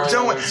lose. There's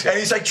no way. And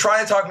he's like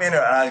trying to talk me into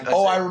it.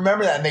 I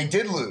remember that, and they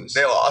did lose.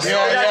 They lost.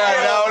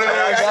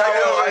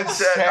 I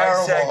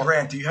said,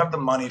 Grant, do you have the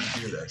money to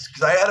do this?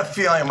 Because I had a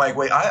feeling. I'm like,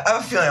 wait, I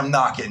have a feeling I'm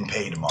not getting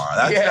paid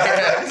tomorrow.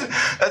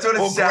 That's what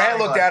it sounded Grant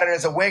looked at it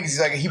as a win because he's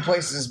like, he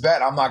places his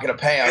bet, I'm not going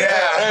to pay him.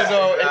 Yeah.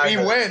 So if he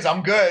wins,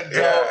 I'm good.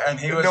 Yeah. And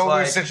he was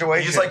like,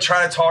 situation. He's like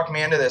trying to talk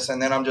me into this,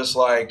 and then I'm just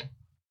like,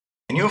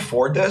 can you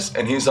afford this?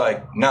 And he's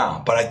like,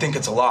 no, but I think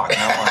it's a lock. And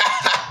I'm like,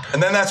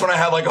 and then that's when I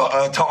had like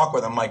a talk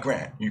with him. I'm like,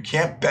 Grant, you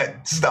can't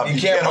bet stuff you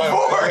can't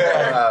afford.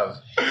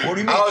 What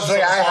do you mean? I was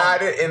like, I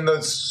had it in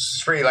the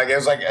street. Like it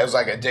was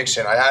like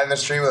addiction. I had it in the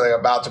street, we were like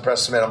about to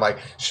press submit. I'm like,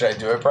 should I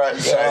do it,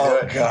 Brett? Should I do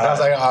it? And I was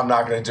like, oh, I'm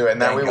not gonna do it.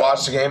 And then we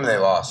watched the game and they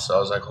lost. So I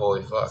was like,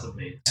 holy fuck.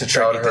 It's a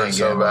tricky thing,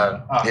 so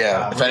bad.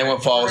 Yeah. If anyone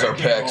follows our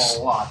picks,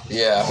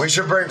 We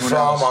should bring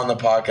Fromm on the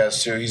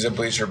podcast too. He's a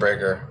bleacher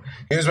breaker.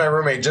 He was my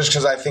roommate just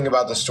because I think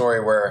about the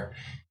story where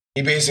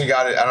he basically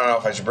got it. I don't know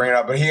if I should bring it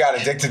up, but he got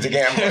addicted to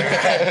gambling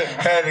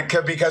and it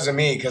could because of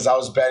me because I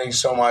was betting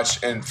so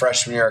much in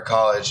freshman year of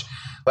college.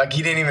 Like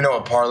he didn't even know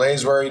what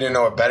parlays were. He didn't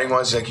know what betting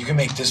was. He's like, you can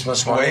make this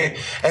much money.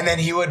 And then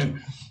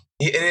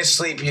in his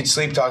sleep, he'd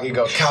sleep talk. He'd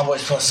go,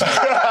 Cowboys +7,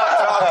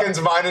 Falcons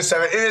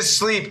 -7 in his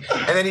sleep.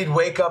 And then he'd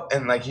wake up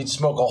and like he'd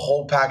smoke a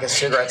whole pack of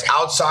cigarettes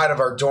outside of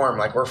our dorm.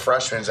 Like we're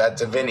freshmen at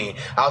Davini,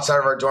 outside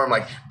of our dorm,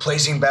 like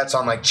placing bets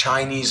on like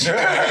Chinese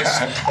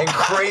and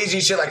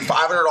crazy shit, like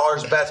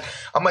 $500 bets.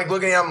 I'm like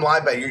looking at him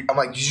live bet. I'm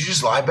like, did you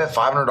just live bet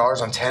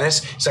 $500 on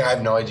tennis? He's like, I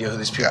have no idea who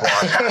these people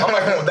are. I'm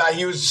like, well, that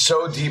he was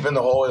so deep in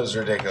the hole, it was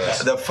ridiculous.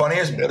 The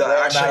funniest,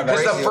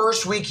 because the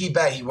first week he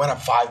bet, he went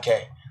up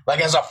 5K. Like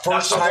as a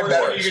first time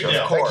better,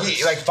 of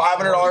course. Like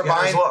 $500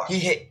 buy-in, he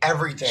hit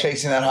everything.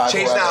 Chasing that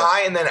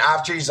high. And then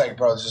after he's like,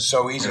 bro, this is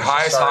so easy. Your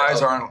highest highs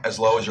aren't as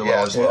low as your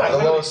lowest lows.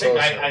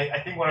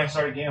 I think when I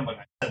started gambling,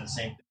 I said the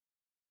same thing.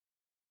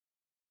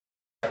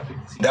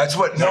 That's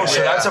what. No, so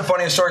that's a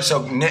funny story.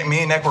 So me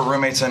and Nick were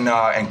roommates in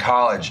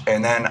college,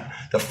 and then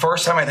the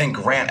first time I think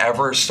Grant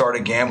ever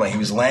started gambling, he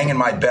was laying in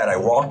my bed. I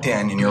walked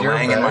in, and you're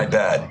laying in my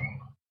bed.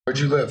 Where'd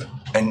you live?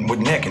 And with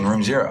Nick in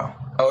room 0.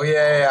 Oh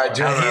yeah, I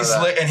do. And he's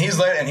lit, and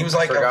he was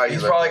like,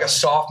 he's probably like a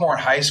sophomore in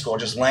high school,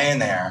 just laying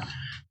there,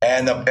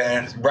 and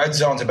Red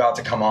Zone's about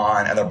to come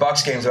on, and the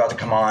Bucks game's about to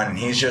come on, and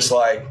he's just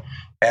like,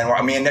 and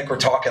me and Nick were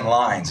talking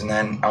lines, and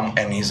then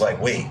and he's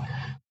like, wait,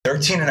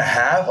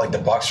 13.5, like the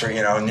Bucks are,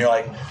 and you're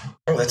like,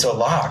 bro, that's a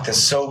lock. That's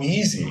so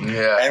easy.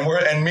 Yeah.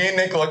 And me and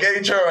Nick look at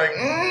each other like,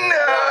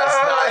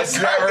 no, it's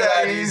never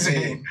that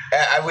easy.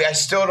 I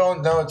still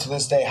don't know to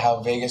this day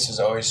how Vegas is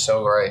always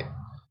so right.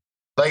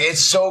 Like,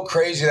 it's so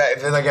crazy that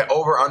if like an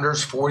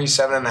over-under's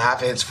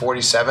 47.5, it hits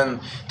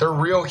 47, they're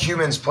real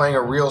humans playing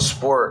a real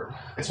sport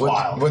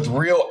with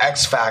real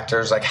X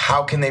factors. Like,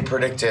 how can they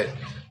predict it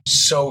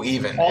so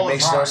even? It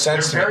makes no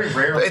sense to me.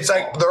 It's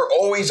like they're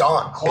always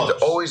on. They're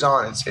always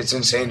on. It's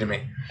insane to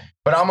me.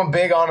 But I'm a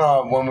big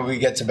on, when we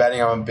get to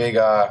betting, I'm a big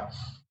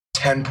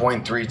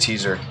 10.3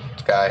 teaser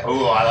guy.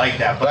 Oh, I like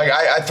that. Like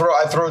I throw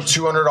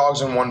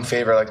 $200 in one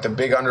favor. Like the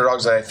big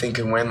underdogs that I think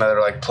can win that are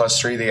like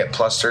 +3, they get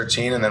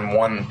 +13, and then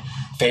one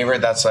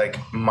favorite that's like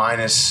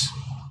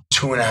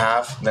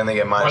 -2.5, then they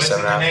get -7.5. It's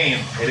in the name.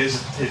 It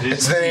is.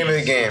 It's the name of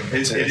the game.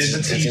 It's a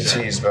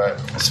tease, but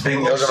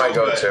those are my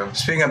go-to.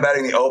 Speaking of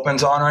betting, the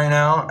Open's on right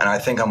now, and I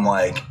think I'm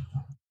like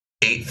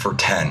 8 for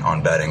 10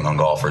 on betting on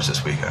golfers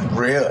this weekend.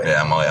 Really?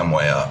 Yeah, I'm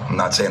way up. I'm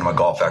not saying I'm a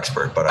golf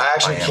expert, but I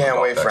actually am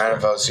can't wait for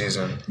expert. NFL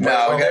season.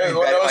 No, when those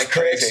like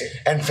crazy.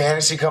 and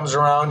fantasy comes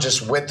around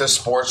just with the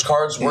sports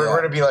cards, we're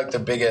going to be like the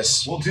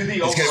biggest. We'll do the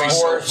It's going to be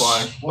so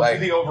fun. We'll do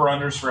the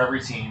over-unders for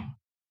every team.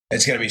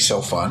 It's going to be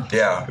so fun.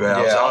 Yeah.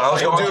 I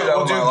was going through that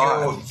with my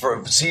live.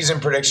 For season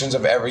predictions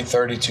of every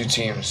 32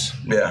 teams.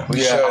 Yeah.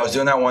 We should. I was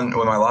doing that one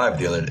with my live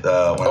the other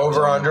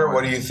over under.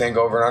 What do you think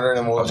over and under? And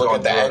then we'll look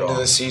at the end of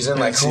the season.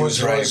 Like who's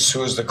the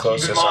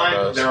closest Keep in mind,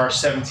 on those? there are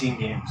 17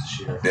 games this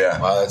year. Yeah.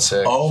 Wow, that's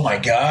sick. Oh my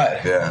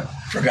God. Yeah.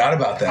 Forgot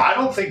about that. I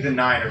don't think the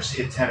Niners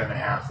hit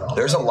 10.5 though.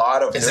 There's a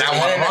lot of. Is that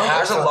 1.5?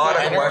 There's a lot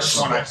of That's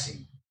one I've questions.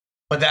 seen.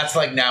 But that's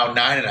like now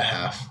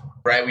 9.5,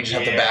 right? We just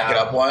have to back it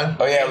up one.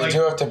 Oh yeah, we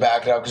do have to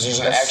back it up because there's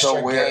an That's extra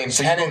so weird. game.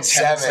 So 10 you and go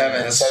 10 and 7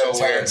 7 instead is of so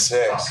 10 and weird.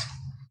 6.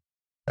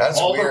 That's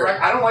weird.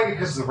 I don't like it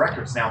because the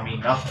records now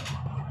mean nothing.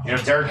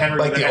 If Derrick Henry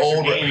Like with an the extra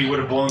old- game, he would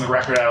have blown the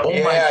record out.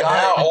 Yeah,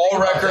 now all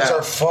records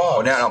are fucked.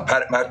 Well, now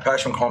Patrick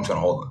Mahomes going to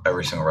hold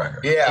every single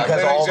record. Yeah, Because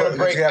because he's all going the-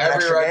 to break because you have an every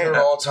extra record game. of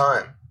all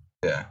time.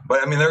 Yeah,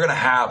 but I mean, they're gonna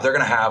have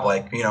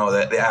like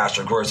the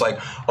asterisk where it's like,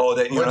 oh,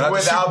 that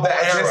Without the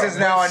era. This is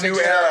now a new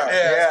era.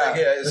 Yeah,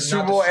 The it's Super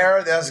not Bowl the-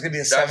 era, that's going to be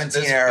a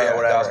 17 era or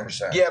whatever.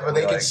 1,000%. Yeah, but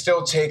they can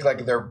still take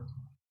like their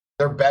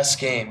best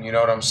game. You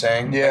know what I'm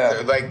saying?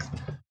 Yeah. Like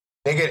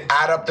they could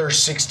add up their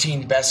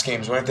 16 best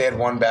games. What if they had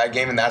one bad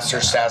game and that's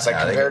their stats? Like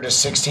compared to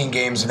 16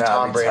 games of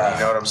Tom Brady. You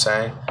know what I'm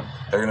saying?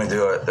 They're gonna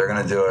do it. They're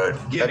gonna do it.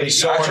 That'd be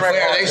so Wait,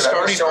 unfair. are they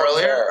starting so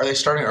earlier? unfair. Are they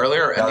starting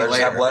earlier or No, any they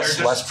just have later? less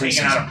They're just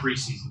taking out a preseason.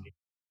 preseason game.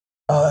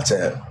 Oh, that's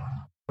it.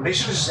 They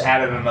should have just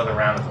added another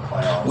round of the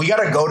playoffs. We got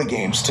to go to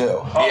games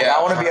too. Yeah,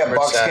 I want to be at 100%.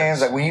 Bucks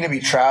games. Like we need to be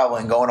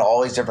traveling, going to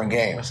all these different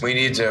games. We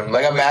need to.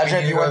 Like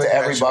imagine if you went to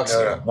every Bucks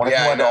game. What if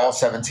you went to all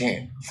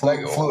 17?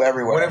 Flew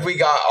everywhere. What if we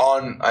got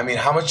on? I mean,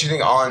 how much do you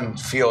think on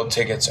field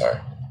tickets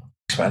are?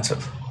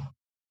 Expensive.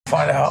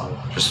 Find out.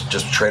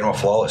 Just trade him a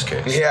flawless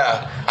case.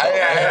 Yeah,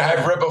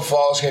 I rip a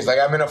flawless case. Like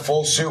I'm in a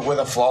full suit with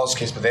a flawless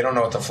case, but they don't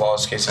know what the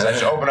flawless case is. I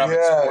just open up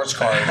sports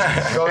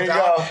cards, go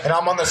down, and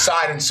I'm on the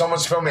side, and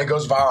someone's filming. It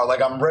goes viral.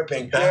 Like I'm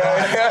ripping.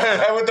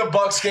 And with the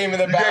Bucks game in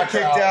the back,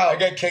 I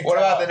get kicked out. What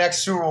about the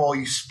next Super Bowl?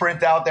 You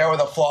sprint out there with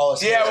a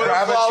flawless case. Yeah, with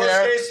a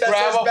flawless case that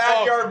says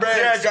backyard breaks.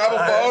 Yeah, grab a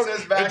phone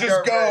and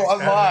just go on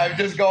live.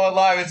 Just go on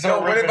live. It's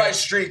win it by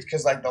streak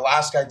because like the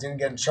last guy didn't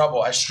get in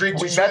trouble. I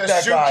streaked with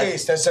a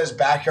suitcase that says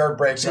backyard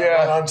breaks and I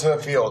went onto the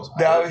field.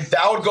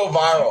 That would go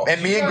viral.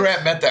 And me and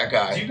Grant met that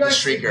guy. Do you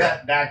guys think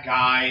that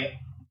guy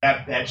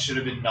that should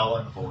have been null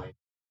and void?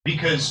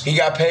 Because he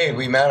got paid.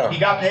 We met him. He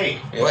got paid.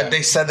 Yeah. But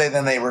they said he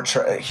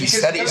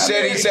said he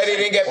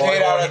didn't get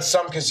paid out at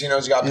some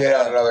casinos. He got paid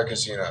out at other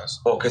casinos.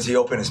 Well, because he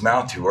opened his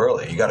mouth too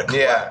early. You got to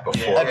collect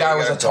before. That guy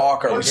was a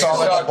talker. We saw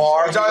him at the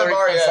bar. We saw him at the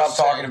bar. Stop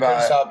talking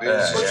about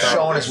it.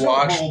 Showing his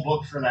watch. Rule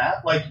book for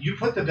that. Like you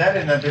put the bet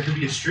in that there could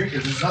be a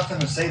streaker. There's nothing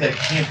to say that it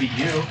can't be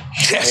you.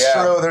 That's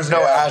true. There's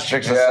no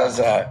asterisk that says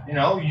that. You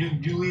know,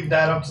 you leave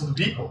that up to the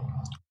people.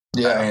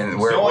 Yeah, I mean,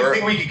 it's the only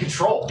thing we can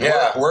control.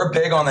 Yeah, we're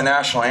big on the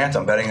national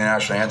anthem, betting the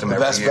national anthem every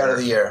year. The best bet of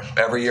the year.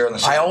 Every year in the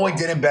Super I Bowl. only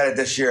didn't bet it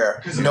this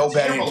year. No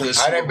betting for the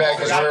Super Bowl. I didn't bet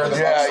because we were in the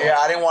Yeah,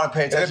 I didn't want to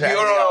pay attention.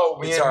 No,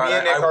 me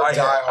and Nick are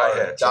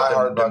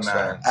diehard Bucks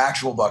fans.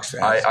 Actual Bucks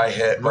fans. I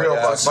hit. Real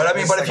Bucks. But I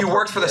mean, if you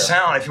worked for the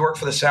sound,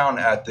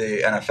 at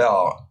the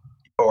NFL,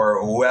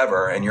 or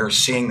whoever, and you're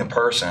seeing the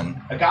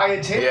person. A guy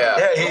at tape. Yeah.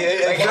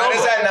 How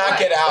does that not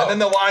get out? And then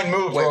the line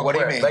moves. Wait, what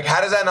do you mean? Like,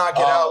 how does that not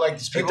get out? Like,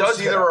 people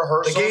see the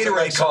rehearsals. The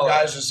Gatorade color.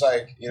 Guys just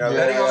like, you know,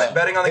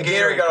 betting on the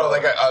Gatorade color.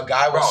 Like a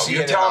guy will see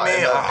you're it. telling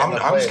me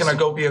I'm just gonna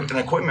go be an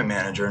equipment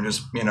manager and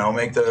just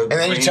make the. And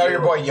then you tell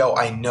your boy, yo,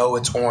 I know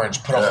it's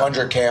orange. Put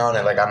 $100K on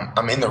it. Like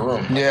I'm in the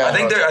room. Yeah.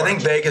 I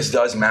think Vegas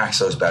does max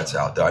those bets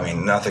out though. I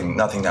mean, nothing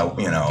that not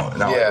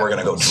like we're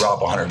gonna go drop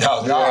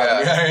 $100,000. You know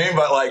what I mean?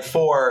 But like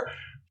for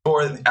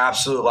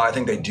absolute, I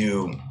think they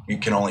do. You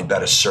can only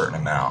bet a certain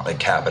amount. They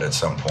cap it at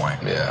some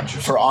point. Yeah.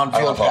 For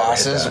on-field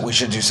passes, we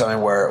should do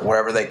something where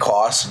wherever they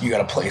cost, you got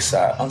to place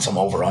that on some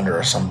over/under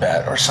or some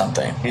bet or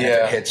something. And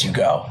if it hits, you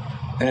go.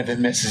 And if it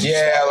misses, you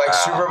stop. like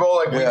Super Bowl,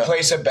 like we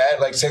place a bet.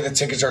 Like say the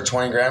tickets are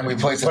 $20,000, we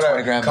place a put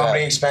 $20,000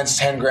 company expense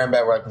 $10,000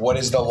 bet. We're like, what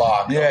is the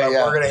lock? Yeah,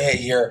 We're gonna hit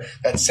here.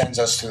 That sends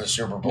us to the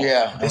Super Bowl.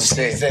 Yeah, this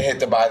needs to hit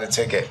to buy the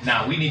ticket.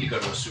 Now we need to go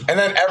to a Super Bowl. And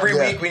then every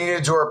week we need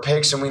to do our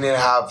picks, and we need to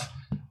have.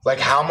 Like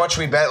how much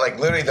we bet, like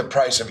literally the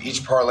price of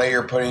each parlay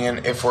you're putting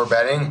in if we're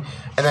betting,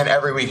 and then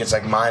every week it's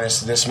like minus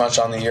this much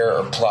on the year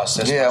or plus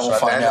this much. We'll so at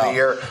find the end out. of the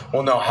year,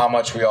 we'll know how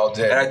much we all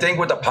did. And I think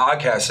with the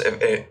podcast,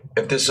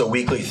 if this is a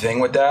weekly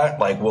thing with that,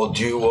 like we'll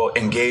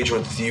engage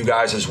with you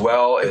guys as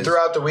well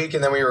throughout the week,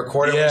 and then we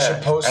record it. We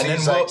should post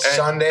these like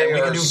Sunday, and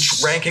we can do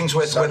rankings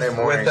with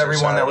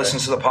everyone that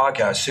listens to the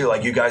podcast too.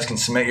 Like you guys can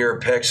submit your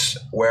picks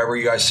wherever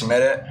you guys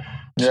submit it.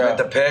 Submit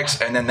the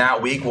picks, and then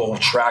that week we'll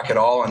track it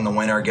all, and the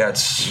winner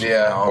gets.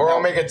 Or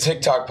I'll make a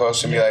TikTok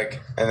post and be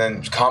like, and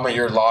then comment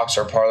your locks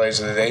or parlays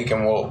of the day,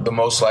 and the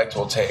most liked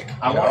we'll take.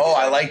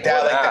 I like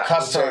that. Like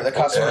the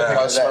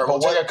customer. We'll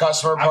take a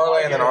customer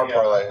parlay and then our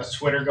parlay. A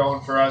Twitter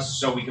going for us,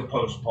 so we can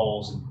post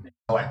polls and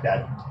collect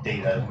that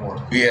data more.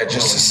 Yeah,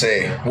 just to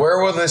see.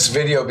 Where will this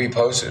video be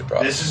posted,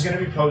 bro? This is going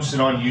to be posted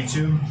on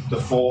YouTube,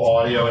 the full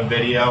audio and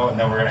video, and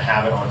then we're going to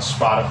have it on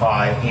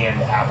Spotify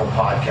and Apple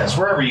Podcasts,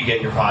 wherever you get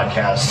your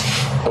podcasts.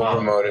 We'll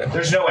promote it.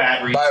 There's no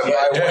ad reads.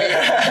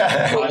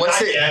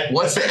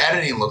 What's the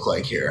editing look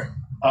like here?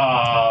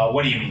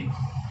 What do you mean?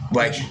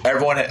 Like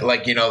everyone,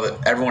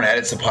 everyone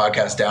edits the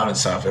podcast down and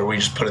stuff. Are we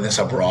just putting this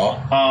up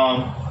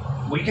raw?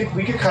 We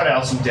could cut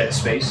out some dead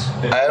space.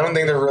 I don't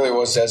think there really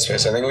was dead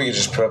space. I think we could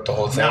just put up the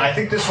whole thing. No, I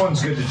think this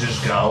one's good to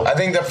just go. I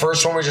think the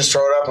first one we just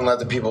throw it up and let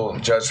the people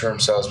judge for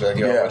themselves. Be like,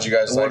 yo, what you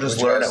guys like? We'll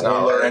just learn it.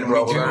 We'll learn.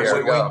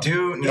 We'll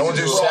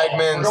do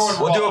segments.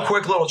 We'll do a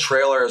quick little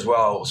trailer as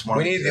well.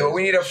 We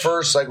need a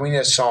first, like we need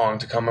a song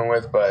to come in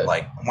with, but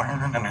like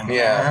I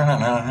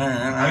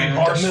mean,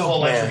 Barstool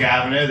Electric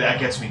Avenue, that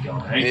gets me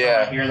going.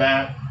 Anytime I hear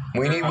that.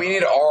 We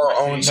need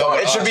our own song.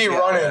 It should be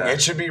running. It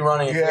should be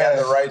running if we have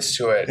the rights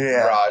to it.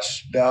 Yeah.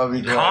 Raj. That would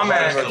be great.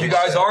 Comment if you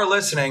guys are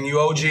listening, you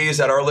OGs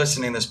that are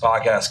listening to this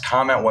podcast,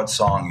 comment what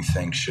song you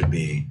think should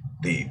be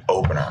the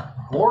opener.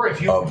 Or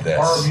if you are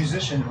a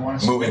musician and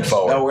want to moving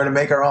forward. No, we're gonna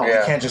make our own.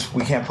 Yeah.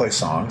 We can't play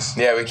songs.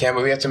 Yeah, we can,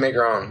 but we have to make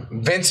our own.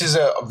 Vince is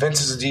a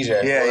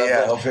DJ.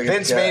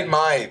 Vince made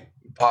my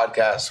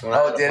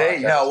podcast. Did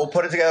he? No, we'll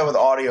put it together with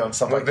audio and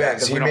stuff like that.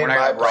 Vince, he made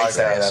my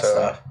podcast.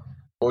 Stuff.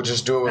 We'll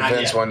just do it with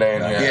Vince one day.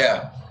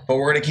 But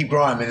we're going to keep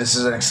growing. I mean, this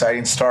is an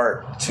exciting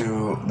start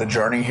to the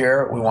journey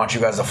here. We want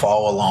you guys to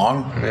follow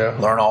along,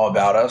 learn all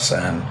about us,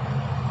 and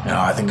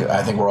I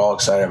think we're all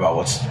excited about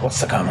what's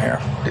to come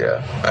here.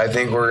 Yeah, I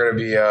think we're going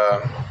to be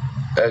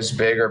as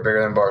big or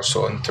bigger than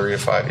Barstool in 3 to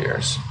 5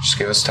 years. Just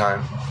give us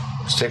time.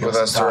 Stick with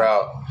us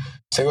throughout.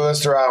 Stick with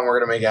us throughout, and we're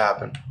going to make it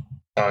happen.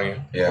 telling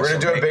you. Yeah, We're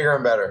gonna so do it bigger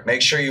and better.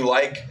 Make sure you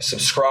like,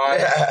 subscribe.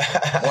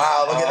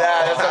 Wow, look at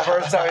that. That's the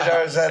first time he's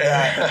ever said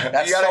that.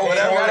 That's You gotta- so you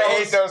corny. gotta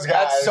hate those guys.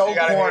 That's so You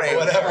gotta hate corny.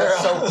 whatever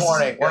That's so else.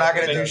 corny. We're not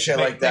gonna do shit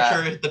like Make sure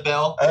that. to hit the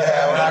bell.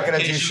 Yeah, we're not gonna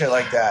do shit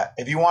like that.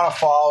 If you want to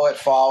follow it,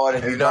 follow it.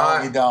 If you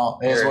don't, you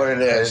don't. It is what it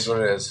It is. is what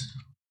it is.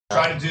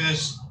 Try to do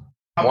this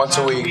couple Once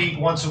a times week.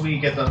 Once a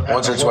week at the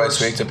Once or the twice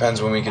worst. a week,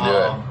 depends when we can do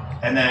it.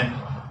 And then,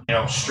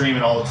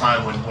 streaming all the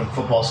time when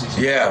football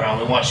season Yeah. comes around.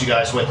 We want you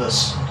guys with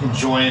us,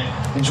 enjoying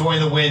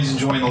the wins,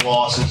 enjoying the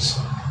losses.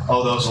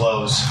 Oh, those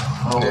lows.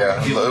 Oh,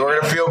 Yeah, we're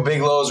gonna feel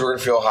big lows. We're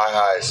gonna feel high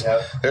highs.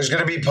 Yep. There's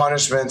gonna be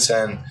punishments,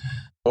 and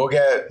we'll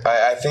get.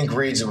 I think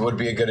Reed's would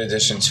be a good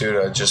addition too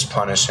to just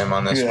punish him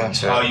on this one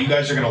too. Oh, you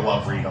guys are gonna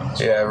love Reed on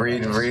this. Yeah,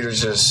 Reed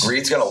was just.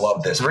 Reed's gonna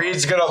love this.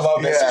 Reed's gonna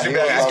love this. Yeah, He's gonna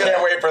be like, I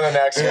can't wait for the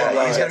next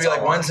one. He's gonna be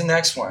like, when's the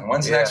next one?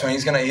 When's the next one?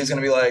 He's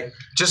gonna be like,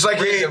 Just like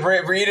Reed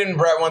and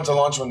Brett went to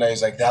lunch one day.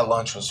 He's like, that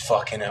lunch was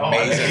fucking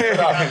amazing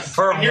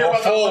for I hear a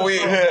about full that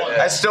week. lunch for a month.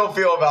 I still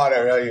feel about it.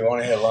 Really, you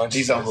want to hit lunch?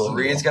 He's unbelievable.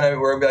 Reed's gonna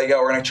be like, yo,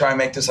 we're gonna try and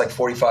make this like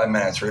 45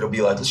 minutes. Reed will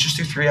be like, let's just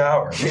do 3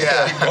 hours.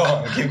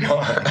 Yeah. keep going.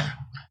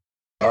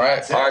 All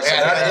right. All right, so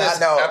that is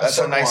that's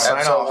a nice sign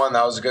episode off. 1.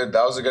 That was a good.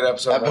 That was a good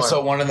episode.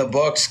 Episode 1 in the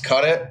books.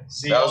 Cut it.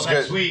 See That y'all was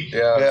next good. week.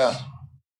 Yeah. Yeah.